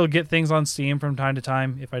still get things on Steam from time to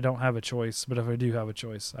time if I don't have a choice, but if I do have a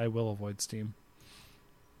choice, I will avoid Steam.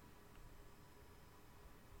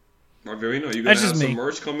 Margarino, you gonna have some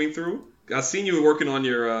merch coming through? I seen you working on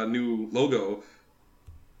your new logo.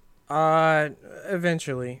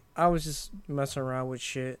 Eventually. I was just messing around with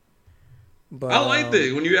shit. But I like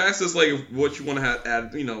that. When you asked us like what you want to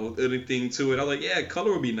add, anything to it, I was like, yeah,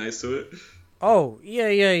 color would be nice to it. Oh,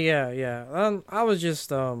 yeah. I was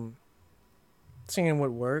just seeing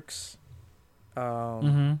what works.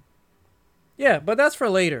 Yeah, but that's for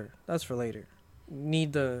later.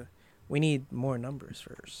 We need more numbers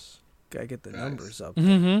first. Gotta get the numbers up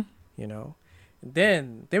there,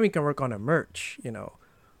 Then we can work on the merch,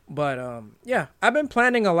 But yeah, I've been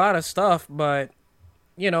planning a lot of stuff, but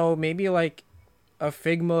maybe like a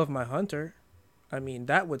Figma of my hunter. I mean,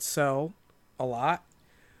 that would sell a lot.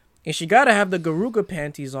 And she gotta have the Garuga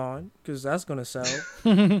panties on, because that's gonna sell.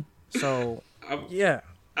 So yeah.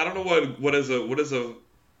 I don't know what is that?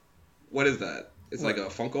 It's what? Like a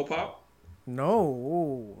Funko Pop?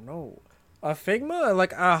 No. A Figma,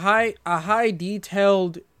 like a high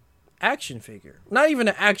detailed action figure. Not even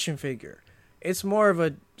an action figure. It's more of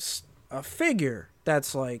a figure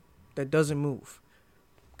that's like that doesn't move.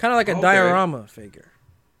 Kind of like a diorama figure.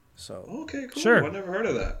 So okay, cool. Sure. I never heard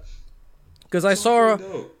of that. Because I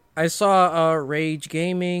saw Rage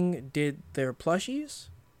Gaming did their plushies,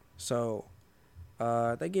 so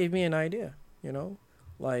that gave me an idea.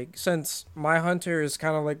 Like since my hunter is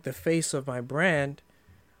kind of like the face of my brand.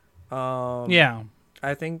 Yeah,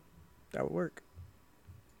 I think that would work.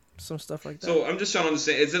 Some stuff like that. So I'm just trying to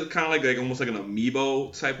understand. Is it kind of like almost like an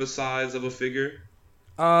amiibo type of size of a figure?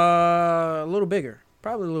 A little bigger.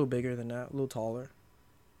 Probably a little bigger than that. A little taller.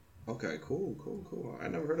 Okay, cool. I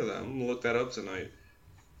never heard of that. I'm gonna look that up tonight.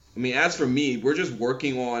 I mean, as for me, we're just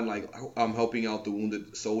working on helping out the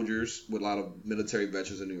wounded soldiers with a lot of military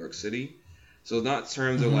veterans in New York City. So not in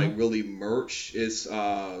terms of like really merch, it's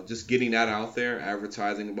just getting that out there,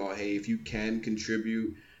 advertising about, hey, if you can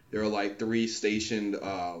contribute, there are like 3 stationed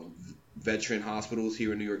veteran hospitals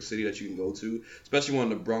here in New York City that you can go to, especially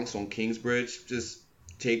one in the Bronx on Kingsbridge. Just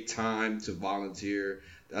take time to volunteer.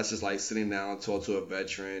 That's just like sitting down, talk to a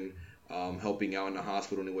veteran, helping out in the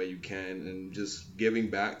hospital any way you can, and just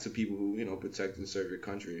giving back to people who, protect and serve your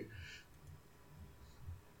country.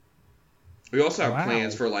 We also have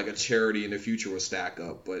plans for like a charity in the future with Stack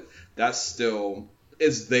Up, but that's still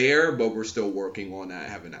it's there, but we're still working on that,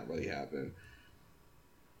 having that really happen.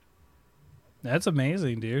 That's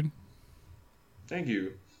amazing, dude. Thank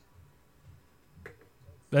you.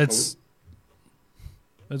 That's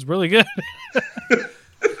really good.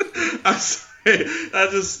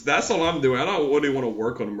 That's all I'm doing. I don't really want to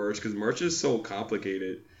work on merch because merch is so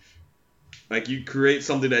complicated. Like, you create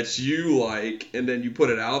something that you like, and then you put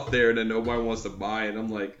it out there, and then nobody wants to buy it. And I'm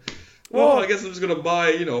like, well, I guess I'm just gonna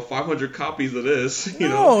buy, 500 copies of this.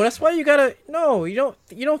 No, that's why you gotta. No, you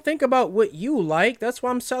don't think about what you like. That's why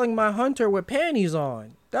I'm selling my hunter with panties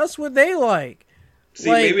on. That's what they like.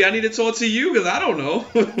 See, maybe I need to talk to you because I don't know.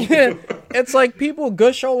 It's like people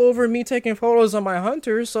gush all over me taking photos of my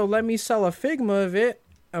hunter, so let me sell a Figma of it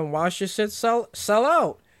and watch this shit sell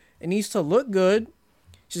out. It needs to look good.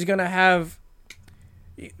 She's gonna have.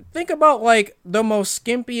 Think about like the most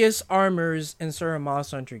skimpiest armors in certain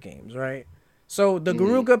Monster Hunter games, right? So the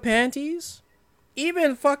Garuga panties,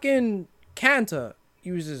 even fucking Kanta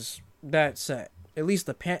uses that set. At least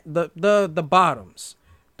the bottoms,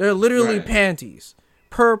 they're literally panties,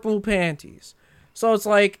 purple panties. So it's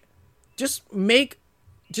like, just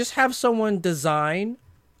have someone design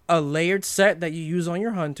a layered set that you use on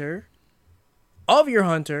your hunter,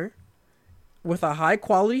 with a high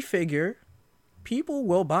quality figure. People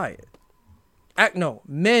will buy it.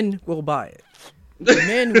 Men will buy it.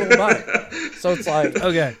 Men will buy it. So it's like,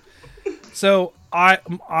 okay. So I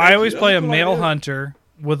always play a male hunter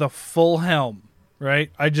with a full helm, right?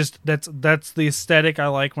 That's the aesthetic I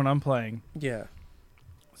like when I'm playing. Yeah.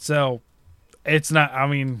 So it's not. I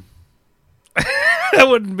mean, that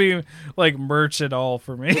wouldn't be like merch at all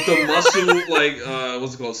for me. With the muscle,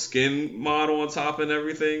 what's it called, skin model on top and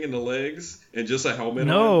everything, and the legs, and just a helmet.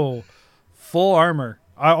 No. Full armor.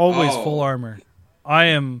 Full armor. I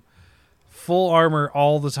am full armor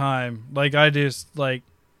all the time. Like, I just, like...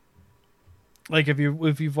 Like if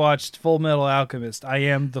you've watched Full Metal Alchemist, I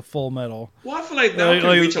am the Full Metal. Well, I feel like that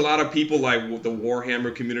can reach a lot of people, like with the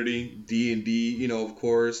Warhammer community, D&D, of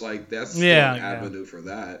course, like that's still an avenue for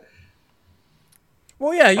that.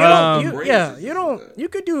 Well, yeah, you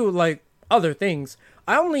could do like other things.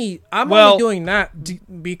 I'm only doing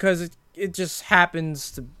that because it just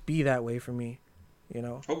happens to be that way for me,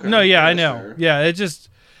 Okay. No, yeah, I know. Fair. Yeah, it just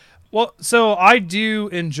so I do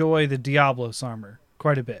enjoy the Diablos armor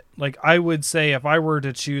quite a bit. Like I would say if I were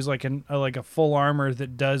to choose like a full armor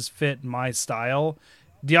that does fit my style,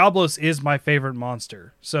 Diablos is my favorite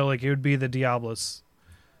monster. So like it would be the Diablos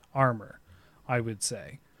armor, I would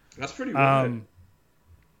say. That's pretty good.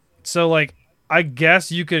 So like I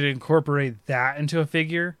guess you could incorporate that into a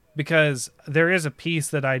figure because there is a piece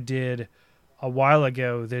that I did a while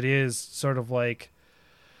ago that is sort of like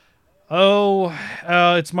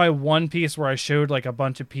it's my one piece where I showed like a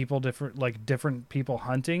bunch of people, different people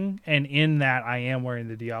hunting, and in that I am wearing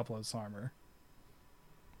the Diablos armor.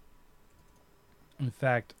 In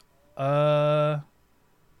fact, yeah.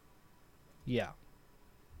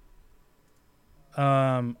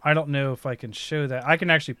 I don't know if I can show that. I can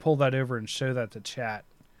actually pull that over and show that to chat,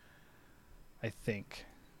 I think.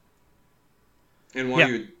 And while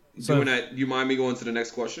you're doing that, do you mind me going to the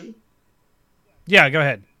next question? Yeah, go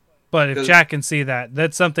ahead. But if chat can see that,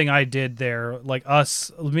 that's something I did there. Like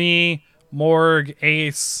me, Morg,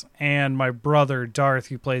 Ace, and my brother Darth,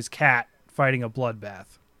 who plays Cat, fighting a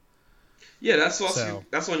bloodbath. Yeah, that's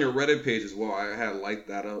on your Reddit page as well. I had liked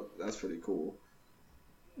that up. That's pretty cool.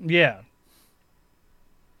 Yeah.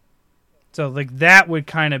 So like that would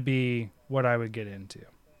kind of be what I would get into.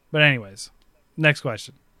 But anyways, next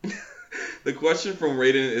question. The question from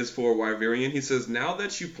Raiden is for Wyverian. He says, now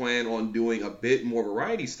that you plan on doing a bit more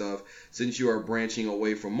variety stuff since you are branching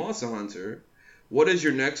away from Monster Hunter, what is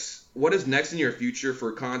next in your future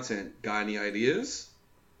for content? Got any ideas?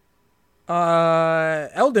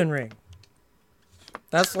 Elden Ring.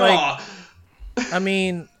 That's like I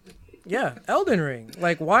mean, yeah, Elden Ring.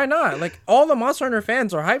 Like why not? Like all the Monster Hunter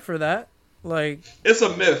fans are hyped for that. Like it's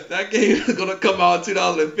a myth. That game is gonna come out in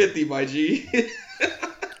 2050, my G.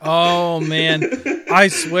 Oh man, I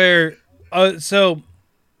swear. So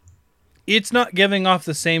it's not giving off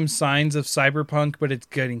the same signs of Cyberpunk, but it's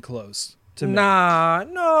getting close to me. I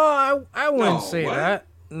wouldn't say that.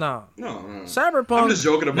 No. Cyberpunk. I'm just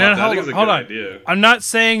joking about that. I think it's a good idea. I'm not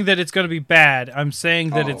saying that it's going to be bad. I'm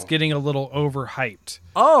saying that it's getting a little overhyped.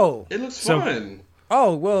 Oh, it looks fun.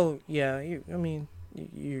 Oh well, yeah.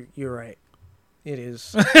 You're right. It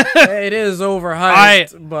is. It is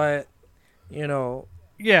overhyped, but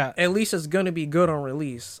yeah. At least it's gonna be good on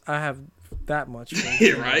release. I have that much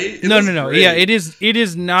faith. Right? No. Great. Yeah, it is. It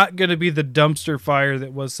is not gonna be the dumpster fire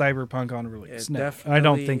that was Cyberpunk on release. No, I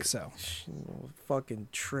don't think so. Fucking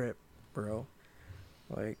trip, bro.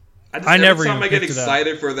 Like every time I get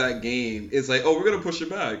excited for that game, it's like, oh, we're gonna push it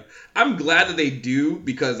back. I'm glad that they do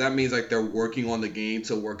because that means like they're working on the game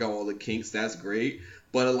to work out all the kinks. That's great.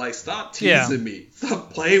 But like, stop teasing me.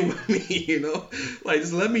 Stop playing with me. Like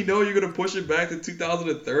just let me know you're gonna push it back to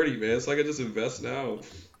 2030, man. So I can just invest now.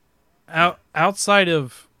 Outside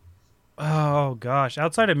of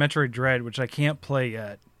Metroid Dread, which I can't play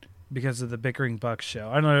yet because of the Bickering Bucks show.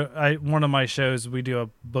 I know. One of my shows we do a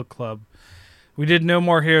book club. We did No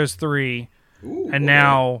More Heroes 3, and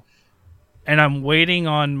I'm waiting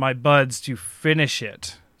on my buds to finish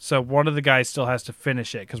it. So one of the guys still has to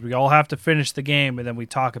finish it because we all have to finish the game and then we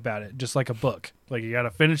talk about it just like a book. Like you got to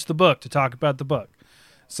finish the book to talk about the book.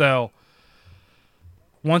 So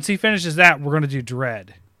once he finishes that, we're going to do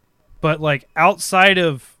Dread. But like outside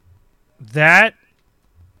of that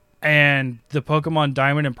and the Pokemon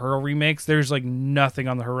Diamond and Pearl remakes, there's like nothing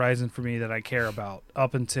on the horizon for me that I care about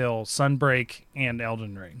up until Sunbreak and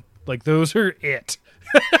Elden Ring. Like those are it.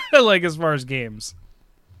 Like as far as games.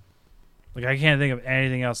 Like, I can't think of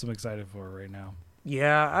anything else I'm excited for right now.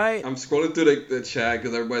 Yeah, I'm scrolling through the chat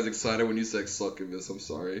because everybody's excited when you said Succubus. I'm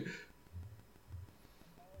sorry.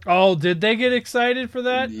 Oh, did they get excited for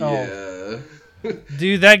that? Yeah. Oh.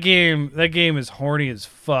 Dude, that game is horny as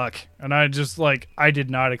fuck. And I just, I did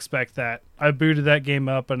not expect that. I booted that game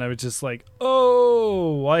up and I was just like,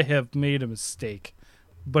 oh, I have made a mistake.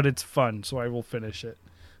 But it's fun, so I will finish it.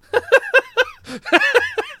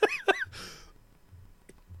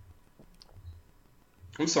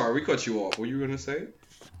 I'm sorry, we cut you off. What were you going to say?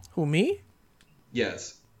 Who, me?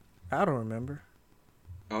 Yes. I don't remember.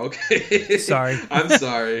 Okay. Sorry. I'm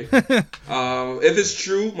sorry. If it's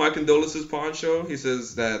true, my condolences, Poncho. He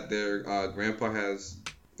says that their grandpa is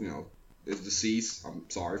deceased. I'm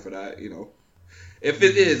sorry for that, If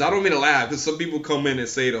it is, I don't mean to laugh, because some people come in and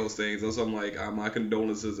say those things. And so I'm like, my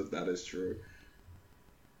condolences if that is true.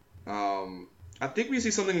 I think we see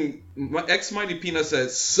something. X Mighty Peanut said,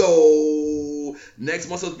 so next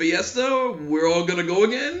month of Fiesta, we're all gonna go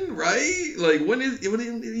again, right? Like, when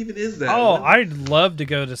even is that? Oh, I'd love to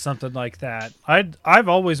go to something like that. I've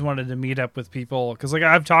always wanted to meet up with people because, like,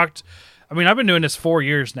 I've been doing this 4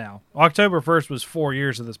 years now. October 1st was 4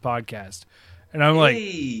 years of this podcast, and I'm like,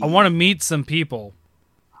 I want to meet some people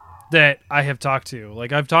that I have talked to.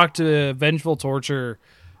 Like, I've talked to Vengeful Torture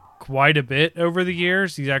quite a bit over the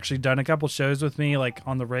years. He's actually done a couple shows with me, like,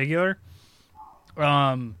 on the regular.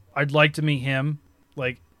 I'd like to meet him.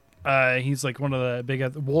 Like, he's like one of the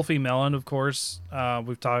big Wolfie Melon, of course.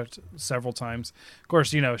 We've talked several times. Of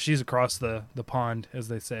course, you know, she's across the pond, as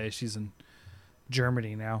they say. She's in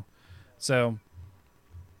Germany now. So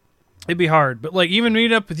it'd be hard, but like, even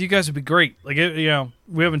meeting up with you guys would be great. Like, you know,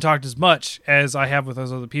 we haven't talked as much as I have with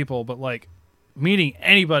those other people, but like, meeting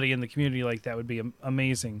anybody in the community like that would be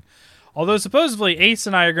amazing. Although supposedly Ace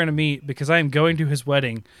and I are going to meet because I am going to his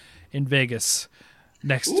wedding in Vegas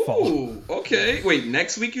next fall. Okay. Wait,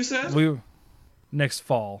 next week you said? Next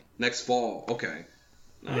fall. Next fall. Okay.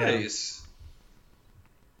 Nice.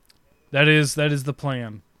 Yeah. That is the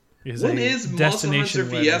plan. When is Monster Hunter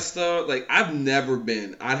Fiesta? Like, I've never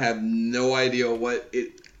been. I have no idea what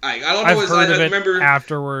it. I don't know. I've heard of it remember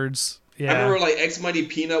afterwards. Yeah. I remember like X Mighty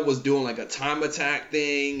Peanut was doing like a time attack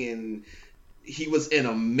thing, and he was in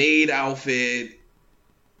a maid outfit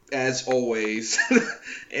as always,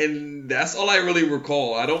 and that's all I really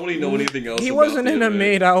recall. I don't really know anything else. He wasn't in a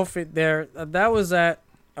maid outfit there. That was at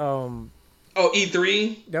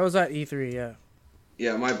E3. That was at E3. Yeah.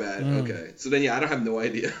 Yeah, my bad. Okay, so then I don't have no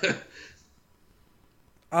idea.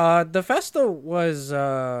 The Festa was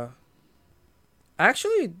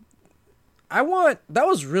actually. That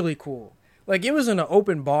was really cool. Like, it was in an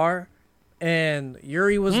open bar, and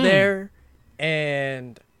Yuri was there,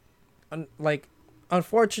 and like,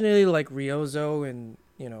 unfortunately, like, Ryozo and,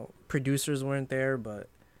 you know, producers weren't there, but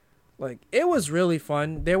like, it was really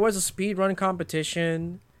fun. There was a speed run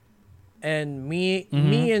competition, and me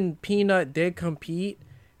and Peanut did compete.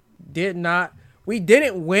 We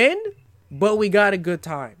didn't win, but we got a good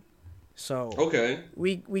time. So okay,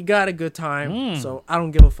 we got a good time. So I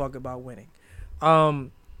don't give a fuck about winning.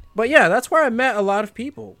 But yeah, that's where I met a lot of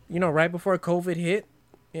people, you know, right before COVID hit,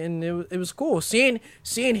 and it was cool seeing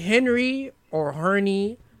Henry or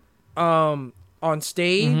Herney on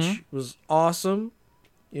stage was awesome,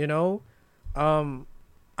 you know.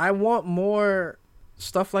 I want more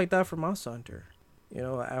stuff like that for Monster Hunter, you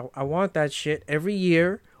know. I want that shit every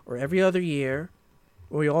year or every other year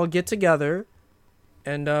where we all get together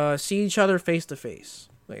and see each other face to face.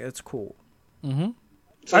 Like, it's cool.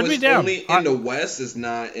 So I'd it's only in the West, it's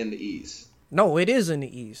not in the East? No, it is in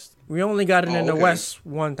the East. We only got it in the West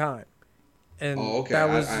one time. And that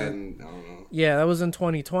was, I don't know. Yeah, that was in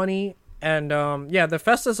 2020. And yeah, the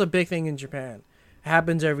Festa's a big thing in Japan. It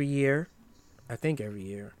happens every year. I think every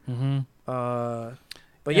year. But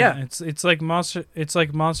yeah. It's like Monster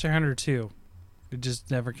Hunter 2. It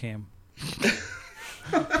just never came.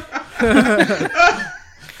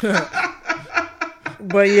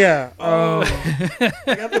 But yeah, I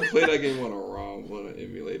got to play that game on a ROM, on an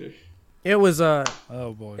emulator. It was oh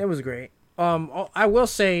boy, it was great. I will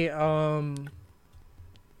say, oh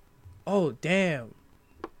damn,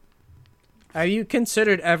 have you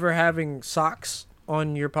considered ever having Socks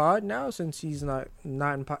on your pod now, since he's not in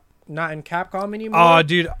Capcom anymore? Oh,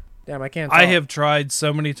 dude, damn, I can't talk. I have tried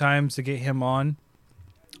so many times to get him on.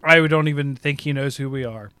 I don't even think he knows who we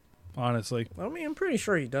are, honestly. I mean, I'm pretty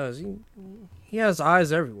sure he does. He has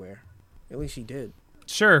eyes everywhere. At least he did.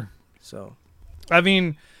 Sure. So, I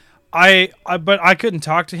mean, but I couldn't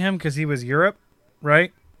talk to him because he was Europe,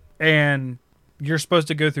 right? And you're supposed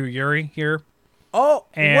to go through Yuri here. Oh,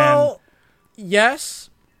 well, yes,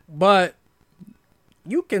 but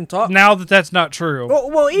you can talk. Now that's not true.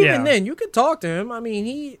 Well, even then, you can talk to him. I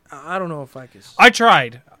mean, I don't know if I could. I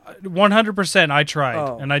tried. 100% I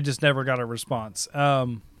tried, and I just never got a response.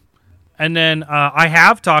 And then I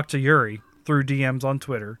have talked to Yuri through DMs on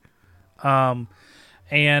Twitter. And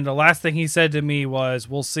the last thing he said to me was,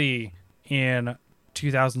 we'll see in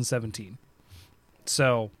 2017.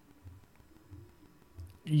 So,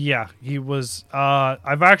 yeah, he was...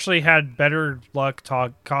 I've actually had better luck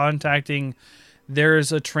contacting...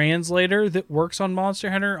 There's a translator that works on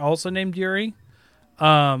Monster Hunter, also named Yuri.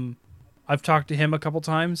 I've talked to him a couple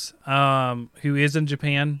times, who is in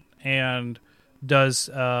Japan and does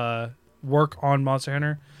work on Monster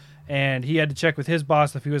Hunter. And he had to check with his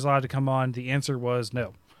boss if he was allowed to come on. The answer was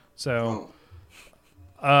no. So,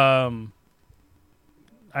 I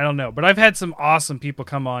don't know. But I've had some awesome people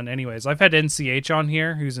come on anyways. I've had NCH on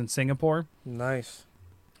here, who's in Singapore. Nice.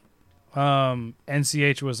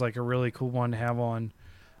 NCH was like a really cool one to have on.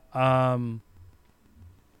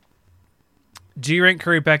 G Rank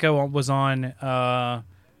Curry Pecco was on.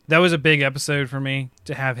 That was a big episode for me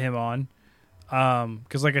to have him on.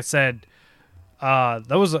 Because like I said, that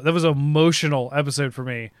was an emotional episode for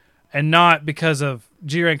me, and not because of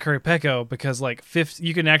G Rank Curry Pecco, because like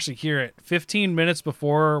you can actually hear it. 15 minutes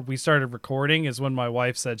before we started recording is when my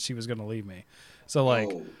wife said she was going to leave me. So like,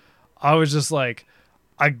 I was just like,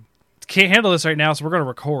 I can't handle this right now, so we're going to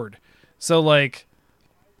record. So like,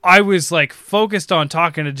 I was like focused on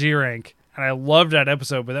talking to G Rank, and I loved that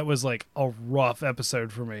episode, but that was like a rough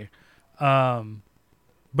episode for me.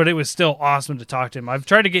 But it was still awesome to talk to him. I've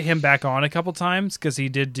tried to get him back on a couple times because he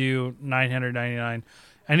did do 999,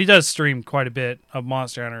 and he does stream quite a bit of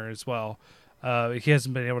Monster Hunter as well. He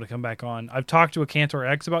hasn't been able to come back on. I've talked to a Cantor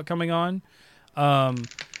X about coming on,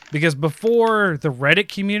 because before the Reddit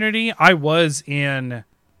community, I was in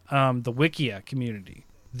the Wikia community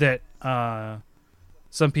that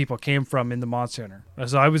some people came from in the Monster Hunter.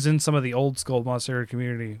 So I was in some of the old school Monster Hunter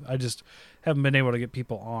community. I just haven't been able to get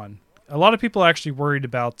people on. A lot of people are actually worried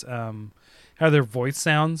about how their voice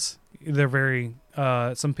sounds. They're very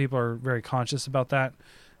some people are very conscious about that,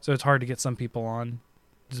 so it's hard to get some people on.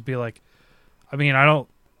 Just be like, I mean, I'm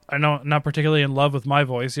not particularly in love with my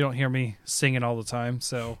voice. You don't hear me singing all the time,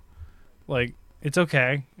 so like it's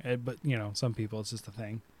okay. But you know, some people, it's just a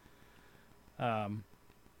thing.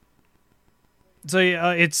 So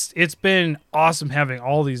yeah, it's been awesome having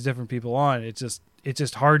all these different people on. It's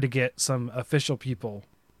just hard to get some official people.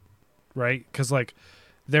 Right? Because like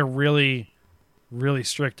they're really, really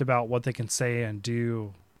strict about what they can say and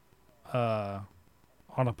do on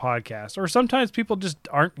a podcast. Or sometimes people just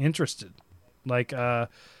aren't interested. Like I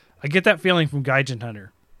get that feeling from Gaijin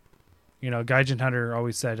Hunter. You know, Gaijin Hunter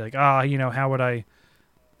always said like, you know, how would I?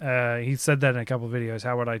 He said that in a couple of videos.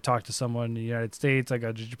 How would I talk to someone in the United States? I got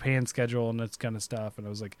a Japan schedule and that kind of stuff. And I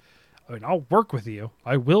was like, I mean, I'll work with you.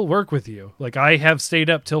 I will work with you. Like I have stayed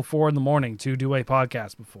up till 4 a.m. to do a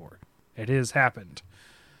podcast before. It has happened.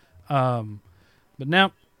 But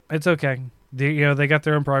now it's okay. They got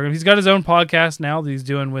their own program. He's got his own podcast now that he's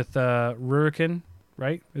doing with Ruriken,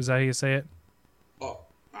 right? Is that how you say it? Oh,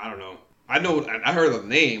 I don't know. I heard the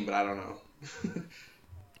name, but I don't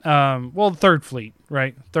know. Well, Third Fleet,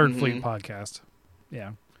 right? Third Fleet podcast.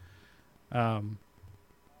 Yeah. But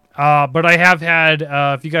I have had,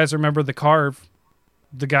 if you guys remember the Carve,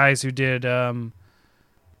 the guys who did the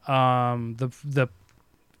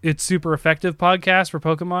It's Super Effective podcast for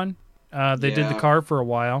Pokemon. They did the Carve for a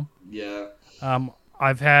while. Yeah.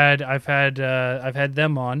 I've had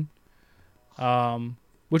them on,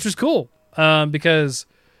 which was cool. Because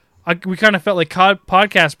we kind of felt like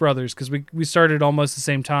podcast brothers because we started almost the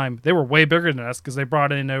same time. They were way bigger than us because they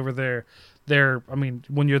brought in over their. I mean,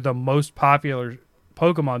 when you're the most popular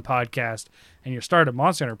Pokemon podcast and you start a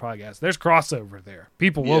Monster Hunter podcast, there's crossover there.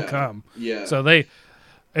 People will come. Yeah. So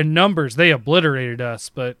in numbers, they obliterated us,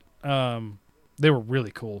 but they were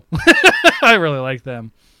really cool. I really liked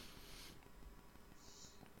them.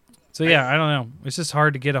 So yeah, I don't know. It's just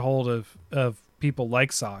hard to get a hold of people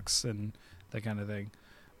like Socks and that kind of thing.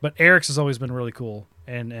 But Eric's has always been really cool,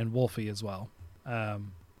 and Wolfie as well.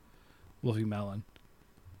 Wolfie Melon.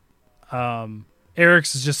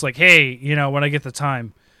 Eric's is just like, hey, you know, when I get the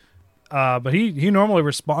time. But he normally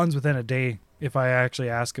responds within a day if I actually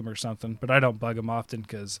ask him or something. But I don't bug him often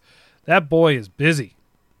because that boy is busy.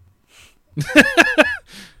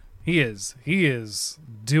 He is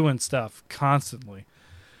doing stuff constantly.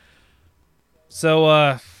 So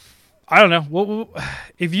I don't know. What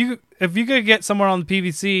if you could get someone on the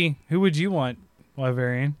PVC? Who would you want,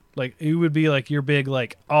 Wyverian? Like, who would be like your big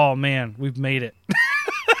like? Oh man, we've made it.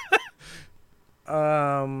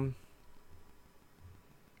 To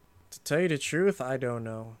tell you the truth, I don't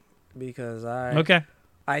know because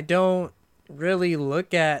I don't really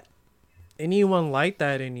look at anyone like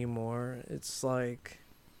that anymore. It's like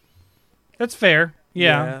that's fair.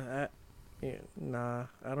 Yeah. Nah,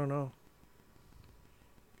 I don't know.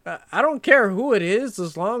 I don't care who it is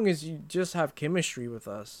as long as you just have chemistry with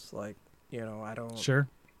us. Like, you know, I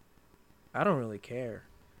don't really care.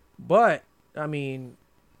 But, I mean,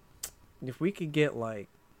 if we could get, like,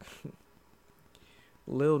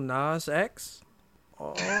 Lil Nas X.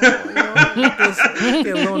 Oh, you know,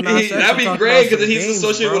 get Lil Nas X that'd be great because he's games,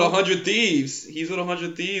 associated bro. with 100 Thieves. He's with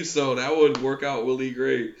 100 Thieves, so that would work out really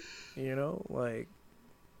great. You know, like.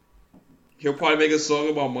 He'll probably make a song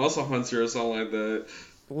about Muscle Hunter or something like that.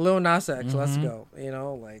 Lil Nas X, let's go. You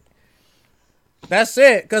know, like, that's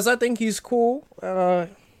it. Because I think he's cool.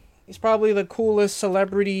 He's probably the coolest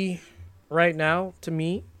celebrity right now to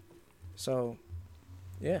me. So,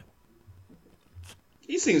 yeah.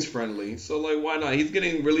 He seems friendly, so like, why not? He's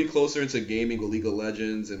getting really closer into gaming with League of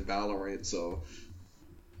Legends and Valorant, so.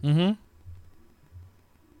 Mm-hmm.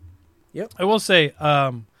 Yep. I will say,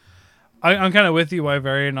 I'm kind of with you,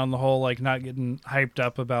 Wyverian, on the whole, like, not getting hyped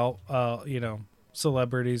up about,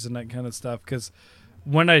 celebrities and that kind of stuff. Because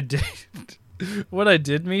when I did, when I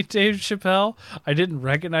did meet Dave Chappelle, I didn't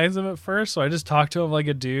recognize him at first, so I just talked to him like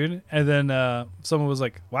a dude. And then someone was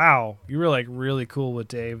like, "Wow, you were like really cool with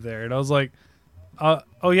Dave there," and I was like,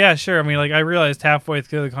 "Oh yeah, sure." I mean, like, I realized halfway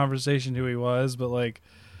through the conversation who he was, but like,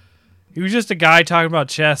 he was just a guy talking about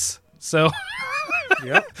chess, so.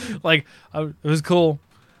 Yep. Like, it was cool.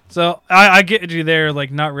 So I get you there, like,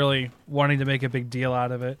 not really wanting to make a big deal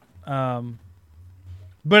out of it.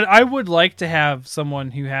 But I would like to have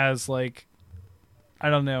someone who has, like, I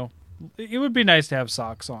don't know. It would be nice to have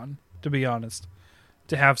socks on, to be honest.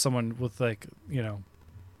 To have someone with, like,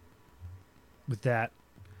 with that.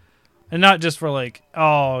 And not just for, like,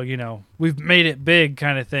 oh, we've made it big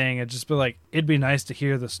kind of thing. It'd just be like, it'd be nice to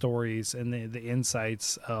hear the stories and the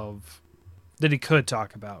insights of that he could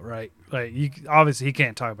talk about, right? Like, obviously he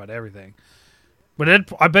can't talk about everything, but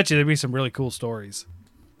I bet you there'd be some really cool stories.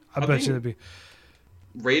 I bet you there'd be.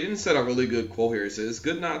 Raiden said a really good quote here. He said, "It's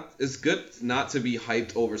good not to be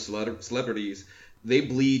hyped over celebrities. They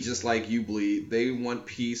bleed just like you bleed. They want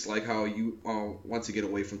peace like how you want to get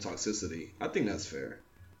away from toxicity." I think that's fair.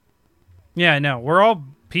 Yeah, no, we're all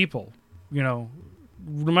people. No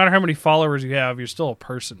matter how many followers you have, you're still a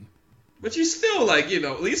person. But you still, like,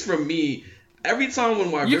 at least for me. Every time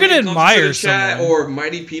when my you can admire comes to the chat someone. or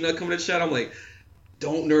Mighty Peanut come to the chat, I'm like,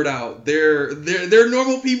 don't nerd out. They're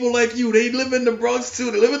normal people like you. They live in the Bronx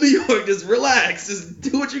too. They live in New York. Just relax. Just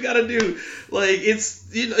do what you gotta do. Like, it's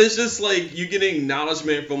it's just like you getting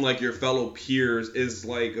acknowledgement from like your fellow peers is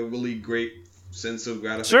like a really great sense of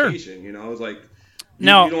gratification. Sure. It's like you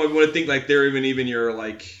Now, don't even want to think like they're even your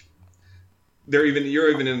like you're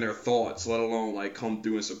even in their thoughts, let alone like come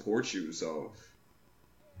through and support you. So.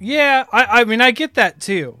 yeah, I mean, I get that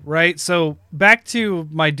too, right? So back to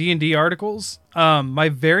my D&D articles. My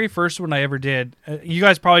very first one I ever did. You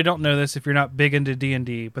guys probably don't know this if you're not big into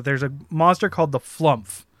D&D, but there's a monster called the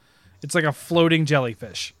Flumph. It's like a floating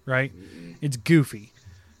jellyfish, right? It's goofy.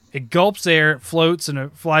 It gulps air, it floats, and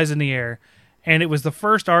it flies in the air. And it was the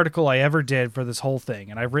first article I ever did for this whole thing,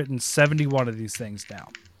 and I've written 71 of these things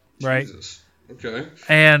down, right? Jesus. Okay.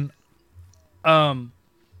 And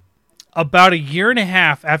about a year and a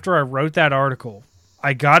half after I wrote that article,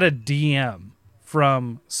 I got a DM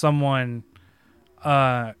from someone,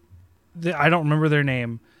 I don't remember their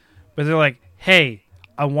name, but they're like, "Hey,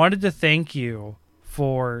 I wanted to thank you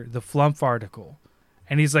for the Flumph article."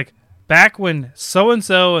 And he's like, "Back when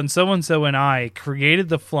so-and-so and so-and-so and I created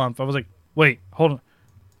the Flumph," I was like, "Wait, hold on.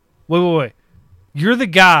 Wait. You're the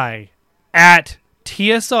guy at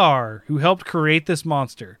TSR who helped create this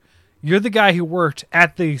monster. You're the guy who worked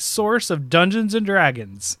at the source of Dungeons and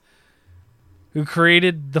Dragons who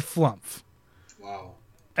created the Flumph." Wow.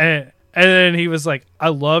 And then he was like, "I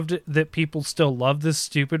loved that people still love this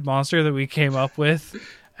stupid monster that we came up with.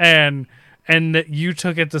 And that you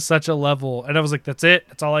took it to such a level." And I was like, "That's it.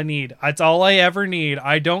 That's all I need. That's all I ever need.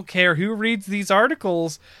 I don't care who reads these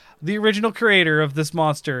articles. The original creator of this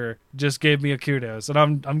monster just gave me a kudos, and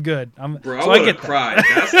I'm good." Bro, so I would have cried.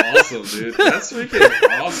 That's awesome, dude. That's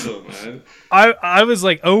freaking awesome, man. I was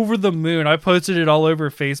like over the moon. I posted it all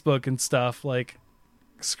over Facebook and stuff, like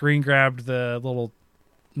screen grabbed the little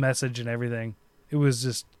message and everything. It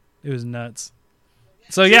was nuts.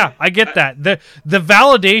 So yeah, I get that. The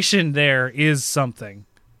validation there is something.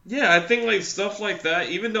 Yeah, I think like stuff like that,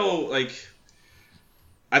 even though like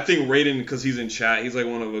I think Raiden, because he's in chat, he's like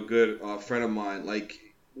one of a good friend of mine. Like,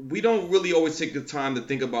 we don't really always take the time to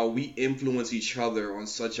think about we influence each other on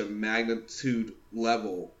such a magnitude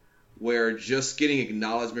level where just getting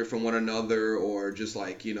acknowledgement from one another or just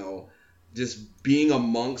like, just being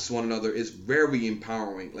amongst one another is very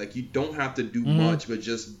empowering. Like, you don't have to do much, but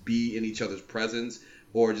just be in each other's presence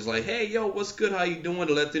or just like, "Hey, yo, what's good? How you doing?"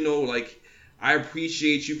 To let them know, like, I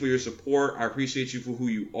appreciate you for your support. I appreciate you for who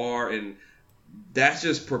you are. And that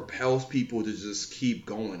just propels people to just keep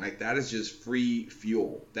going. Like, that is just free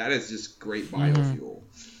fuel. That is just great biofuel.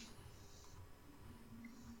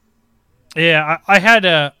 Yeah, I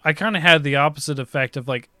kind of had the opposite effect of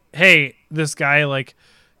like, hey, this guy, like,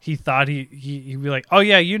 he thought he'd be like, "Oh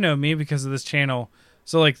yeah, you know me because of this channel."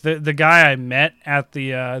 So like the guy I met at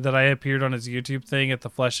the that I appeared on his YouTube thing at the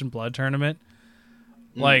Flesh and Blood tournament,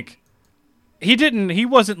 like, he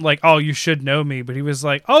wasn't like, "Oh, you should know me," but he was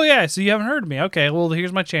like, "Oh yeah, so you haven't heard of me? Okay, well,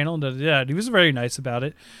 here's my channel." And he was very nice about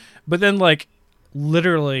it. But then, like,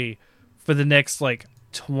 literally for the next like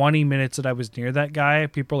 20 minutes that I was near that guy,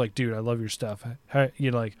 people were like, dude, I love your stuff.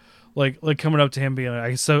 You know, like coming up to him being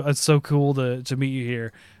like, it's so cool to meet you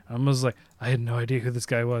here. I was like, I had no idea who this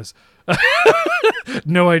guy was.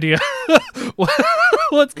 No idea.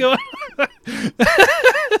 What's going on?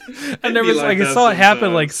 I never like I saw it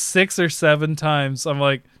happen like 6 or 7 times. I'm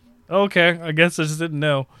like, okay, I guess I just didn't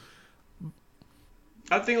know.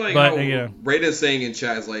 I think like how Raiden's saying in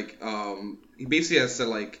chat is like, he basically has said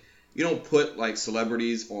like, you don't put like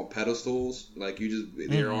celebrities on pedestals. Like you just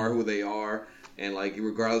they are who they are, and like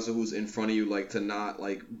regardless of who's in front of you, like to not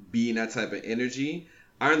like be in that type of energy.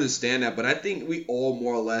 I understand that, but I think we all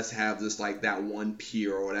more or less have this like that one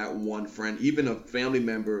peer or that one friend, even a family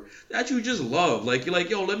member that you just love. Like you're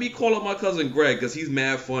like, yo, let me call up my cousin Greg because he's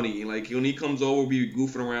mad funny. And like when he comes over, we'll be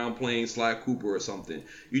goofing around playing Sly Cooper or something.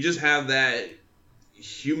 You just have that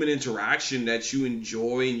human interaction that you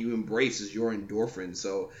enjoy and you embrace as your endorphin.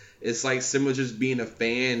 So it's like similar to just being a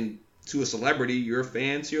fan to a celebrity. You're a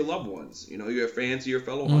fan to your loved ones. You know, you're a fan to your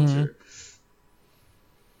fellow hunter.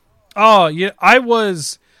 Oh, yeah, I'm not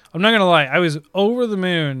going to lie, I was over the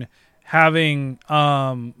moon having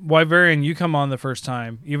Wyverian, you come on the first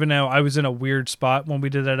time, even though I was in a weird spot when we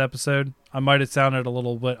did that episode. I might have sounded a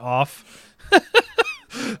little bit off.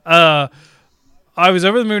 I was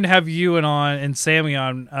over the moon to have you and Sammy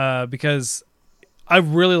on because I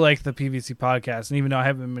really like the PVC podcast, and even though I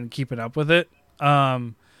haven't been keeping up with it,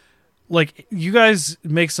 like you guys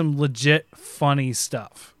make some legit funny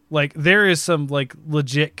stuff. Like, there is some, like,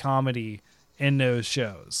 legit comedy in those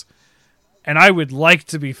shows. And I would like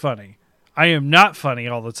to be funny. I am not funny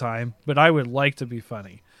all the time, but I would like to be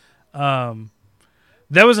funny. That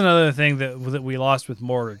was another thing that we lost with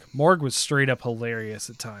Morg. Morg was straight up hilarious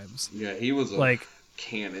at times. Yeah, he was like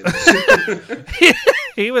cannon.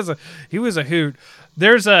 he was a hoot.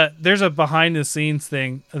 There's a behind the scenes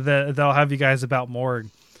thing that I'll have you guys about Morg.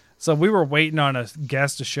 So we were waiting on a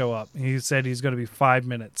guest to show up. He said he's going to be 5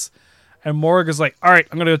 minutes. And Morg is like, all right,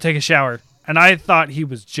 I'm going to go take a shower. And I thought he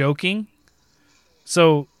was joking.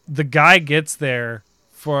 So the guy gets there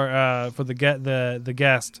for the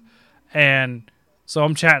guest. And so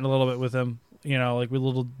I'm chatting a little bit with him, you know, like we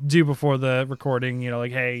little do before the recording, you know,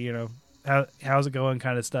 like, hey, you know, how's it going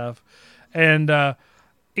kind of stuff. And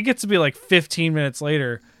it gets to be like 15 minutes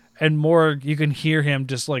later. And Morg, you can hear him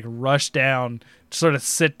just like rush down, sort of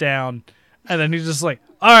sit down, and then he's just like,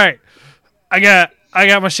 "All right, I got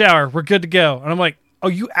my shower. We're good to go." And I'm like, "Oh,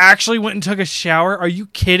 you actually went and took a shower? Are you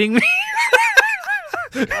kidding me?"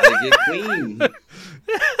 Gotta get clean.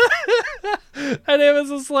 And it was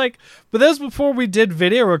just like, but that was before we did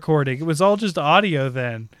video recording. It was all just audio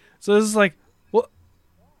then. So it was like, what?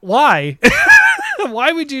 Why?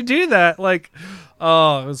 Why would you do that? Like,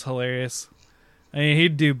 oh, it was hilarious. I mean,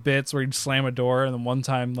 he'd do bits where he'd slam a door, and then one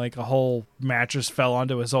time, like, a whole mattress fell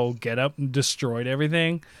onto his whole getup and destroyed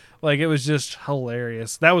everything. Like, it was just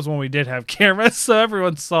hilarious. That was when we did have cameras, so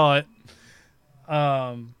everyone saw it.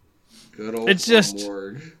 Good old it's just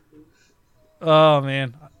Morg. Oh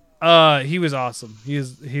man, he was awesome. He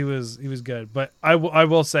was good. But I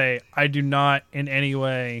will say, I do not in any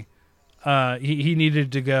way. He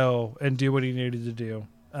needed to go and do what he needed to do.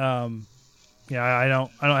 Yeah, I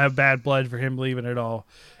don't have bad blood for him leaving at all.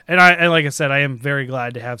 And like I said, I am very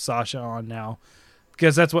glad to have Sasha on now,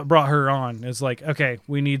 because that's what brought her on. It's like, okay,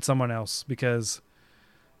 we need someone else, because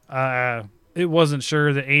it wasn't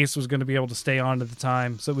sure that Ace was going to be able to stay on at the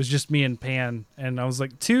time, so it was just me and Pan, and I was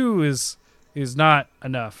like, 2 is not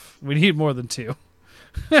enough. We need more than 2.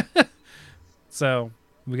 So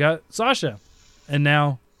we got Sasha, and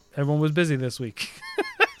now everyone was busy this week.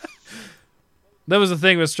 That was the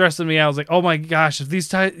thing that was stressing me out. I was like, oh my gosh, if these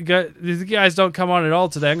guys don't come on at all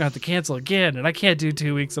today, I'm going to have to cancel again. And I can't do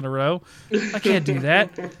 2 weeks in a row. I can't do that.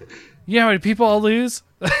 You know how many people I'll lose?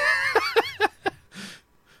 I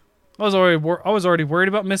was already worried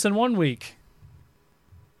about missing 1 week.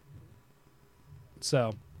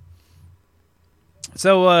 So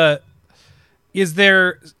is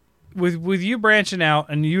there, with you branching out,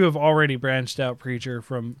 and you have already branched out, Preacher,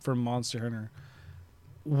 from Monster Hunter,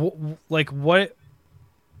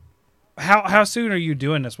 how soon are you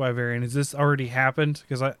doing this, Wyverian? Has this already happened?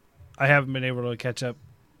 Because I haven't been able to catch up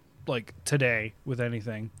like today with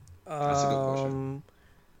anything. That's a good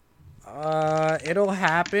question. It'll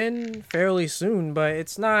happen fairly soon, but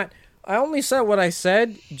it's not. I only said what I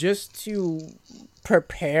said just to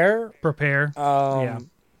prepare. Yeah.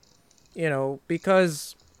 You know,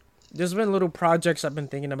 because there's been little projects I've been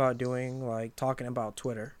thinking about doing, like talking about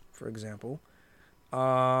Twitter, for example.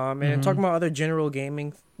 And talking about other general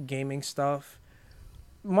gaming stuff.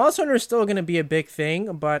 Monster Hunter is still going to be a big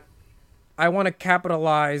thing, but I want to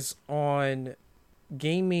capitalize on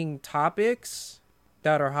gaming topics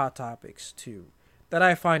that are hot topics too, that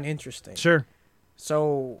I find interesting. Sure.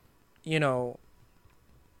 So,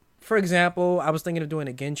 for example, I was thinking of doing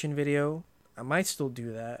a Genshin video. I might still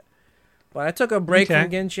do that. But I took a break from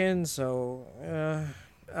Genshin, so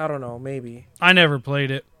I don't know, maybe. I never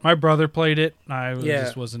played it. My brother played it. I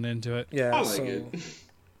just wasn't into it. Yeah, I like it.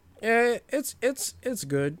 Yeah, it's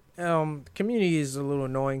good. Community is a little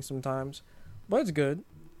annoying sometimes, but it's good.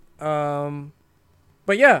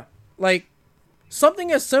 But yeah, like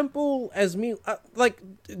something as simple as me,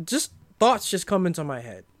 just thoughts just come into my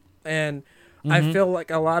head, and I feel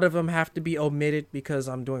like a lot of them have to be omitted because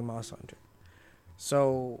I'm doing Monster Hunter.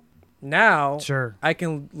 So now, I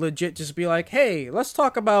can legit just be like, hey, let's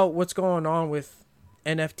talk about what's going on with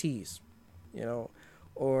NFTs,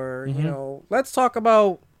 or let's talk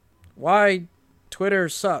about why Twitter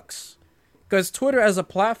sucks. Because Twitter as a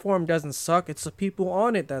platform doesn't suck. It's the people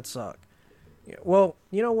on it that suck. Well,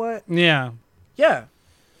 you know what? Yeah. Yeah.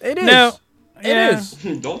 It is. No. It is.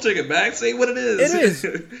 Don't take it back. Say what it is. It is.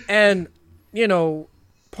 And,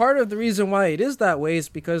 part of the reason why it is that way is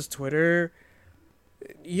because Twitter,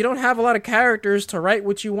 you don't have a lot of characters to write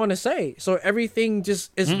what you want to say. So everything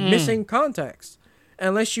just is missing context.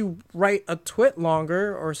 Unless you write a twit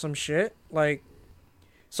longer or some shit, like,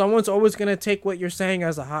 someone's always going to take what you're saying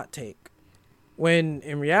as a hot take. When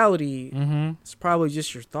in reality, it's probably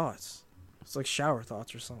just your thoughts. It's like shower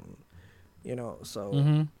thoughts or something.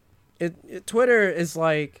 So Twitter is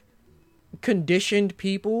like conditioned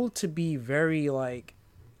people to be very like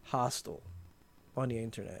hostile on the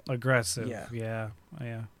internet. Aggressive. Yeah.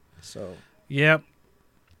 So. Yep.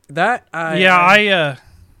 That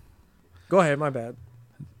Go ahead, my bad.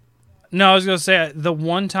 No, I was going to say, the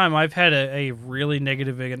one time I've had a really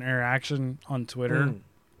negative interaction on Twitter,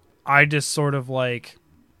 I just sort of like,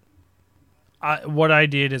 what I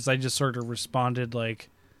did is I just sort of responded like,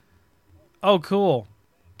 oh, cool,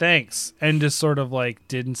 thanks, and just sort of like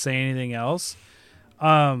didn't say anything else.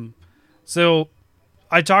 So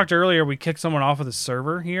I talked earlier, we kicked someone off of the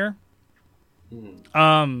server here.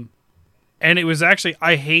 And it was actually,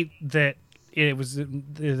 I hate that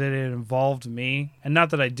that it involved me, and not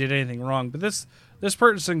that I did anything wrong, but this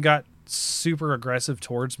person got super aggressive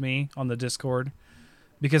towards me on the Discord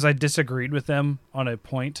because I disagreed with them on a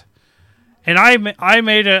point, and I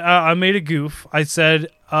made a goof. I said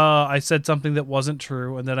something that wasn't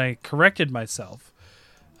true, and then I corrected myself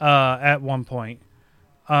at one point.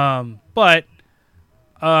 But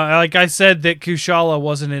like I said that Kushala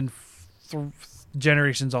wasn't in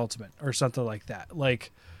Generations Ultimate or something like that.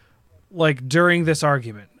 Like during this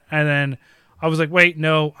argument, and then I was like, wait,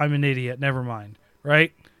 no, I'm an idiot, never mind,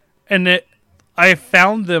 right? And I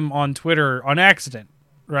found them on Twitter on accident,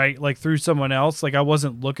 right? Like through someone else, like I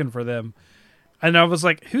wasn't looking for them, and I was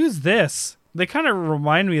like, who's this? They kind of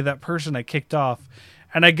remind me of that person I kicked off,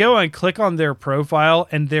 and I go and click on their profile,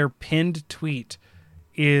 and their pinned tweet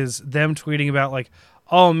is them tweeting about like,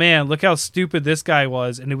 oh man, look how stupid this guy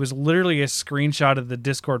was, and it was literally a screenshot of the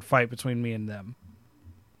Discord fight between me and them.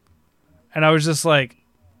 And I was just like,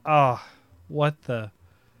 oh, what the,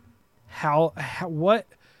 what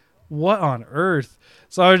on earth?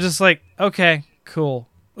 So I was just like, okay, cool.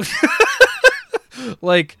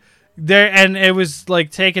 Like there, and it was like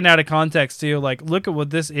taken out of context too. Like, look at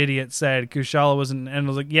what this idiot said. Kushala wasn't, and I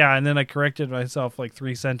was like, yeah. And then I corrected myself like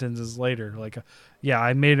 3 sentences later. Like, yeah,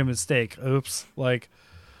 I made a mistake. Oops. Like,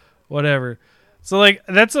 whatever. So like,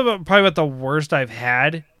 that's probably about the worst I've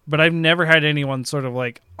had. But I've never had anyone sort of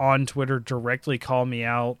like on Twitter directly call me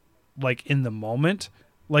out like in the moment.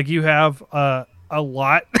 Like you have a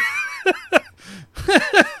lot.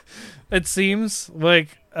 It seems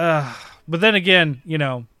like, but then again,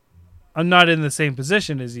 I'm not in the same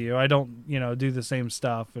position as you. I don't, do the same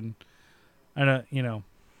stuff, and I don't,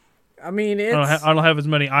 I mean, I don't have as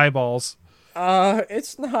many eyeballs.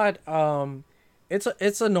 It's not,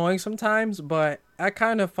 it's annoying sometimes, but I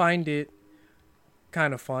kind of find it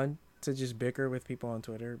kind of fun to just bicker with people on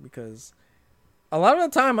Twitter, because a lot of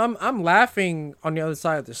the time I'm laughing on the other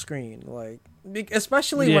side of the screen, like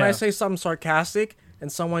especially when I say something sarcastic and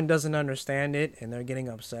someone doesn't understand it and they're getting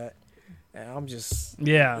upset, and I'm just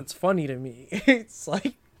it's funny to me. It's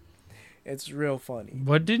like, it's real funny.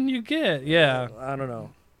 What didn't you get? Yeah, I don't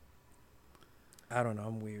know.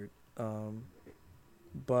 I'm weird.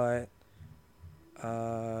 But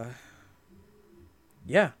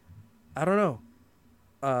yeah, I don't know.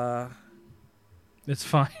 It's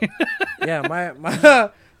fine. Yeah,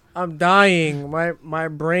 my I'm dying. My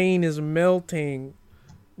brain is melting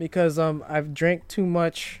because I've drank too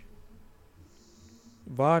much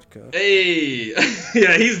Vodka. Hey,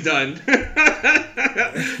 yeah, he's done.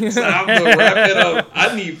 It's time to wrap it up.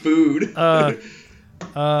 I need food.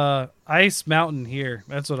 Ice Mountain here.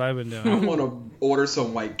 That's what I've been I doing. want to order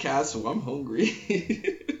some White Castle. I'm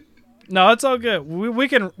hungry. No, it's all good. We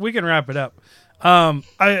can wrap it up.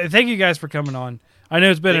 I thank you guys for coming on. I know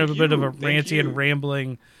it's been a bit of a ranty and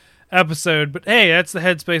rambling episode, but hey, that's the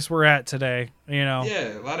headspace we're at today. You know,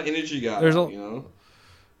 Yeah, a lot of energy got There's out, a- you know.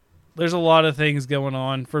 there's a lot of things going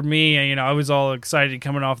on for me. You know, I was all excited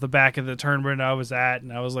coming off the back of the tournament I was at,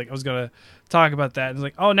 and I was gonna talk about that. And it's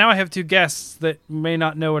like, oh, now I have two guests that may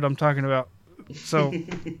not know what I'm talking about, so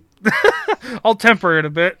I'll temper it a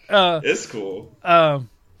bit. It's cool.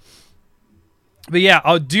 But yeah,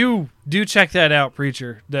 I'll do check that out,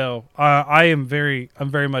 Preacher. Though I'm very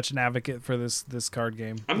much an advocate for this card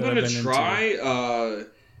game. I'm that gonna I've been into. try.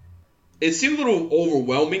 It seemed a little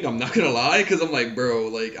overwhelming. I'm not gonna lie, because I'm like, bro,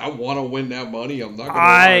 like I want to win that money. I'm not gonna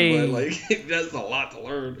lie, but like that's a lot to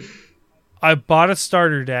learn. I bought a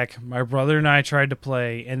starter deck. My brother and I tried to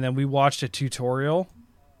play, and then we watched a tutorial.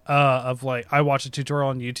 I watched a tutorial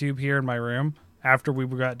on YouTube here in my room after we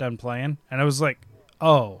got done playing, and I was like,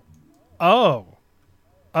 oh.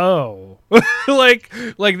 like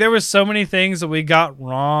there was so many things that we got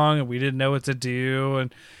wrong and we didn't know what to do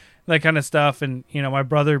and that kind of stuff. And you know, my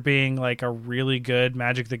brother being like a really good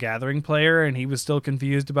Magic the Gathering player, and he was still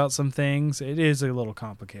confused about some things. It is a little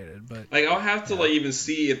complicated, but Like I'll have to like even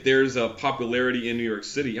see if there's a popularity in New York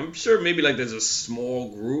City. I'm sure maybe like there's a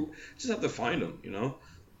small group. Just have to find them, you know.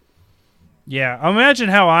 yeah, imagine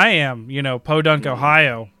how I am, you know, Podunk,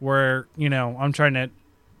 Ohio, where, you know, I'm trying to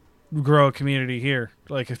grow a community here.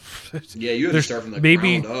 Like, Yeah, you have to there's start from the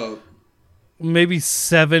maybe- ground up. maybe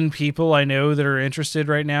 7 people I know that are interested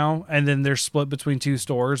right now, and then they're split between 2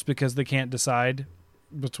 stores because they can't decide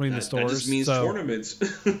between the stores. That just means so, tournaments.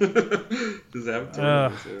 Just have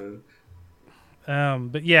tournaments. Yeah.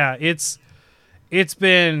 but yeah, it's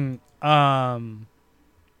been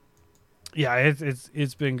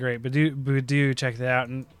it's been great. But do check that out.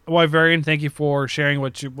 And Wyverian, thank you for sharing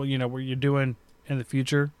what you're doing in the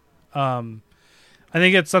future. I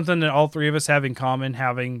think it's something that all 3 of us have in common,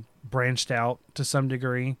 having branched out to some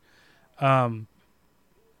degree.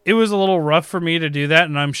 It was a little rough for me to do that,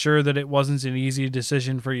 and I'm sure that it wasn't an easy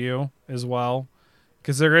decision for you as well,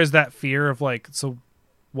 because there is that fear of like, so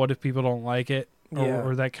what if people don't like it,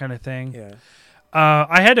 or that kind of thing. Yeah.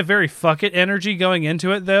 I had a very fuck it energy going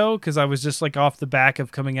into it though, because I was just like off the back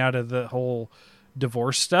of coming out of the whole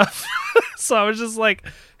divorce stuff. So I was just like,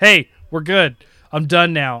 hey, we're good. I'm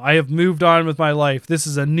done now. I have moved on with my life. This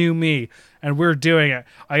is a new me, and we're doing it.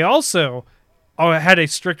 I also had a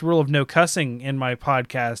strict rule of no cussing in my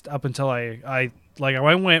podcast up until I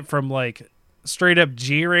went from like straight up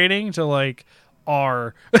G rating to like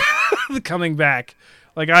R coming back.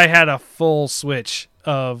 Like I had a full switch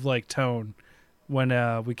of like tone when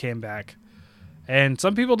we came back, and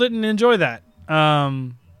some people didn't enjoy that.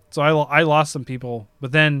 So I lost some people,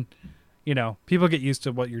 but then, you know, people get used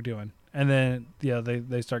to what you're doing, and then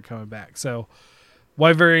they start coming back. So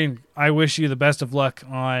Wyverian, I wish you the best of luck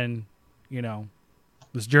on, you know,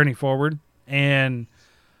 this journey forward, and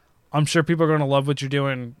I'm sure people are going to love what you're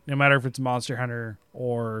doing, no matter if it's Monster Hunter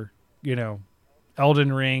or, you know,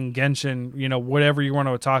 Elden Ring, Genshin, you know, whatever you want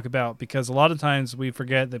to talk about, because a lot of times we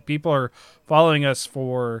forget that people are following us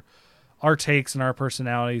for our takes and our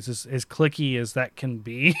personalities, as cliquey as that can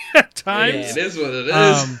be at times. Yeah, it is what it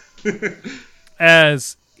is.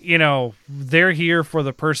 As, you know, they're here for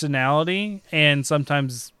the personality, and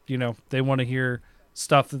sometimes, you know, they want to hear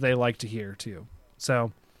stuff that they like to hear too.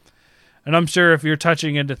 So, and I'm sure if you're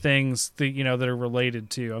touching into things that, you know, that are related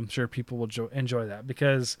to, I'm sure people will enjoy that,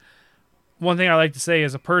 because one thing I like to say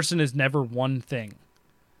is a person is never one thing.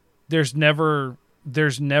 There's never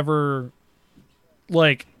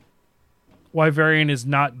like, Wyverian is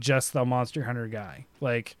not just the Monster Hunter guy.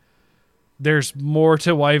 Like, there's more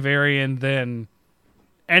to Wyverian than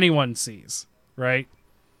anyone sees, right?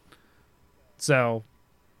 So,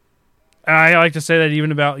 I like to say that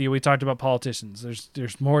even about you. We talked about politicians.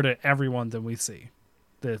 There's more to everyone than we see.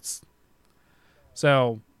 That's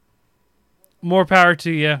so. More power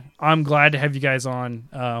to you. I'm glad to have you guys on.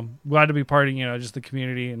 Glad to be part of, you know, just the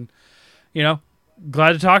community, and, you know,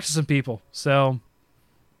 glad to talk to some people. So,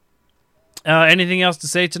 anything else to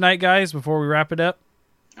say tonight, guys, before we wrap it up?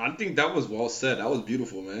 I think that was well said. That was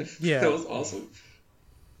beautiful, man. Yeah. That was awesome.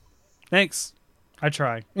 Thanks. I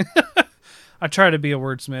try. I try to be a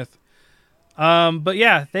wordsmith. But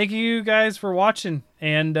yeah, thank you guys for watching,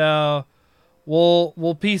 and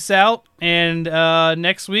we'll peace out. And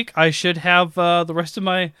next week I should have the rest of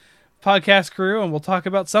my podcast crew, and we'll talk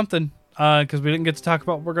about something. because we didn't get to talk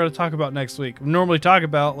about what we're going to talk about next week. We normally talk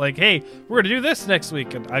about like, hey, we're going to do this next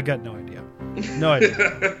week, and I've got no idea. No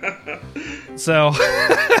idea. So,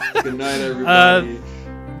 good night, everybody.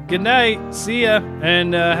 Good night. See ya,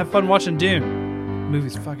 and have fun watching Dune. The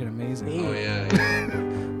movie's fucking amazing. Oh yeah.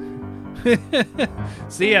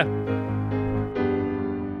 See ya.